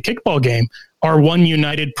 8 in the kickball game are one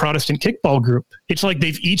united Protestant kickball group. It's like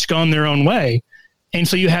they've each gone their own way. And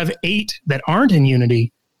so you have 8 that aren't in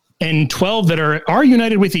unity and 12 that are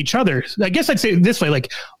united with each other. I guess I'd say it this way,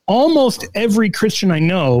 like almost every Christian I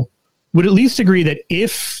know would at least agree that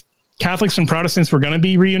if Catholics and Protestants were going to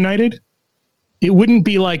be reunited, it wouldn't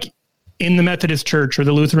be like in the Methodist Church or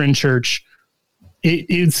the Lutheran Church.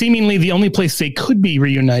 It seemingly the only place they could be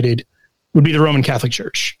reunited would be the Roman Catholic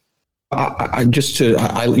Church.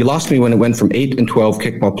 You lost me when it went from 8 and 12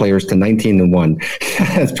 kickball players to 19 and 1.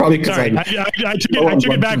 That's probably because I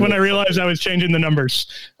took it back when I realized I was changing the numbers.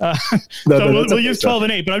 We'll use 12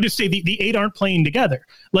 and 8, but I would just say the 8 aren't playing together.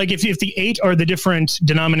 Like if the 8 are the different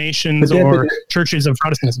denominations or churches of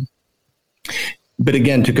Protestantism. But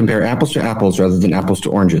again, to compare apples to apples rather than apples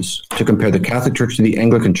to oranges, to compare the Catholic Church to the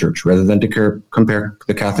Anglican Church rather than to compare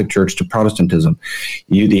the Catholic Church to Protestantism.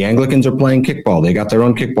 The Anglicans are playing kickball. They got their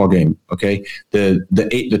own kickball game. Okay.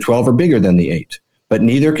 The 12 are bigger than the 8, but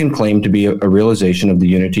neither can claim to be a realization of the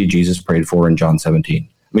unity Jesus prayed for in John 17.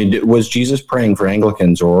 I mean, was Jesus praying for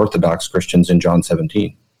Anglicans or Orthodox Christians in John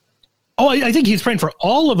 17? Oh, I think he's praying for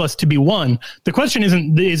all of us to be one. The question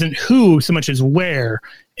isn't who so much as where,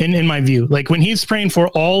 in my view. Like when he's praying for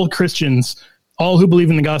all Christians, all who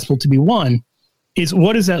believe in the gospel to be one, is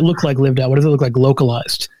what does that look like lived out? What does it look like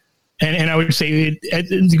localized? And I would say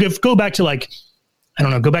go back to like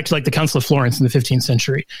the Council of Florence in the 15th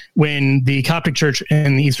century, when the Coptic Church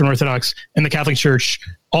and the Eastern Orthodox and the Catholic Church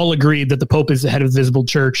all agreed that the Pope is the head of the visible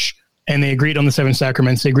church. And they agreed on the 7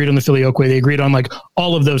 sacraments. They agreed on the filioque. They agreed on like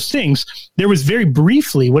all of those things. There was very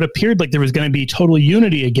briefly what appeared like there was going to be total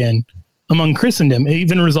unity again among Christendom,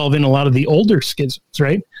 even resolve in a lot of the older schisms,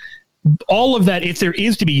 right? All of that, if there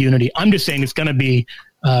is to be unity, I'm just saying it's going to be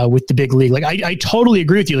with the big league. Like, I totally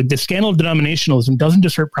agree with you. Like, the scandal of denominationalism doesn't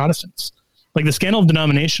just hurt Protestants. Like, the scandal of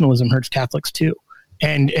denominationalism hurts Catholics too.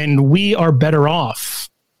 And we are better off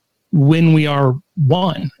when we are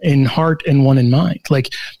one in heart and one in mind.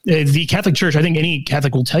 Like, the Catholic Church, I think any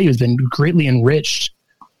Catholic will tell you, has been greatly enriched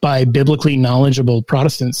by biblically knowledgeable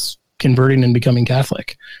Protestants converting and becoming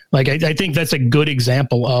Catholic. Like, I think that's a good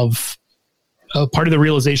example of part of the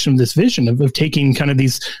realization of this vision of taking kind of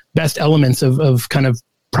these best elements of kind of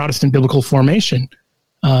Protestant biblical formation,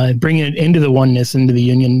 bringing it into the oneness, into the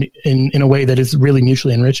union in a way that is really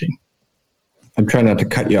mutually enriching. I'm trying not to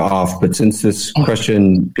cut you off, but since this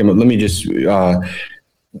question came up, let me just reiterate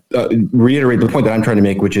the point that I'm trying to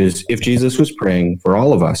make, which is, if Jesus was praying for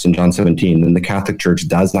all of us in John 17, then the Catholic Church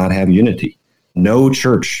does not have unity. No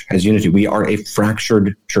church has unity. We are a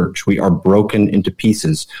fractured church. We are broken into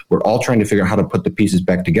pieces. We're all trying to figure out how to put the pieces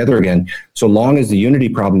back together again. So long as the unity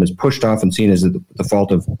problem is pushed off and seen as the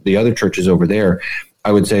fault of the other churches over there,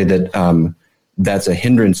 I would say that that's a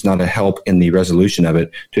hindrance, not a help in the resolution of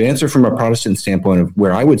it. To answer from a Protestant standpoint of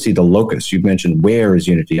where I would see the locus, you've mentioned where is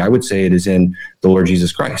unity. I would say it is in the Lord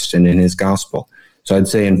Jesus Christ and in his gospel. So I'd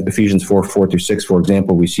say in Ephesians 4:4-6, for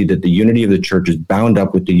example, we see that the unity of the church is bound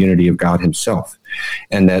up with the unity of God himself.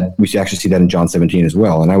 And that we actually see that in John 17 as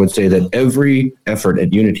well. And I would say that every effort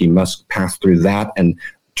at unity must pass through that and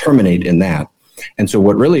terminate in that. And so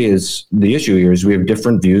what really is the issue here is we have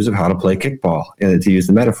different views of how to play kickball, to use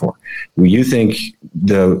the metaphor. You think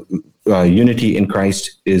the unity in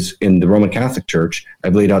Christ is in the Roman Catholic Church.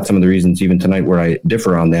 I've laid out some of the reasons even tonight where I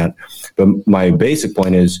differ on that. But my basic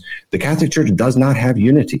point is the Catholic Church does not have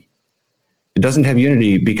unity. It doesn't have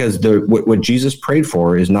unity because what Jesus prayed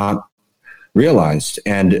for is not realized.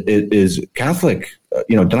 And it is Catholic,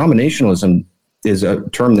 denominationalism is a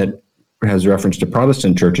term that has reference to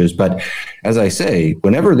Protestant churches. But as I say,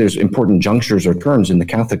 whenever there's important junctures or terms in the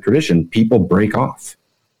Catholic tradition, people break off.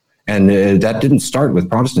 And that didn't start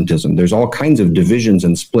with Protestantism. There's all kinds of divisions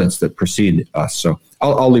and splits that precede us. So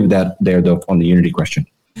I'll leave that there, though, on the unity question.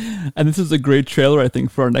 And this is a great trailer, I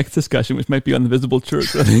think, for our next discussion, which might be on the Visible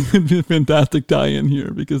Church. I think it'd be a fantastic tie-in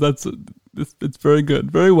here because it's very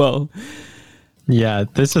good, very well. Yeah,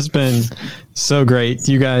 this has been so great.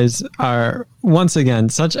 You guys are, once again,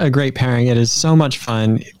 such a great pairing. It is so much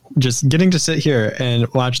fun just getting to sit here and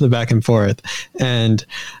watch the back and forth. And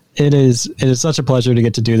it is such a pleasure to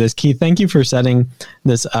get to do this. Keith, thank you for setting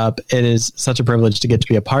this up. It is such a privilege to get to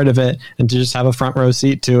be a part of it and to just have a front row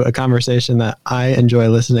seat to a conversation that I enjoy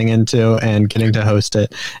listening into, and getting to host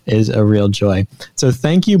it is a real joy. So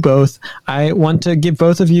thank you both. I want to give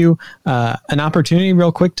both of you an opportunity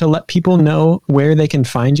real quick to let people know where they can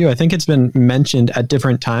find you. I think it's been mentioned at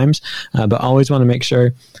different times, but always want to make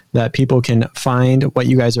sure that people can find what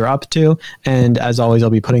you guys are up to. And as always, I'll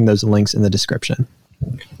be putting those links in the description.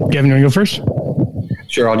 Gavin, you want to go first?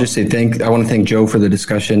 Sure. I'll just say I want to thank Joe for the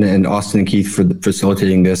discussion and Austin and Keith for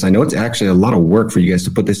facilitating this. I know it's actually a lot of work for you guys to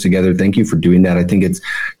put this together. Thank you for doing that. I think it's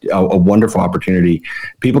a wonderful opportunity.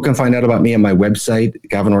 People can find out about me on my website,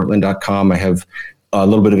 gavinortlund.com. I have a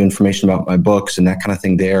little bit of information about my books and that kind of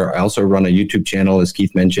thing there. I also run a YouTube channel, as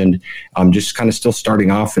Keith mentioned. I'm just kind of still starting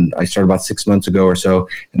off, and I started about 6 months ago or so,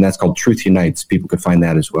 and that's called Truth Unites. People could find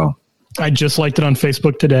that as well. I just liked it on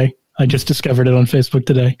Facebook today. I just discovered it on Facebook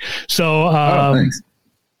today. So, thanks.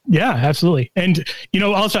 Yeah, absolutely. And,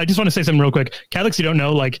 also, I just want to say something real quick. Catholics you don't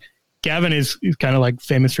know, like, Gavin is kind of like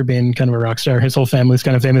famous for being kind of a rock star. His whole family is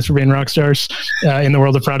kind of famous for being rock stars in the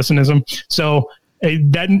world of Protestantism. So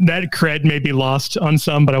that cred may be lost on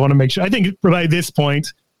some, but I want to make sure. I think by this point,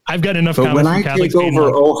 I've got enough. But when I take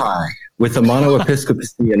over Ojai with the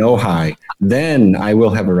monoepiscopacy in Ojai, then I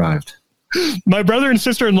will have arrived. My brother and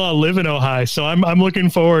sister-in-law live in Ojai, so I'm looking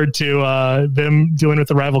forward to them doing with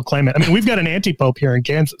the rival claimant. I mean, we've got an anti-pope here in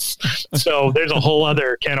Kansas, so there's a whole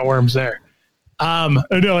other can of worms there.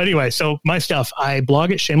 Anyway, so my stuff, I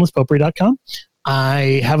blog at shamelesspopery.com.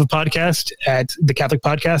 I have a podcast at the Catholic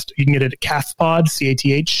Podcast. You can get it at cathpod,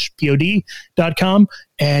 cathpod.com.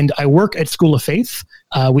 And I work at School of Faith.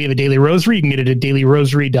 We have a daily rosary. You can get it at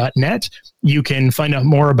dailyrosary.net. You can find out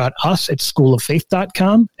more about us at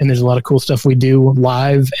schooloffaith.com. And there's a lot of cool stuff we do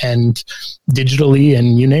live and digitally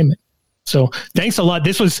and you name it. So thanks a lot.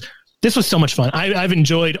 This was so much fun. I've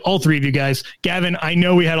enjoyed all three of you guys. Gavin, I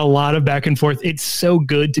know we had a lot of back and forth. It's so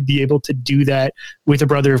good to be able to do that with a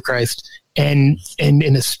brother of Christ and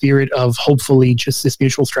in a spirit of hopefully just this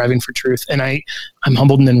mutual striving for truth. And I'm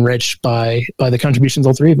humbled and enriched by the contributions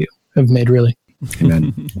all three of you have made, really.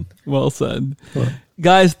 Amen. Well said.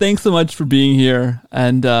 Guys, thanks so much for being here.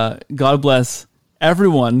 And God bless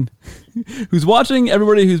everyone who's watching,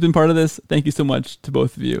 everybody who's been part of this. Thank you so much to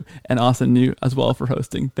both of you. And Austin, you as well for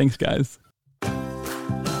hosting. Thanks, guys.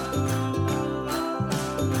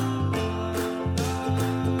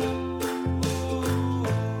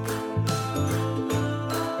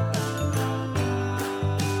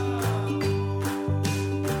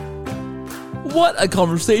 What a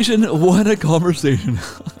conversation. What a conversation.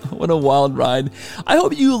 What a wild ride. I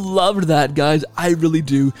hope you loved that, guys. I really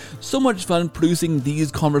do. So much fun producing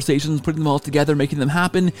these conversations, putting them all together, making them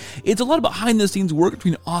happen. It's a lot of behind the scenes work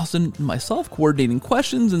between Austin and myself, coordinating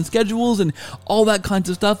questions and schedules and all that kinds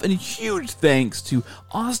of stuff. And a huge thanks to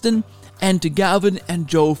Austin and to Gavin and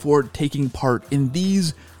Joe for taking part in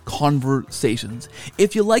these conversations.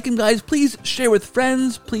 If you like them, guys, please share with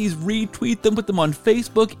friends, please retweet them, put them on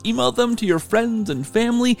Facebook, email them to your friends and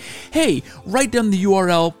family. Hey, write down the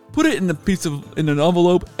URL, put it in an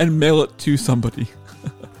envelope and mail it to somebody.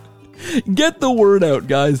 Get the word out,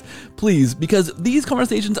 guys, please, because these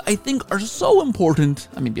conversations I think are so important.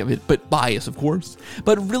 I mean, a bit biased, of course,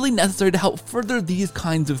 but really necessary to help further these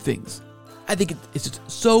kinds of things. I think it's just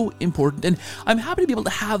so important, and I'm happy to be able to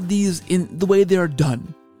have these in the way they are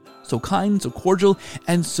done. So kind, so cordial,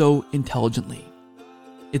 and so intelligently.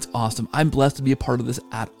 It's awesome. I'm blessed to be a part of this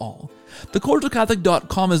at all.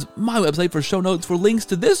 TheCordialCatholic.com is my website for show notes for links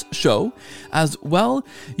to this show as well.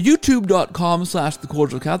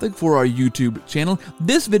 YouTube.com/TheCordialCatholic for our YouTube channel.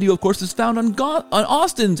 This video, of course, is found on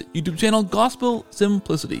Austin's YouTube channel, Gospel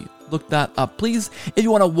Simplicity. Look that up, please, if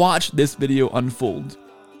you want to watch this video unfold.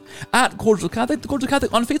 At Cordial Catholic, The Cordial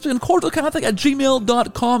Catholic on Facebook, and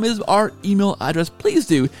cordialcatholic@gmail.com is our email address. Please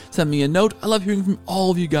do send me a note. I love hearing from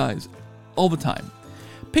all of you guys all the time.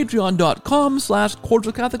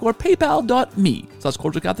 Patreon.com/Cordial Catholic or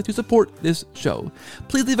PayPal.me/Cordial Catholic to support this show.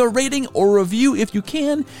 Please leave a rating or review if you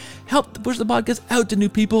can. Help to push the podcast out to new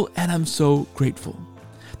people, and I'm so grateful.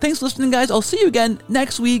 Thanks for listening, guys. I'll see you again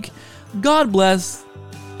next week. God bless,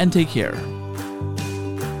 and take care.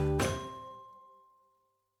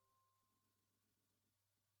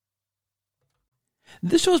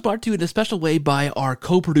 This show is brought to you in a special way by our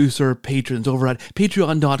co-producer patrons over at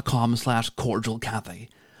patreon.com/Cordial Catholic.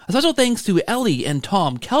 A special thanks to Ellie and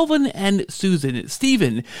Tom, Kelvin and Susan,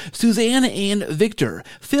 Stephen, Suzanne and Victor,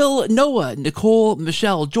 Phil, Noah, Nicole,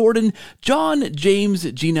 Michelle, Jordan, John, James,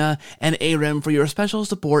 Gina, and Aram for your special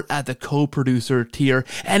support at the co-producer tier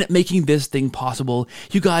and making this thing possible.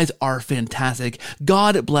 You guys are fantastic.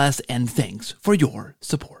 God bless and thanks for your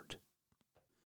support.